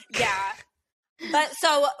 Threesome. Like, yeah. But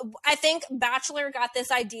so I think Bachelor got this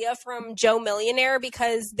idea from Joe Millionaire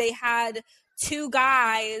because they had 2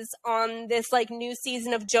 guys on this like new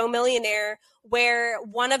season of Joe Millionaire where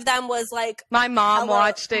one of them was like, my mom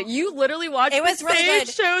watched it. You literally watched it. Was the really good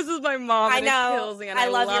shows with my mom. And I know. It kills me and I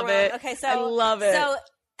love it. Okay, so I love it. So,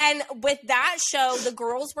 and with that show, the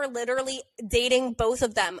girls were literally dating both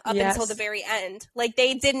of them up until the very end. Like,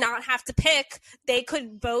 they did not have to pick. They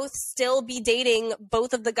could both still be dating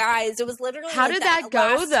both of the guys. It was literally how did that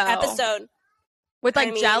go though? Episode. With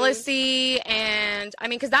like jealousy and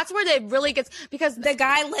because that's where it really gets, because the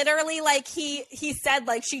guy literally like he said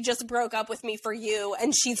like, she just broke up with me for you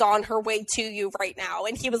and she's on her way to you right now,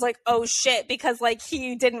 and he was like, oh shit, because like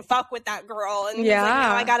he didn't fuck with that girl, and he's like,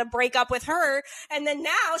 now I gotta break up with her, and then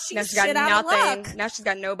now she's shit out of luck. Now she's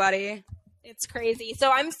got nobody. It's crazy.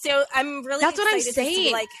 So I'm really that's what I'm saying, to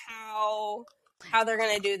see like how they're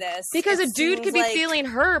gonna do this, because a dude could be feeling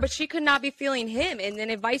her but she could not be feeling him, and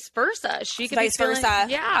then vice versa. She could vice be feeling, versa.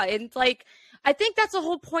 Yeah, and like I think that's the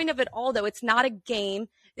whole point of it all, though. It's not a game.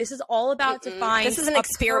 This is all about to find. This is an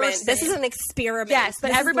experiment. This is an experiment. Yes,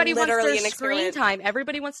 but everybody wants their screen time.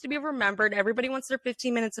 Everybody wants to be remembered. Everybody wants their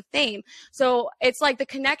 15 minutes of fame. So it's like the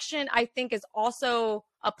connection, I think, is also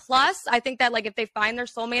a plus. I think that like if they find their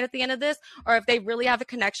soulmate at the end of this, or if they really have a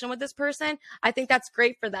connection with this person, I think that's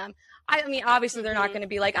great for them. I mean, obviously they're not going to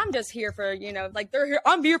be like, I'm just here for, like they're here.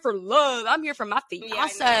 I'm here for love. I'm here for my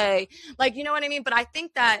fiance. Like, you know what I mean? But I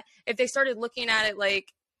think that if they started looking at it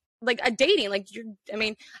like a dating, like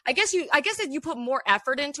I guess that you put more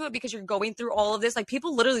effort into it because you're going through all of this. Like,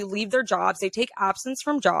 people literally leave their jobs. They take absence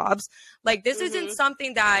from jobs. Like, this isn't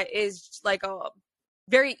something that is like a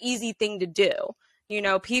very easy thing to do.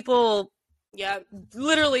 People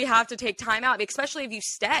literally have to take time out, especially if you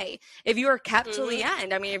stay. If you are kept till the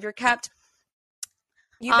end. I mean, if you're kept,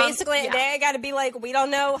 you basically they got to be like, we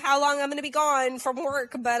don't know how long I'm going to be gone from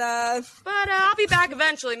work, but I'll be back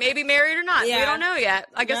eventually, maybe married or not. We don't know yet.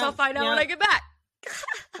 I guess I'll find out when I get back.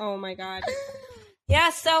 Oh my god. Yeah,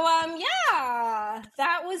 so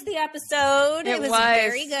that was the episode. It was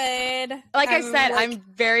very good. Like I said, I'm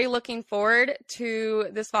very looking forward to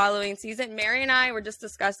this following season. Mary and I were just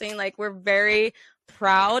discussing, like, we're very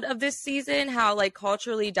proud of this season, how like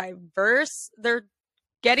culturally diverse they're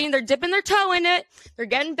dipping their toe in it. They're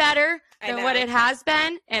getting better than what it has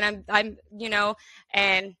been. And I'm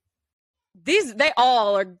and they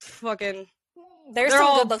all are fucking. There's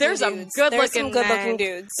some good looking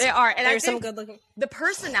dudes. They are, and there's some good looking. The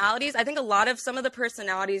personalities. I think a lot of some of the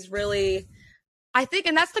personalities really I think,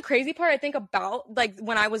 and that's the crazy part I think about, like,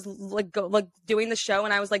 when I was like doing the show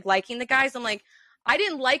and I was like liking the guys, I'm like, I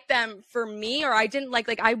didn't like them for me, or I didn't like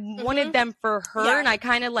I wanted them for her, and I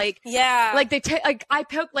kind of like like like I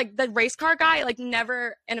picked like the race car guy, like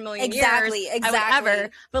never in a million years I would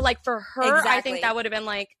ever, but like for her I think that would have been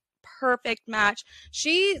like perfect match.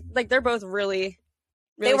 She like they're both really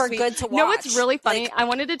they were sweet. good to watch. You know what's really funny? Like, I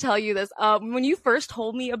wanted to tell you this. When you first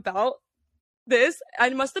told me about this, I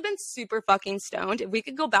must have been super fucking stoned. If we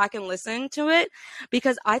could go back and listen to it,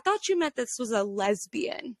 because I thought you meant this was a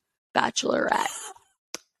lesbian Bachelorette.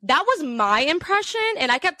 That was my impression, and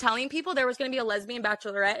I kept telling people there was going to be a lesbian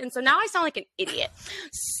Bachelorette, and so now I sound like an idiot.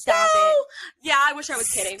 Stop it. Yeah, I wish I was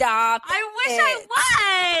kidding. Stop I wish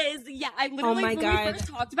I was. Yeah, I literally, when we first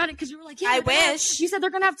talked about it, because you were like, yeah, I wish. You said they're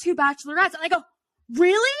going to have 2 Bachelorettes, and I go,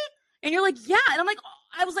 really? And you're like, yeah, and I'm like,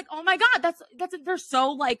 I was like, oh my God, that's they're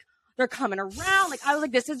so like, they're coming around. Like, I was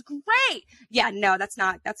like, this is great. Yeah, no, that's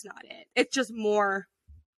not it. It's just more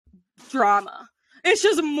drama. It's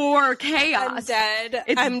just more chaos. I'm dead.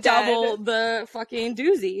 I'm double the fucking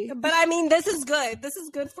doozy. But I mean, this is good. This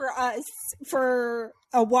is good for us, for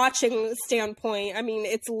a watching standpoint. I mean,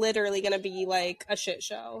 it's literally going to be like a shit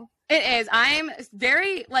show. It is. I'm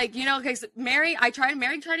very like, you know, because Mary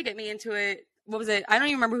tried to get me into it. What was it? I don't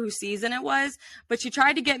even remember whose season it was, but she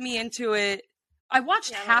tried to get me into it. I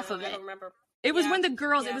watched half of it. I don't remember. It was when the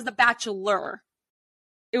girls, it was The Bachelor.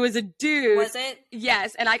 It was a dude. Was it?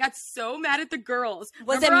 Yes, and I got so mad at the girls.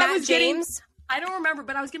 Was it Matt James? I don't remember,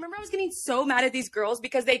 but I was getting so mad at these girls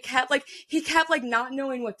because he kept not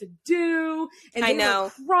knowing what to do, and they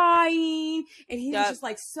were crying, and he was just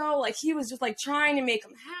like he was just like trying to make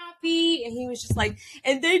them happy, and he was just like,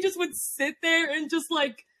 and they just would sit there and just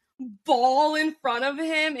like bawl in front of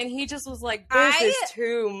him, and he just was like, this is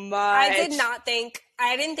too much.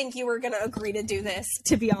 I didn't think you were going to agree to do this,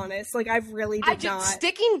 to be honest. Like, I really did not.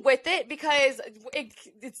 Sticking with it because it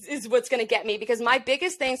is what's going to get me. Because my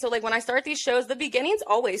biggest thing, so like when I start these shows, the beginning's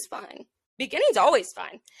always fun.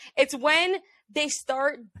 It's when they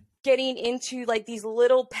start getting into like these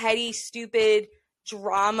little petty, stupid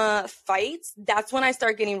drama fights, that's when I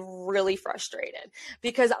start getting really frustrated,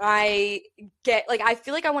 because I feel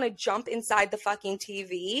like I want to jump inside the fucking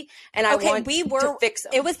TV, and I want to fix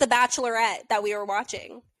them. It was The Bachelorette that we were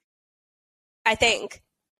watching, I think.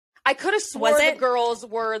 I could have sworn the girls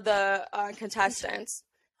were the contestants.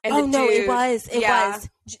 And it was. It was.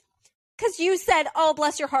 Because you said, oh,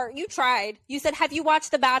 bless your heart, you tried. You said, have you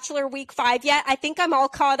watched The Bachelor Week 5 yet? I think I'm all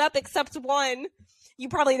caught up except one. You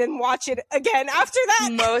probably didn't watch it again after that.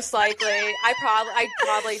 Most likely. I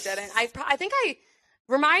probably didn't. I think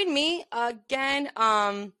remind me again.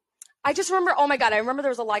 I just remember, oh my God, I remember there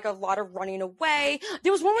was a lot of running away.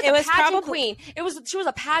 There was one with the pageant queen. She was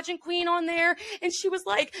a pageant queen on there, and she was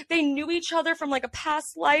like, they knew each other from like a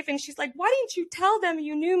past life, and she's like, why didn't you tell them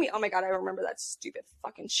you knew me? Oh my God, I remember that stupid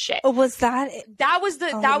fucking shit. Oh, was that it? That was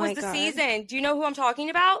the season. Do you know who I'm talking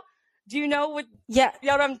about? Do you know what? Yeah. You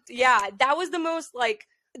know what that was the most like.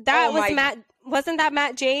 That was Matt. Wasn't that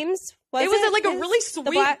Matt James? It was like a really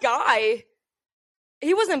sweet guy.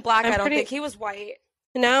 He wasn't black, I don't think. He was white.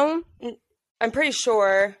 No? I'm pretty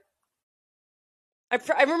sure.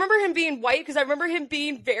 I remember him being white because I remember him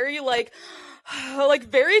being very like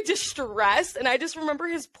very distressed, and I just remember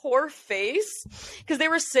his poor face because they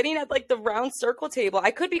were sitting at like the round circle table.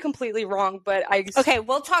 I could be completely wrong, but we need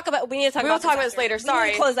to talk about this later.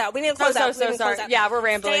 Sorry. We need to close out. So sorry. Yeah, we're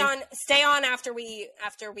rambling. Stay on after we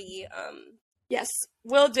yes,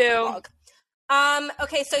 will do.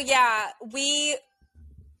 Okay, so yeah,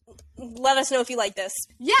 let us know if you like this.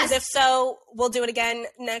 Yes. Because if so, we'll do it again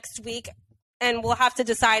next week. And we'll have to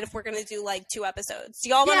decide if we're going to do like 2 episodes. Do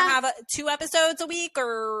y'all want to have 2 episodes a week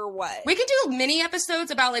or what? We can do mini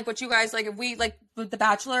episodes about like what you guys like. If we like with The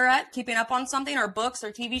Bachelorette, keeping up on something, or books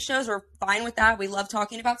or TV shows, we're fine with that. We love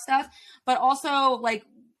talking about stuff. But also like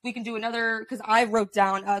we can do another, because I wrote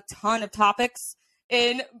down a ton of topics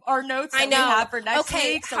in our notes that we have for next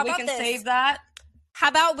week. So we can save that. How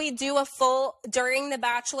about we do a full, during the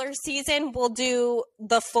Bachelor season, we'll do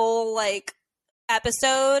the full like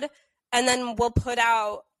episode. And then we'll put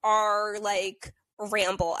out our like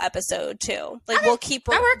ramble episode too. Like we'll keep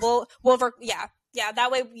that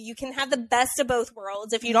way you can have the best of both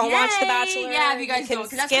worlds. If you don't watch The Bachelor, if you guys don't,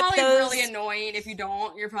 because that's probably really annoying. If you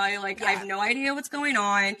don't, you're probably like, I have no idea what's going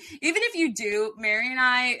on. Even if you do, Mary and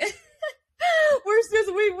I,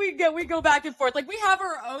 we go back and forth. Like we have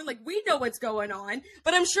our own, like we know what's going on.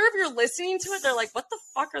 But I'm sure if you're listening to it, they're like, what the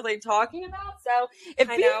fuck are they talking about? So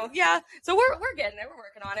so we're getting there. We're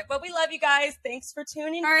working on it. But we love you guys. Thanks for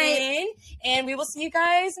tuning in, and we will see you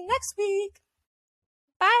guys next week.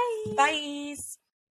 Bye. Bye.